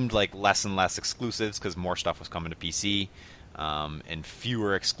seemed like less and less exclusives because more stuff was coming to PC and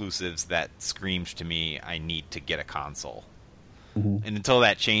fewer exclusives that screamed to me, I need to get a console. Mm-hmm. And until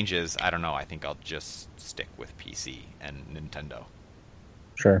that changes, I don't know. I think I'll just stick with PC and Nintendo.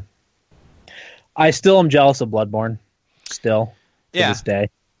 Sure. I still am jealous of Bloodborne. Still, to this day.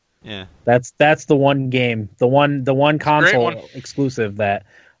 Yeah. That's the one game, the one console exclusive that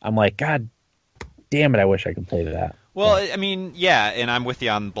I'm like, God damn it! I wish I could play that. Well, I mean, yeah, and I'm with you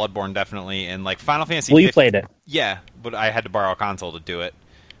on Bloodborne definitely, and like Final Fantasy. Well, you played it. Yeah, but I had to borrow a console to do it.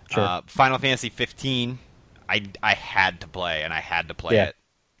 Sure. Final Fantasy 15, I had to play, and I had to play it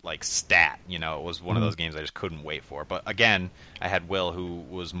like stat. It was one of those games I just couldn't wait for. But again, I had Will, who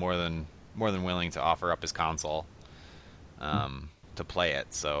was more than willing to offer up his console to play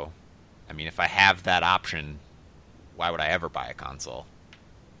it. So, I mean, if I have that option, why would I ever buy a console?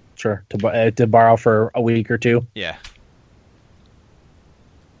 Sure, to borrow for a week or two. Yeah.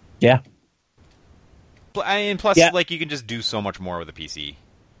 Yeah. And plus, like, you can just do so much more with a PC.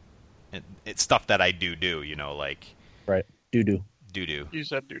 It's stuff that I do, like... Right. Do. You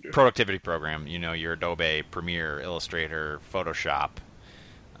said do. Productivity program, your Adobe, Premiere, Illustrator, Photoshop,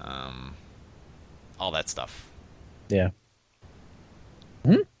 all that stuff. Yeah.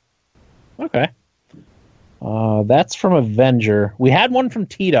 Okay. That's from Avenger. We had one from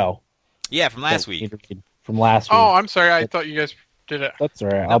Tito. Yeah, from last week. From last week. Oh, I'm sorry. I thought you guys did it. That's all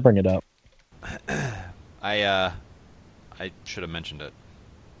right. I'll bring it up. I should have mentioned it.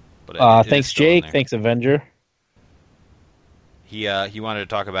 But it is Thanks, still in Jake. there. Thanks, Avenger. He wanted to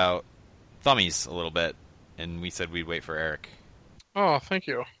talk about Thummies a little bit, and we said we'd wait for Eric. Oh, thank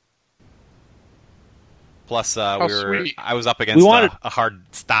you. Plus, sweet. I was up against wanted- a hard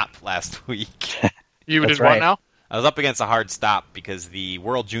stop last week. You That's did what right. now? I was up against a hard stop because the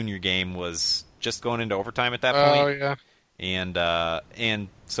World Junior game was just going into overtime at that Oh, point. yeah. And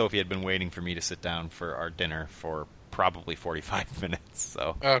Sophie had been waiting for me to sit down for our dinner for probably 45 minutes.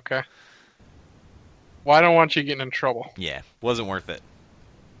 So Okay. Well, I don't want you getting in trouble. yeah, wasn't worth it.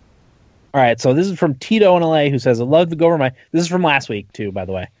 All right, so this is from Tito in LA, who says, "I'd love to go over my." This is from last week too, by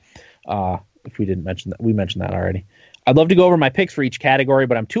the way. If we didn't mention that, we mentioned that already. I'd love to go over my picks for each category,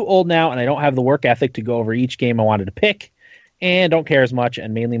 but I'm too old now, and I don't have the work ethic to go over each game I wanted to pick, and don't care as much.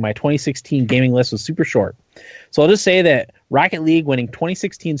 And mainly, my 2016 gaming list was super short. So I'll just say that Rocket League winning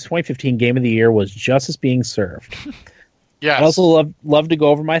 2016's 2015 Game of the Year was justice being served. Yes. I'd also love to go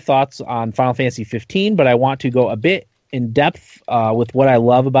over my thoughts on Final Fantasy 15, but I want to go a bit in depth with what I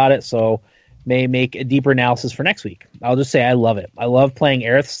love about it, so may make a deeper analysis for next week. I'll just say I love it. I love playing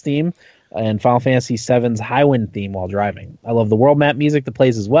Aerith's theme and Final Fantasy VII's Highwind theme while driving. I love the world map music that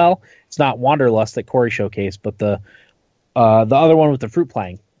plays as well. It's not Wanderlust that Corey showcased, but the other one with the flute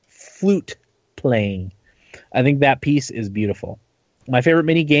playing. I think that piece is beautiful. My favorite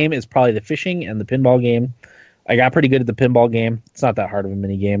mini game is probably the fishing and the pinball game. I got pretty good at the pinball game. It's not that hard of a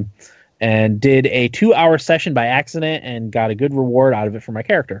mini game. And did a 2-hour session by accident and got a good reward out of it for my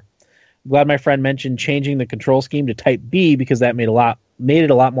character. I'm glad my friend mentioned changing the control scheme to Type B because that made it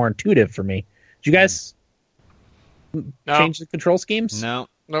a lot more intuitive for me. Did you guys No. change the control schemes? No,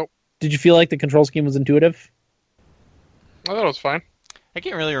 Nope. Did you feel like the control scheme was intuitive? I thought it was fine. I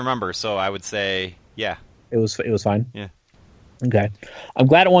can't really remember, so I would say yeah. It was fine. Yeah. Okay. I'm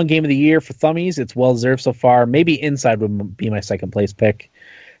glad it won Game of the Year for Thummies. It's well deserved so far. Maybe Inside would be my second place pick.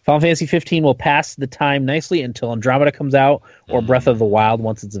 Final Fantasy 15 will pass the time nicely until Andromeda comes out or Breath of the Wild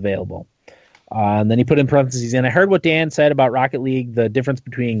once it's available. And then he put in parentheses, and I heard what Dan said about Rocket League, the difference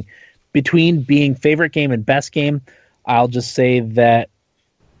between being favorite game and best game. I'll just say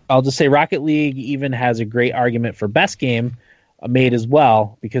Rocket League even has a great argument for best game made as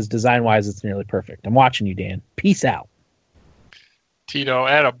well, because design-wise it's nearly perfect. I'm watching you, Dan. Peace out. Tito,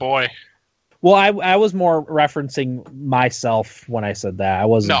 atta boy. Well, I was more referencing myself when I said that. I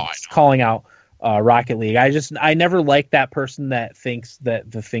wasn't No, I know. calling out Rocket League. I never liked that person that thinks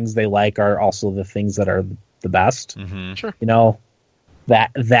that the things they like are also the things that are the best. Mm-hmm. You know,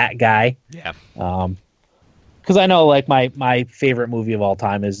 that guy. Yeah. Because I know, like, my favorite movie of all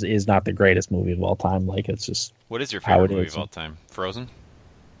time is not the greatest movie of all time. Like, it's just What is your How favorite it movie is. of all time? Frozen?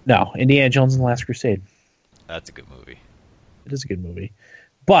 no. Indiana Jones and the Last Crusade. That's a good movie. It is a good movie,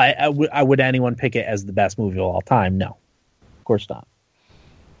 but would anyone pick it as the best movie of all time? No, of course not.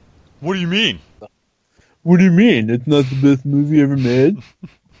 What do you mean? What do you mean? It's not the best movie ever made?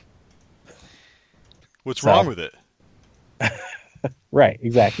 What's So- wrong with it? Right,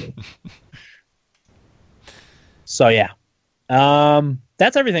 exactly. So yeah,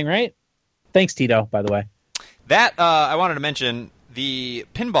 that's everything, right? Thanks, Tito. By the way, That I wanted to mention the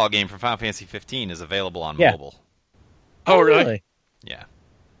pinball game from Final Fantasy 15 is available on Yeah. mobile. Oh, really? Yeah.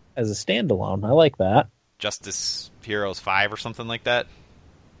 As a standalone, I like that. Justice Heroes 5 or something like that.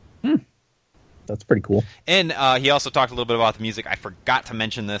 That's pretty cool. And he also talked a little bit about the music. I forgot to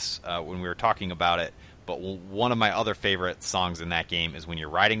mention this when we were talking about it, but one of my other favorite songs in that game is when you're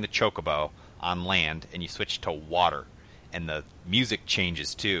riding the chocobo on land and you switch to water, and the music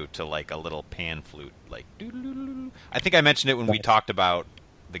changes too to like a little pan flute, like doo-doo-doo-doo. I think I mentioned it when we Nice. talked about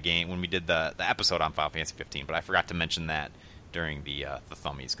the game when we did the episode on Final Fantasy 15, but I forgot to mention that during the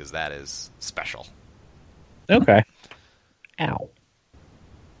Thummies because that is special. Okay. Ow.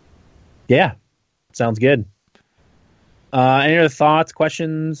 Yeah, sounds good. Any other thoughts,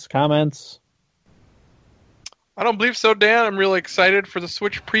 questions, comments? I don't believe so, Dan. I'm really excited for the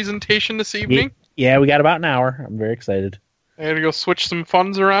Switch presentation this evening. Yeah, we got about an hour. I'm very excited. I gotta go switch some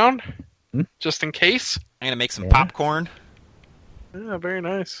funds around, Hmm? just in case. I'm gonna make some Yeah. popcorn. Yeah, very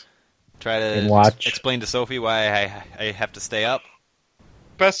nice. Try to And watch. explain to Sophie why I have to stay up.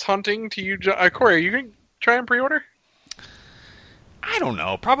 Best hunting to you, Corey. Are you gonna try and pre-order? I don't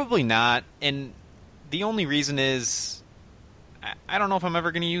know. Probably not. And the only reason is I don't know if I'm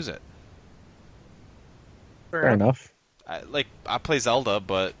ever going to use it. Fair enough. I play Zelda,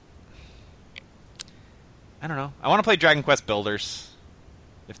 but I don't know. I want to play Dragon Quest Builders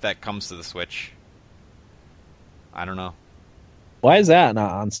if that comes to the Switch. I don't know. Why is that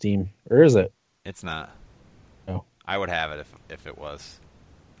not on Steam? Or is it? It's not. Oh. I would have it if it was.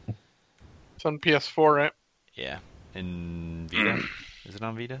 It's on PS4, right? Yeah. And Vita. Is it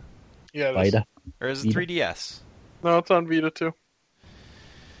on Vita? Yeah. It is. Vita. Or is it Vita. 3DS? No, it's on Vita too.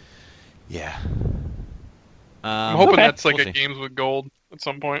 Yeah. I'm hoping Okay. that's like We'll a see. Games with Gold at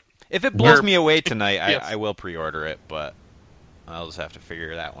some point. If it blows Or- me away tonight, Yes. I will pre-order it, but I'll just have to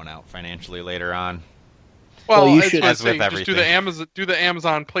figure that one out financially later on. Well, you it's should- what I As with say, just do the everything.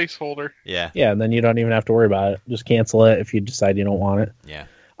 Amazon placeholder. Yeah. Yeah, and then you don't even have to worry about it. Just cancel it if you decide you don't want it. Yeah.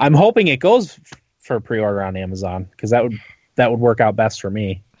 I'm hoping it goes for pre-order on Amazon because that would work out best for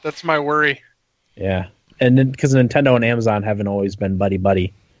me. That's my worry. Yeah, and then because Nintendo and Amazon haven't always been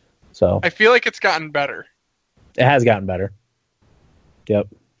buddy, so I feel like it's gotten better, it has gotten better. Yep.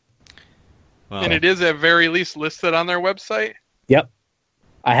 Well, and it is at very least listed on their website. Yep.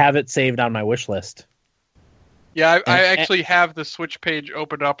 I have it saved on my wish list. Yeah, I And- actually have the Switch page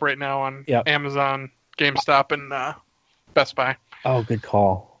opened up right now on Yep. Amazon, GameStop, and Best Buy. Oh, good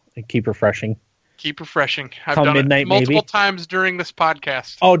call. And keep refreshing. Keep refreshing. I've Come done midnight, it multiple maybe? times during this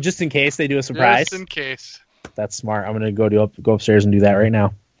podcast. Oh, just in case they do a surprise. Just in case. That's smart. I'm going to go upstairs and do that right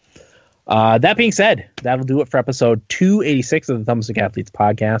now. That being said, that'll do it for episode 286 of the Thumbstick Athletes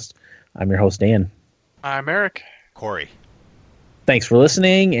podcast. I'm your host, Dan. I'm Eric. Corey. Thanks for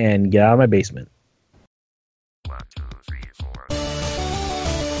listening, and get out of my basement.